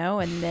people, you know,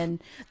 and then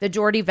the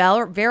Jordy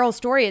Verrill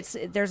story,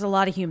 there's a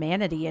lot of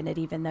humanity in it,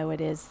 even though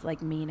it is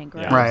like mean and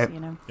gross,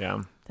 you know?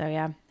 Yeah. So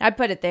yeah, I'd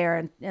put it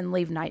there and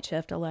leave Night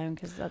Shift alone,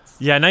 because that's...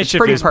 Yeah, Night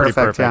Shift is pretty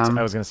perfect. Yeah.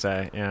 I was going to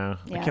say, I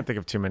can't think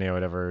of too many I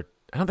would ever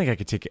I don't think I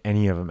could take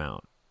any of them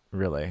out.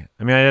 Really,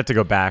 I mean, I'd have to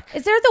go back.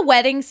 Is there the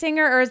wedding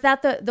singer, or is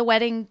that the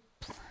wedding?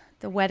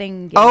 The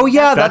wedding game? Oh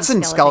yeah, that's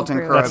in Skeleton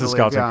Crew. That's I a believe,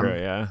 Skeleton yeah.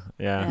 Crew.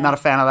 Yeah. Not a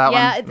fan of that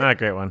one. Not a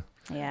great one.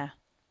 Yeah.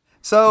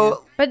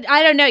 So, but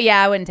I don't know.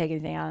 Yeah, I wouldn't take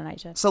anything out of Night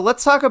Shift. So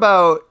let's talk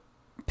about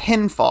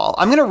Pinfall.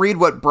 I'm going to read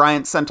what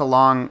Bryant sent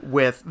along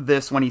with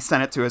this when he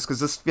sent it to us, because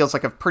this feels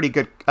like a pretty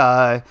good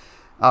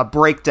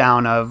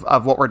breakdown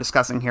of what we're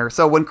discussing here.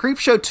 So when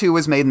Creepshow 2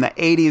 was made in the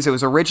 80s, it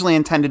was originally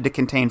intended to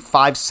contain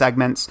 5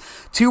 segments.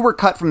 2 were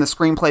cut from the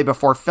screenplay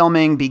before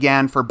filming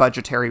began for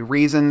budgetary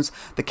reasons.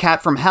 The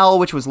Cat from Hell,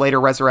 which was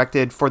later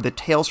resurrected for the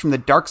Tales from the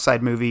Dark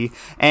Side movie,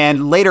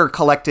 and later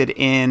collected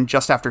in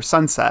Just After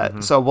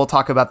Sunset. So we'll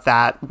talk about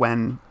that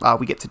when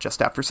we get to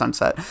Just After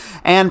Sunset.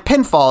 And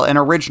Pinfall, an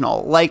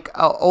original. Like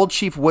Old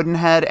Chief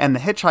Woodenhead and The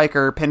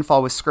Hitchhiker,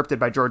 Pinfall was scripted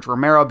by George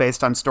Romero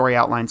based on story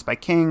outlines by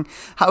King.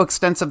 How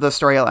extensive those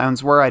story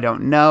outlines were, I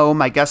don't know.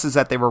 My guess is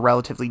that they were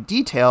relatively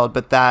detailed,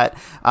 but that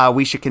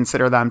we should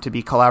consider them to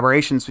be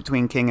collaborations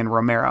between King and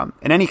Romero.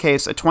 In any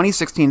case, a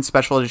 2016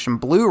 special edition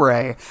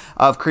Blu-ray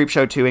of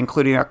Creepshow 2,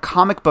 including a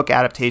comic book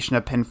adaptation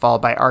of Pinfall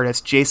by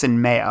artist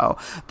Jason Mayo.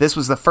 This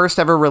was the first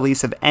ever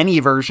release of any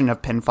version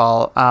of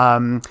Pinfall.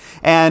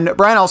 And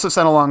Brian also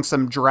sent along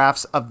some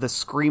drafts of the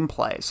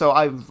screenplay. So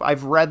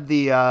I've read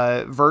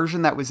the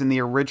version that was in the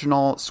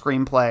original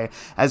screenplay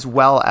as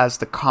well as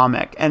the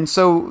comic. And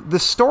so the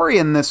story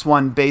in this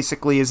one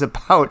basically is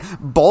about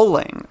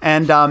bowling,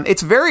 and it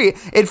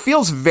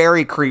feels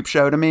very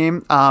Creepshow to me,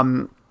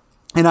 and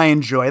I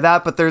enjoy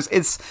that. But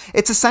it's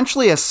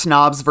essentially a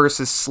snobs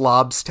versus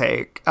slobs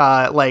take,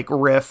 like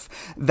riff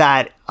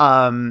that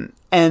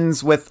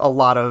ends with a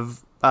lot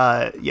of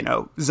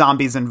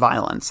zombies and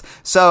violence.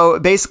 So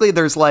basically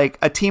there's like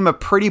a team of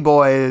pretty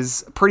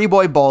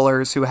boy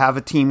bowlers who have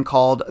a team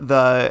called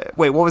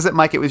what was it,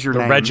 Mike? It was your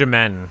name.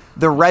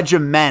 The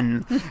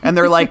Regimen. And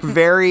they're like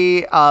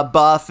very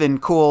buff and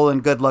cool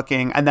and good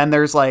looking. And then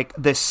there's like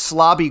this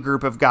slobby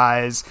group of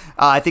guys.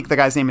 I think the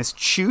guy's name is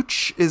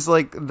Chooch, is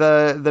like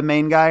the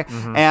main guy.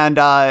 Mm-hmm. And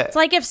it's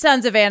like if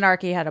Sons of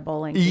Anarchy had a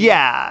bowling team.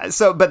 Yeah.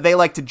 So, but they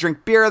like to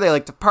drink beer. They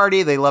like to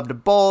party. They love to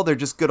bowl. They're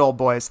just good old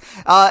boys.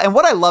 And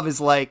what I love is,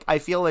 like, I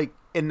feel like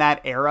in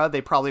that era, they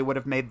probably would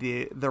have made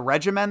the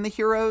Regimen the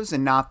heroes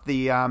and not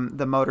the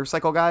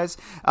motorcycle guys.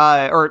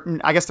 Or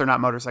I guess they're not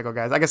motorcycle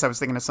guys. I guess I was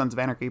thinking of Sons of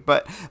Anarchy.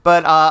 But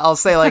I'll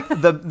say, like,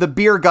 the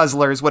beer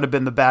guzzlers would have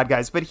been the bad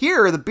guys. But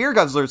here, the beer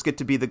guzzlers get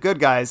to be the good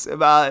guys.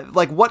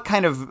 Like, what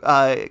kind of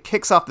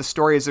kicks off the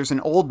story is there's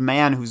an old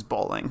man who's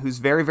bowling, who's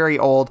very, very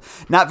old,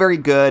 not very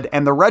good,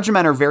 and the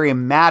Regimen are very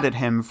mad at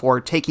him for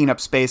taking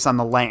up space on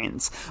the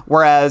lanes.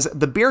 Whereas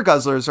the beer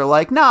guzzlers are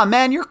like, nah,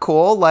 man, you're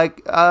cool.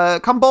 Like,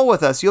 come bowl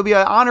with us. You'll be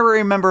an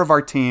honorary member of our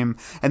team.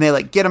 And they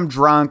like get him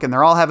drunk, and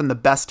they're all having the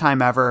best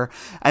time ever.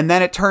 And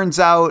then it turns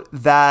out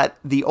that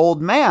the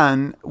old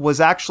man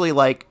was actually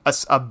like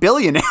a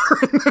billionaire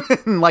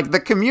in like the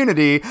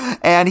community,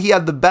 and he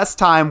had the best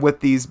time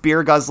with these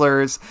beer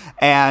guzzlers,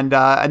 and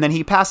then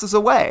he passes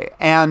away,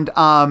 and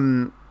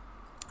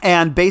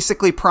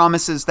basically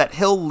promises that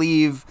he'll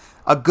leave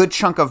a good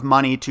chunk of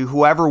money to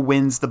whoever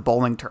wins the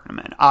bowling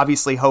tournament,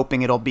 obviously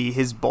hoping it'll be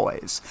his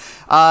boys.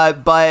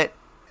 But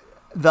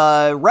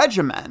the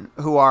Regimen,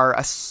 who are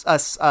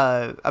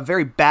a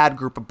very bad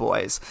group of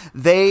boys,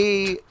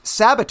 they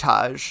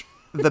sabotage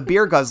the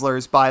beer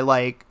guzzlers by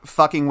like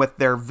fucking with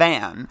their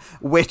van,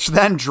 which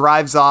then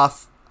drives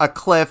off a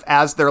cliff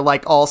as they're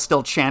like all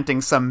still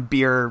chanting some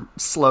beer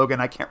slogan.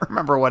 I can't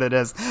remember what it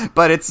is,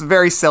 but it's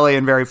very silly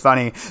and very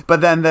funny.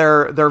 But then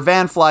their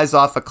van flies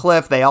off a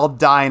cliff. They all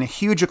die in a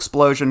huge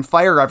explosion,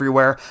 fire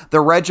everywhere. The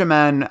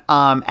Regimen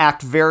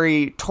act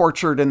very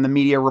tortured in the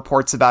media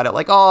reports about it.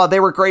 Like, oh,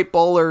 they were great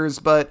bowlers,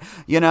 but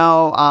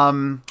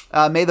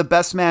may the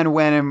best man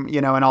win, and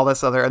and all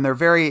this other, and they're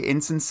very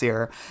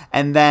insincere.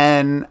 And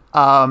then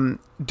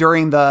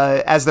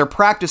as they're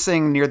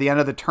practicing near the end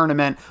of the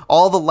tournament,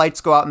 all the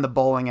lights go out in the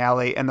bowling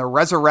alley, and the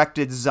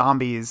resurrected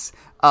zombies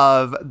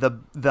of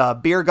the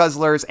beer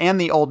guzzlers and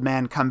the old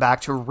man come back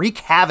to wreak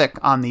havoc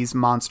on these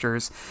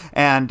monsters,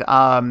 and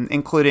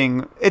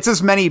including, it's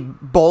as many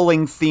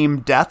bowling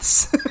themed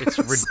deaths. It's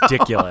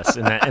ridiculous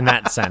in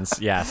that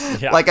sense. Yes.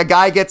 Yeah. Like a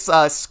guy gets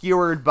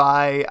skewered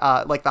by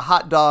like the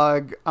hot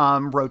dog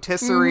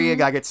rotisserie. Mm-hmm. A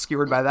guy gets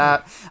skewered by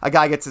that. A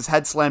guy gets his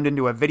head slammed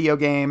into a video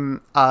game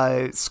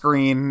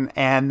screen,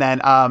 and then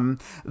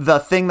the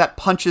thing that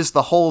punches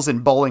the holes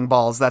in bowling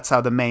balls, that's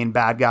how the main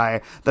bad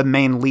guy, the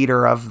main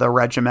leader of the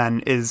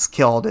Regimen, is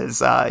killed,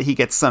 is he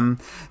gets some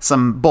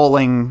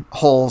bowling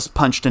holes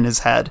punched in his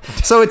head.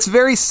 So it's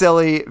very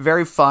silly,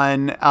 very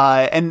fun,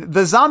 and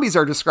the zombies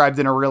are described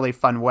in a really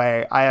fun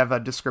way. I have a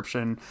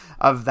description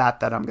of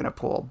that I'm going to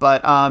pull.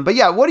 But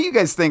yeah, what do you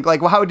guys think?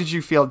 Like, how did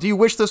you feel? Do you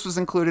wish this was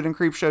included in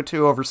Creepshow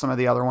 2 over some of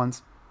the other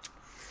ones?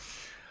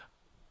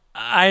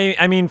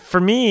 I mean, for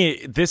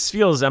me, this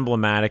feels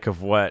emblematic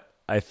of what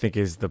I think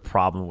is the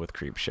problem with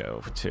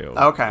Creepshow 2.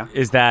 Okay.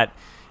 Is that,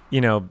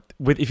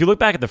 if you look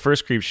back at the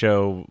first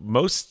Creepshow,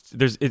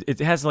 it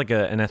has like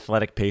an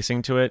athletic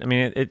pacing to it. I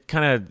mean, it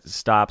kind of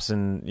stops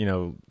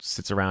and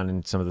sits around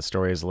in some of the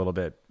stories a little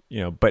bit,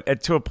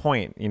 but to a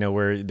point,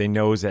 where they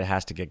knows that it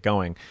has to get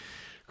going.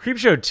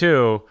 Creepshow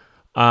 2,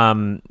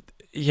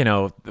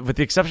 with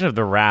the exception of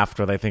the raft,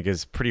 what I think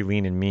is pretty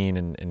lean and mean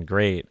and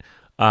great,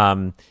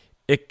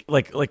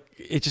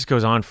 it just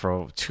goes on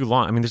for too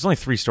long. I mean, there's only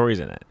 3 stories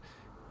in it.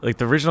 Like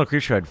the original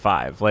Creepshow had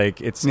 5. Like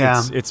it's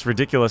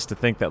ridiculous to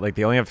think that like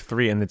they only have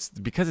 3, and it's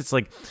because it's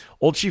like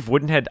Old Chief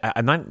Woodenhead.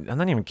 I'm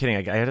not even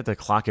kidding. I had to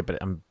clock it, but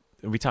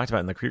we talked about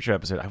it in the Creepshow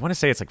episode. I want to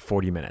say it's like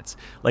 40 minutes,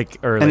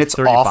 and it's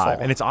 35, awful.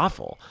 And it's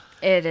awful.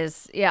 It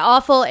is,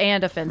 awful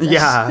and offensive.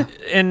 Yeah,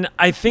 and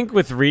I think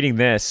with reading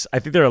this, I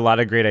think there are a lot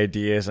of great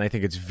ideas, and I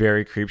think it's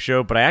very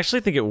Creepshow. But I actually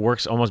think it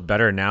works almost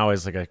better now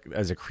as a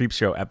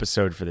Creepshow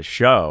episode for the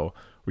show,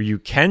 where you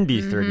can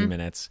be 30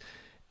 minutes,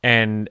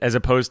 and as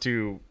opposed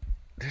to.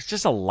 There's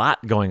just a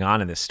lot going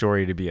on in this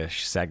story to be a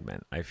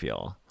segment, I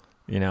feel.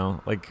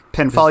 Like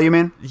Pinfall, you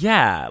mean?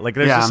 Yeah, like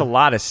there's just a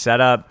lot of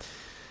setup.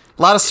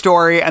 A lot of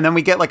story, and then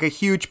we get like a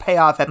huge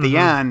payoff at the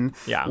end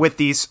with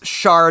these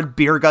shard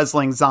beer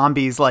guzzling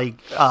zombies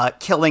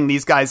killing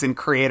these guys in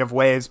creative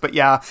ways. But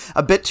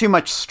a bit too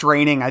much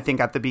straining, I think,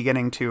 at the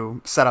beginning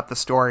to set up the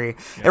story.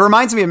 It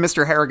reminds me of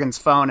Mr. Harrigan's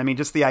Phone. I mean,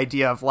 just the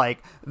idea of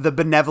like the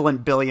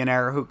benevolent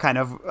billionaire who kind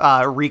of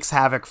wreaks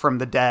havoc from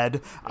the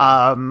dead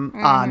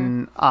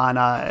on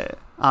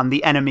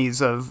the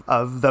enemies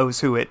of those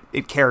who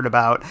it cared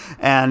about.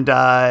 And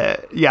I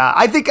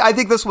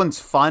think this one's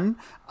fun.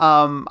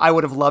 I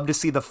would have loved to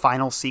see the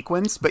final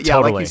sequence, but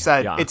totally. Like you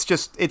said,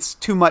 it's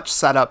too much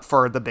setup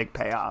for the big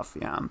payoff.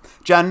 Yeah,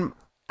 Jen.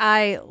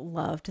 I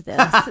loved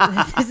this.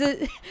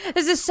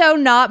 This is so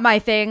not my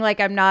thing. Like,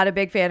 I'm not a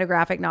big fan of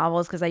graphic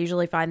novels because I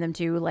usually find them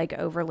too like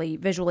overly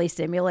visually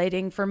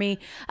stimulating for me.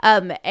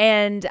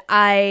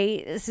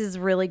 This is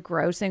really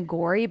gross and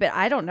gory, but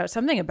I don't know,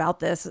 something about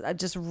this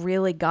just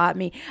really got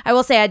me. I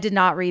will say I did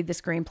not read the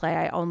screenplay.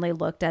 I only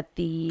looked at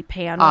the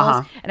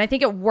panels, and I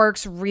think it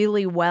works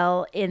really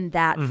well in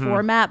that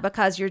format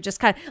because you're just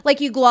kind of like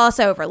you gloss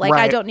over. Like,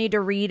 I don't need to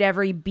read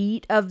every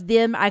beat of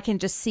them. I can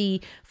just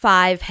see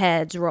 5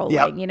 heads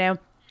rolling.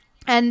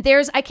 And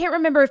I can't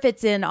remember if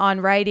it's in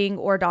On Writing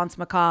or Danse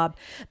Macabre,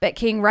 but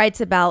King writes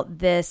about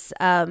this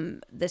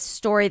this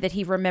story that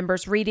he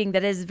remembers reading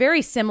that is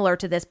very similar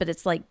to this, but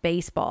it's like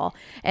baseball.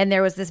 And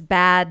there was this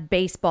bad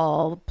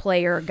baseball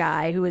player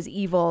guy who was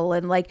evil,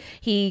 and like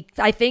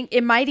I think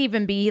it might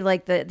even be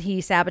like that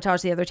he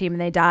sabotaged the other team and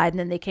they died, and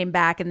then they came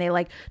back and they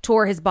like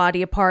tore his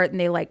body apart and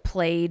they like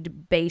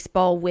played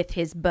baseball with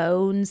his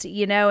bones,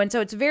 and so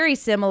it's very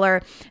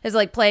similar as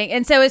like playing.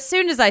 And so as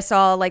soon as I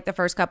saw like the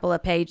first couple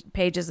of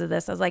pages of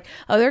this, I was like,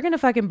 oh, they're gonna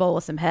fucking bowl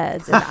us some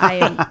heads, and I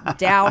am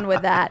down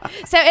with that.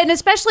 So, and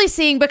especially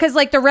seeing, because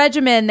like the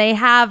regimen, they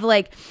have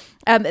like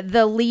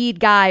the lead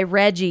guy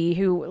Reggie,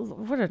 who,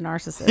 what a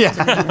narcissist,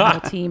 to name the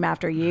whole team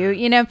after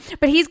you,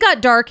 but he's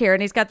got dark hair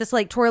and he's got this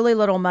like twirly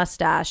little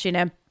mustache,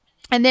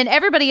 and then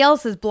everybody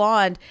else is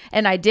blonde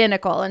and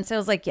identical. And so I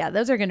was like,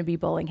 those are going to be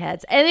bowling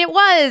heads. And it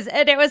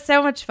was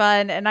so much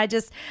fun. And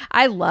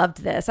I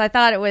loved this. I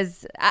thought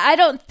I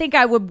don't think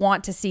I would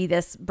want to see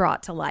this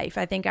brought to life.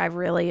 I think I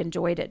really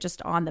enjoyed it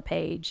just on the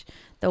page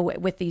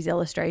with these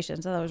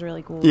illustrations. So that was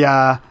really cool.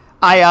 Yeah.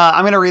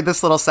 I'm going to read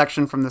this little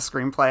section from the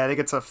screenplay. I think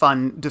it's a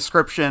fun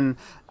description,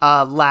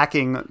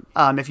 lacking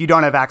if you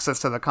don't have access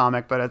to the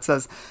comic, but it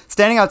says,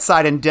 standing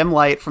outside in dim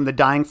light from the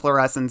dying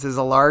fluorescence is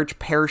a large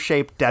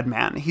pear-shaped dead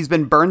man. He's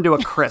been burned to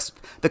a crisp.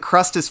 The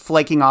crust is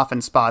flaking off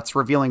in spots,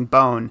 revealing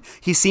bone.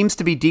 He seems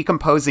to be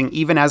decomposing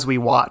even as we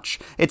watch.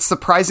 It's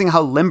surprising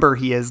how limber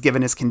he is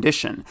given his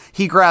condition.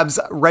 He grabs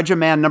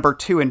Regiman number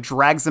 2 and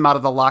drags him out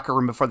of the locker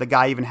room before the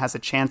guy even has a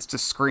chance to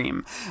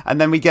scream.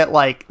 And then we get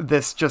like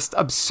this just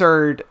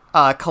absurd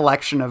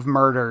collection of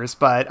murders,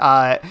 but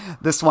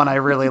this one I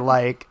really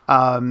like.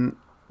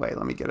 Wait,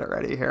 let me get it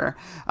ready here.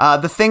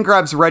 The Thing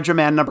grabs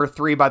Regiman number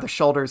 3 by the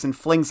shoulders and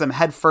flings him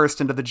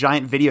headfirst into the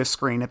giant video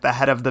screen at the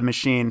head of the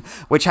machine,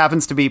 which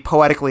happens to be,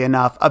 poetically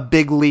enough, a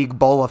big league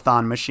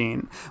bowl-a-thon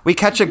machine. We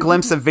catch a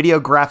glimpse of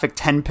videographic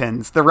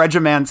 10-pins. The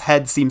Regiman's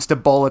head seems to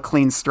bowl a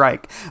clean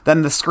strike.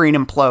 Then the screen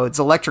implodes.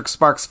 Electric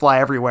sparks fly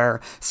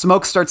everywhere.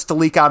 Smoke starts to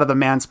leak out of the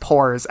man's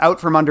pores, out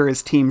from under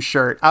his team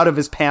shirt, out of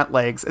his pant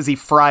legs as he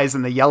fries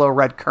in the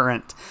yellow-red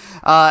current.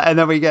 And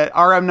then we get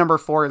RM number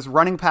 4 is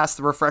running past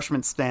the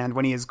refreshment stand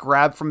when he is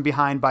grabbed from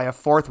behind by a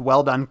 4th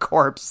well-done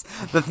corpse.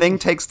 The Thing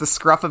takes the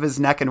scruff of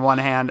his neck in one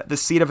hand, the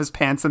seat of his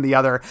pants in the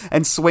other,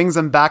 and swings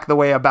him back the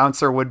way a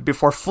bouncer would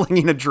before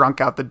flinging a drunk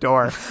out the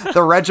door.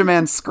 The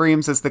Regiman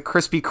screams as the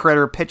crispy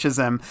critter pitches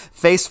him,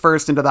 face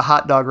first, into the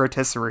hot dog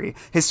rotisserie.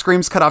 His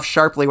screams cut off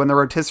sharply when the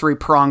rotisserie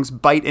prongs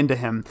bite into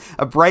him.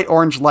 A bright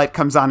orange light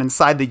comes on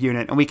inside the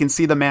unit, and we can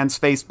see the man's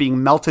face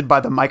being melted by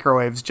the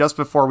microwaves just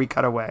before we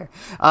cut away.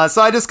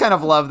 So I just kind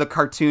of love the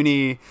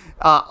cartoony,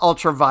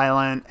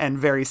 ultra-violent, and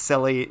very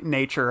silly grisly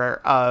nature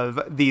of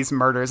these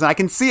murders. And I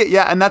can see it,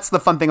 yeah, and that's the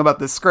fun thing about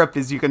this script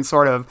is you can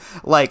sort of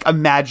like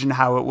imagine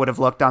how it would have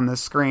looked on the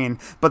screen,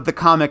 but the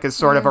comic is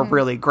sort of a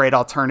really great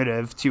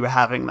alternative to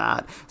having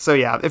that. So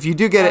yeah, if you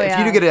do get if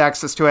you do get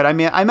access to it, I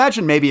mean, I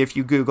imagine maybe if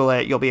you Google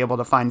it, you'll be able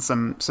to find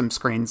some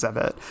screens of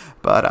it.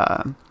 But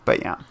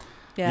yeah.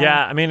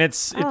 Yeah, I mean, it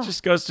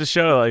just goes to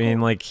show, I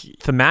mean, like,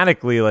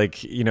 thematically,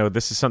 like, you know,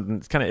 this is something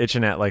that's kind of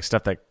itching at, like,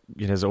 stuff that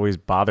has always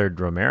bothered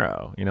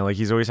Romero. You know, like,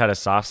 he's always had a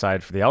soft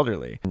side for the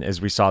elderly. And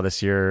as we saw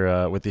this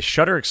year with the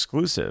Shudder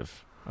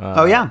exclusive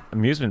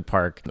amusement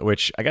park,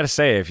 which I got to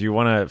say, if you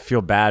want to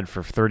feel bad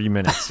for 30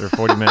 minutes or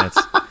 40 minutes,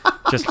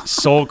 just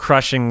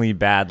soul-crushingly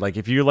bad. Like,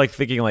 if you're, like,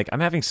 thinking, like, I'm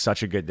having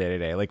such a good day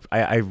today. Like,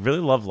 I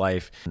really love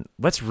life.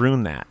 Let's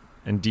ruin that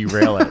and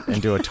derail it and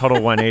do a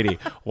total 180.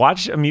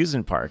 Watch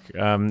Amusement Park.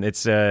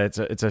 It's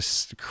a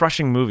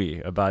crushing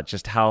movie about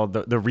just how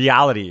the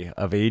reality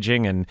of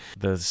aging and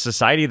the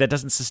society that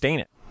doesn't sustain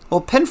it.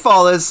 Well,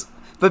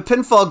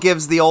 Pinfall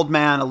gives the old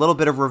man a little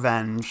bit of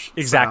revenge.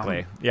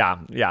 Exactly. So.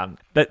 Yeah.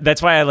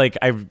 That's why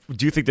I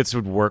do think this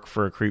would work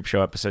for a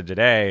Creepshow episode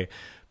today,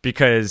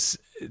 because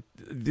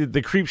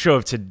the Creepshow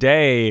of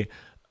today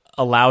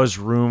allows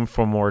room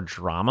for more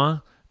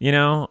drama. You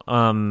know,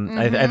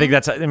 I think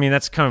that's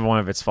kind of one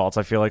of its faults.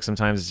 I feel like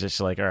sometimes it's just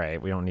like, all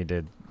right, we don't need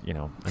to, I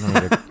don't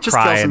need to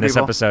cry in this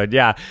episode.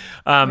 Yeah.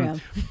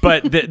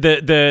 But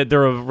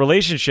the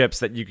relationships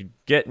that you could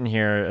get in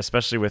here,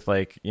 especially with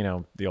like,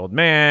 the old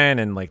man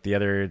and like the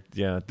other,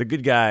 the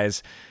good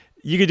guys,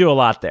 you could do a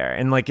lot there.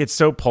 And like, it's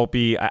so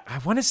pulpy. I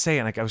want to say,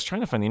 and like, I was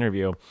trying to find the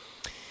interview.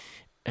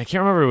 I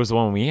can't remember if it was the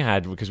one we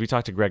had because we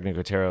talked to Greg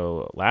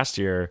Nicotero last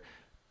year.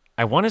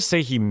 I want to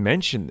say he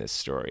mentioned this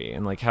story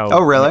and like how.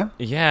 Oh, really?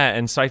 Yeah,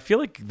 and so I feel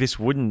like this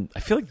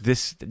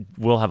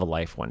will have a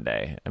life one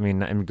day. I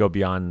mean, and go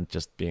beyond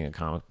just being a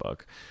comic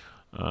book.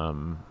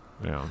 Well,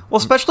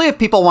 especially if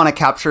people want to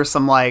capture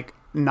some like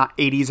not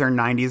 80s or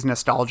 90s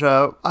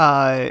nostalgia,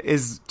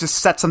 is just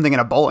set something in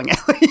a bowling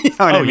alley. You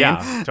know what I mean?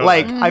 Yeah, totally.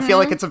 Like, I feel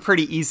like it's a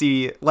pretty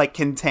easy, like,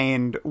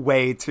 contained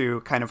way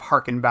to kind of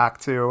harken back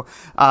to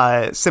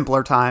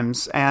simpler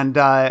times. And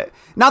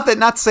not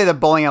to say that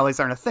bowling alleys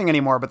aren't a thing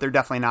anymore, but they're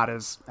definitely not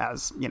as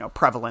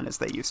prevalent as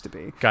they used to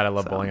be. God, I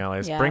love bowling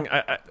alleys.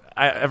 Yeah.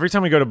 Every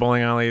time we go to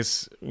bowling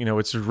alleys,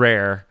 it's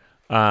rare.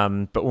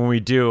 But when we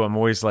do, I'm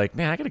always like,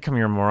 man, I got to come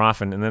here more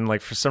often. And then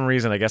like, for some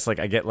reason, I guess like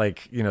I get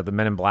like, the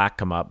Men in Black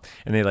come up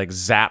and they like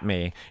zap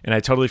me and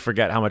I totally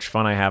forget how much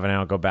fun I have. And I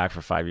don't go back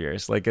for 5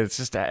 years. Like it's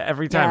just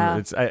every time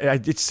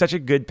it's such a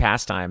good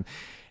pastime.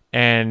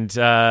 And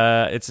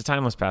it's a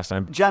timeless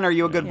pastime. Jen, are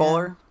you a good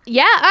bowler?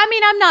 Yeah, I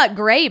mean, I'm not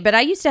great, but I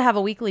used to have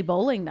a weekly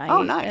bowling night.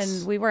 Oh, nice.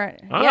 And we weren't,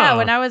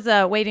 when I was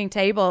waiting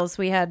tables,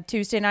 we had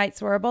Tuesday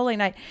nights were a bowling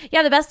night.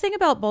 Yeah, the best thing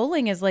about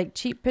bowling is like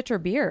cheap pitcher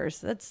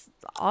beers. That's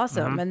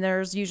awesome. And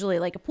there's usually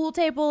like a pool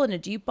table and a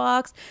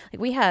jukebox.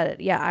 Like we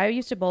had, I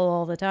used to bowl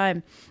all the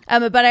time.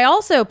 But I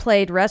also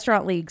played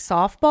restaurant league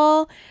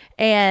softball,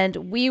 and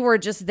we were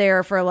just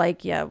there for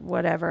like,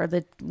 whatever.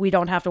 We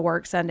don't have to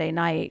work Sunday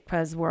night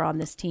because we're on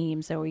this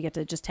team. So we get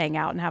to just hang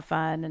out and have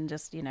fun and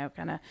just,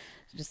 kind of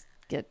just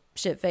get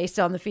shit-faced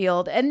on the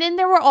field. And then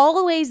there were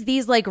always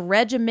these like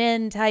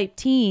regimen type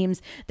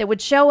teams that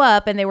would show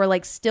up and they were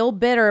like still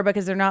bitter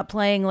because they're not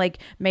playing like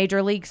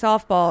major league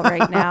softball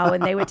right now,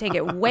 and they would take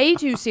it way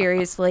too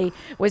seriously.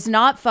 Was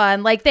not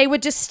fun. Like they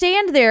would just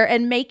stand there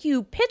and make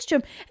you pitch to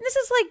them, and this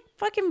is like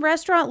fucking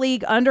restaurant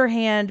league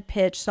underhand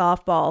pitch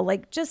softball.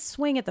 Like just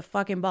swing at the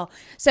fucking ball.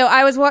 So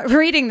I was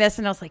reading this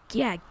and I was like,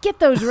 yeah, get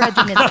those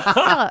regimens that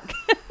suck.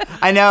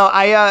 I know.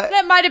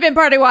 That might have been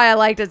part of why I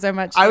liked it so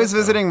much. I was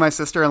visiting my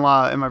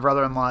sister-in-law and my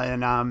brother-in-law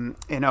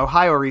in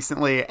Ohio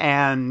recently,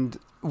 and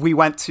we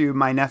went to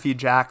my nephew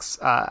Jack's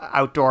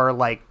outdoor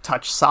like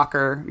touch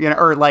soccer,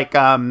 or like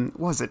what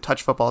was it,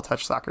 touch football,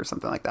 touch soccer,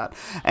 something like that,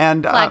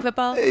 and flag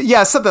football,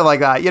 yeah, something like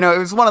that. It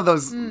was one of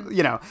those.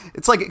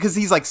 It's like because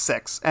he's like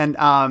 6, and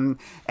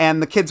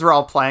the kids were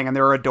all playing, and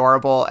they were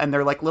adorable, and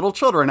they're like little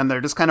children, and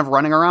they're just kind of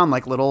running around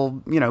like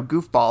little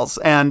goofballs,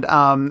 and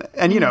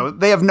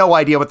they have no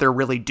idea what they're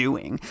really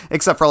doing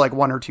except for like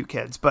 1 or 2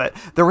 kids. But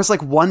there was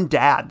like one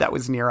dad that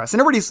was near us,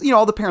 and everybody's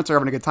all the parents are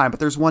having a good time, but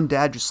there's one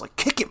dad just like,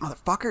 kick it,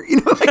 motherfucker,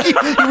 like he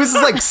was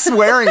just like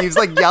swearing, he was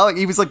like yelling,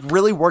 he was like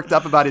really worked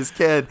up about his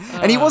kid,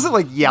 and he wasn't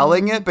like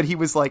yelling it, but he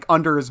was like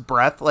under his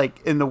breath, like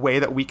in the way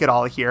that we could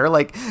all hear.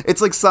 Like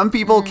it's like some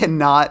people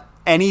cannot,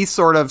 any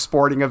sort of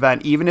sporting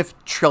event, even if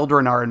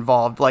children are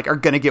involved, like are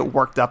gonna get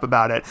worked up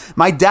about it.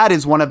 My dad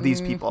is one of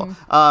these people.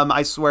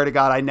 I swear to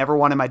God, I never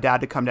wanted my dad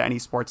to come to any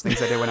sports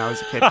things I did when I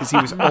was a kid, because he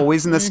was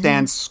always in the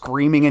stands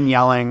screaming and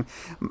yelling.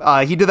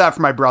 He did that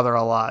for my brother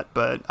a lot,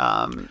 but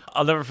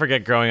I'll never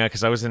forget growing up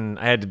because I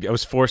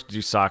was forced to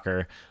do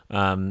soccer.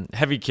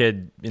 Heavy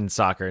kid in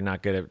soccer,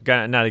 not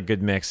a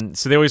good mix. And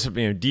so they always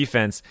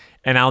defense,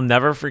 and I'll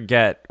never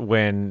forget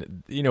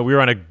when we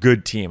were on a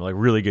good team, like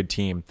really good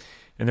team.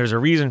 And there's a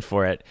reason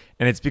for it.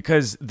 And it's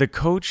because the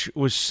coach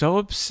was so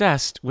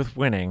obsessed with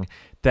winning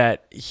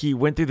that he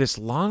went through this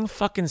long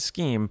fucking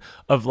scheme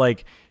of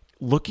like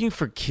looking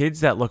for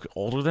kids that look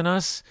older than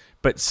us,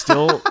 but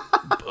still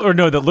or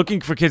no, that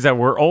looking for kids that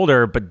were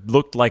older but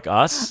looked like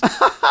us.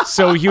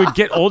 So he would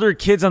get older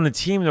kids on the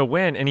team to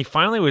win, and he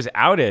finally was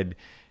outed.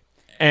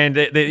 And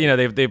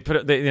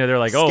they're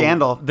like, oh,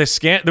 Scandal.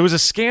 There was a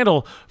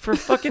scandal for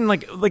fucking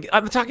like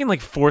I'm talking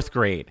like fourth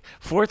grade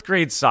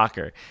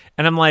soccer,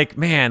 and I'm like,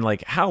 man,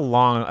 like how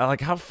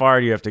far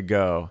do you have to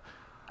go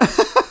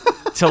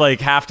to like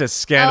have to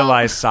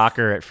scandalize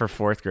soccer for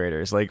fourth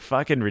graders? Like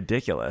fucking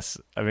ridiculous.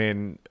 I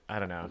mean, I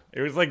don't know.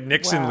 It was like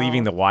Nixon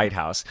leaving the White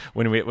House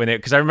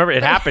because I remember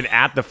it happened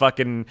at the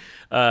fucking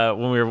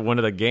when we were one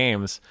of the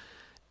games.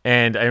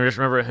 And I just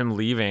remember him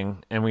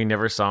leaving, and we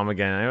never saw him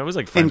again. I was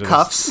like friends in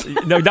cuffs.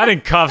 No, not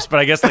in cuffs, but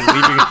I guess like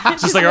leaving.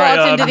 Just like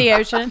walked into the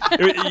ocean.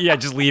 Yeah,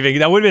 just leaving.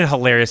 That would have been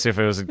hilarious if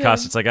it was in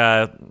cuffs. It's like,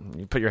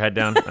 you put your head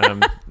down.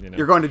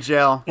 You're going to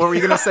jail. What were you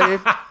going to say,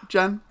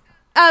 Jen?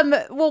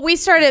 Well,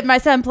 my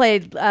son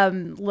played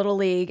Little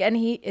League, and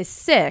he is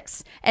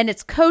 6, and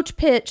it's coach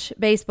pitch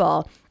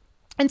baseball.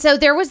 And so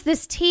there was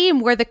this team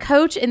where the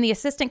coach and the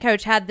assistant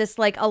coach had this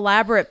like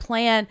elaborate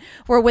plan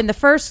where when the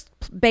first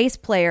base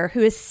player, who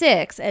is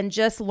 6 and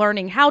just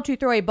learning how to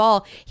throw a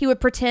ball, he would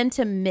pretend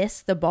to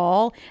miss the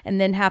ball and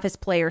then have his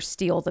player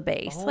steal the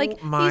base. Like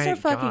these are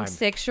fucking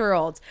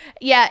 6-year-olds.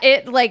 Yeah,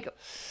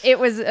 it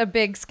was a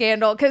big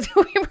scandal because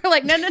we were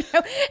like, no.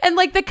 And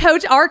like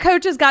our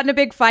coach has gotten a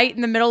big fight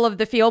in the middle of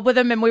the field with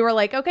him, and we were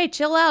like, okay,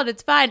 chill out,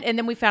 it's fine. And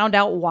then we found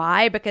out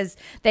why, because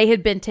they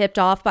had been tipped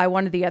off by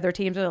one of the other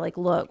teams. They're like,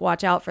 look,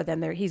 watch out for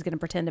them. He's going to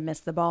pretend to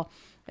miss the ball.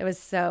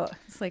 It's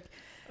like,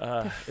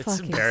 it's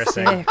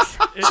embarrassing.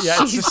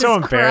 Yeah, it's just so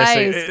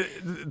embarrassing.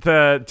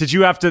 Did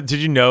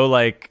you know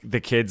like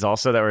the kids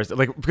also that were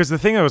like, because the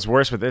thing that was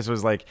worse with this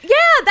was like, yeah,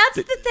 that's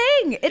the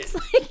thing. It's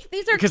like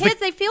these are kids,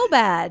 they feel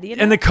bad, you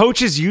know? And the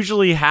coaches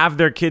usually have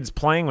their kids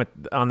playing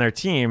on their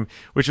team,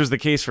 which was the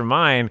case for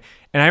mine.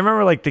 And I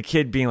remember like the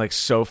kid being like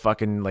so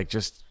fucking like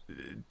just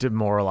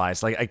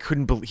demoralized. Like he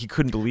couldn't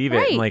believe it.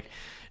 Right. And like,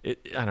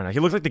 I don't know.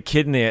 He looked like the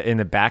kid in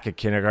the back of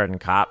Kindergarten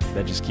Cop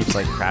that just keeps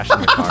like crashing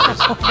the cars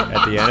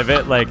at the end of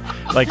it. Like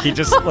he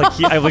just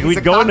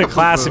we'd go into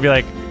class and be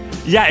like,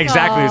 yeah,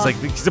 exactly. It's like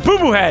he's a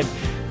poo-poo head,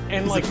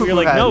 and like we were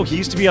like, no, he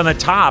used to be on the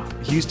top.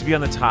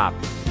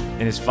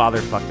 And his father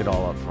fucked it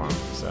all up for him.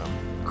 So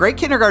great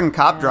Kindergarten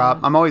Cop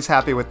drop. I'm always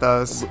happy with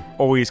those.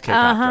 Always kick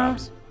off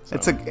drops. So.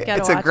 It's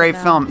a great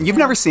film. You've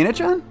never seen it,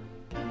 Jen?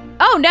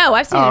 Oh, no,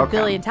 I've seen it a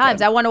billion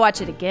times. I want to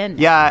watch it again.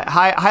 Yeah,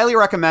 highly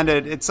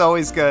recommended. It's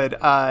always good.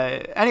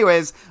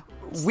 Anyways,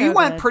 we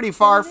went pretty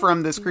far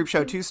from this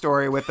Creepshow 2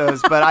 story with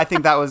those, but I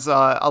think that was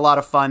a lot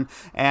of fun.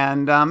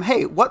 And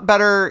hey, what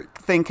better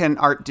thing can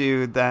art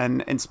do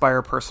than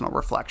inspire personal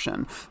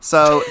reflection?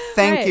 So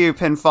thank you,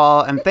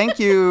 Pinfall, and thank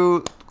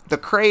you, The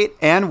Crate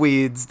and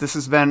Weeds. This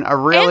has been a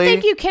really... And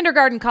thank you,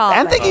 Kindergarten Cobb.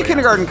 And thank you,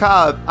 Kindergarten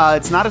Cobb.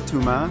 It's not a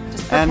Tuma.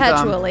 Just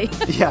perpetually.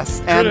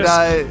 Yes, and...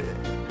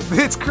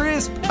 It's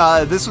crisp.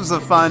 This was a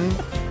fun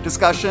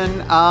discussion.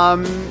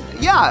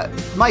 Yeah,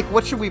 Mike,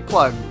 what should we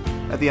plug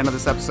at the end of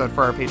this episode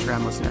for our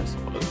Patreon listeners?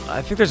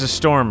 I think there's a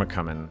storm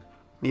coming.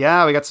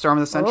 Yeah, we got Storm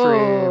of the Century.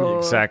 Oh.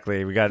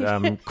 Exactly. We got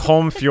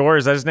Colm Fior.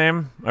 Is that his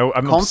name? I'm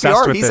Colm obsessed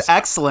Fior, with he's this.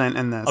 excellent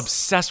in this.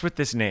 Obsessed with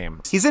this name.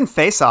 He's in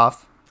Face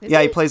Off.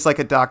 He plays like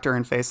a doctor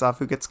in Face Off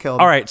who gets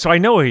killed. All right, so I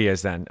know who he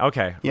is then.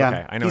 Okay. Yeah,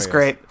 okay, I know he's he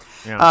great.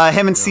 Yeah.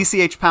 Him and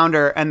CCH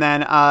Pounder, and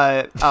then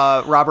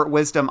Robert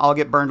Wisdom all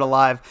get burned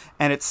alive,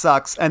 and it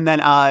sucks. And then,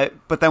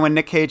 but then when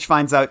Nick Cage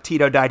finds out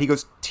Tito died, he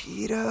goes,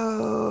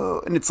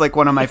 Tito, and it's like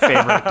one of my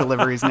favorite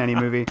deliveries in any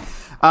movie.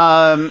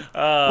 We're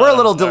a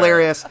little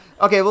delirious.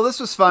 Okay, well, this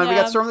was fun. We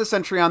got Storm of the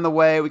Century on the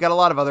way. We got a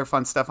lot of other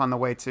fun stuff on the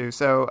way too.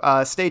 So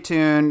stay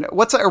tuned.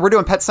 We're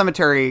doing Pet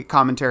Cemetery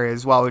commentary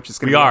as well, which is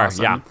going to be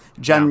awesome. Yeah.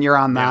 Jen, you're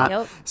on that.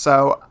 Yep.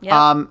 So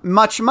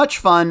much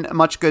fun,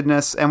 much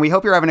goodness, and we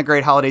hope you're having a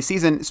great holiday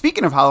season.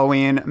 Speaking of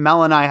Halloween,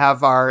 Mel and I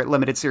have our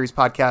limited series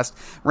podcast,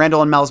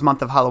 Randall and Mel's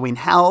Month of Halloween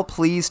Hell.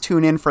 Please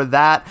tune in for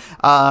that.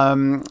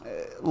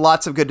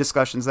 Lots of good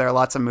discussions there,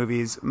 lots of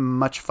movies,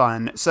 much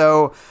fun.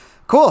 So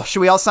cool. Should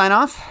we all sign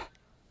off?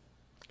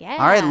 Yeah.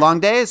 All right, long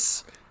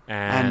days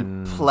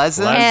And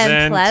pleasant nights.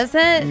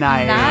 I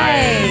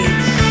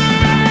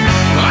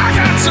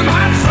got some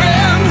hot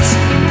friends.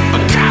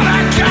 God,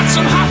 I got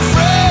some hot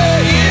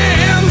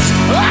friends.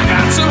 I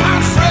got some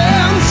hot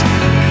friends.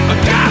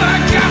 God,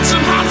 I got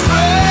some hot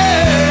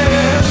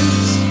friends.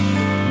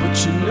 But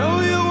you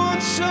know you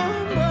want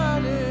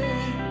somebody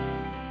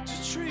to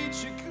treat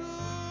you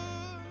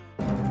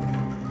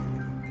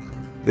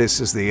good. This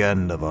is the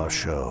end of our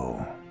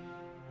show.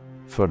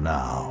 For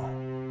now.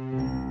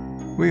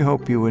 We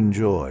hope you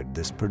enjoyed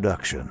this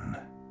production.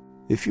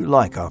 If you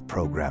like our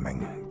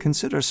programming,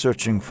 consider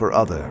searching for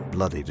other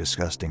Bloody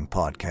Disgusting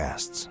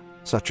podcasts,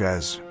 such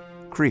as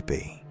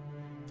Creepy,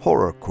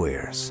 Horror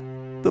Queers,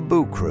 The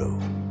Boo Crew,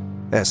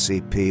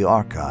 SCP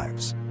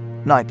Archives,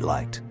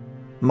 Nightlight,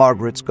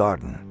 Margaret's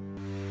Garden,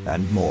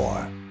 and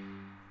more.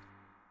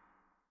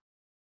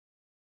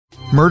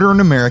 Murder in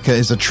America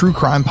is a true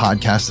crime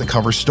podcast that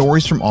covers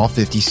stories from all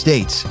 50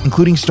 states,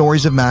 including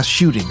stories of mass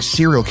shootings,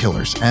 serial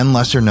killers, and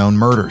lesser-known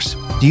murders.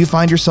 Do you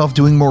find yourself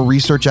doing more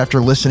research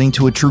after listening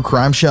to a true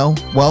crime show?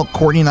 Well,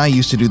 Courtney and I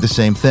used to do the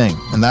same thing,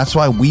 and that's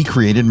why we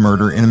created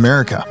Murder in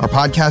America. Our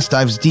podcast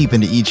dives deep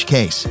into each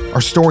case.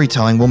 Our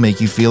storytelling will make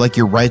you feel like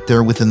you're right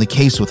there within the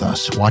case with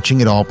us,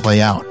 watching it all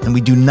play out, and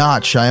we do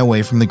not shy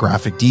away from the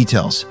graphic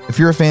details. If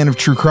you're a fan of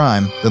true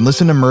crime, then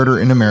listen to Murder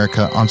in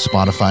America on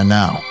Spotify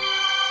now.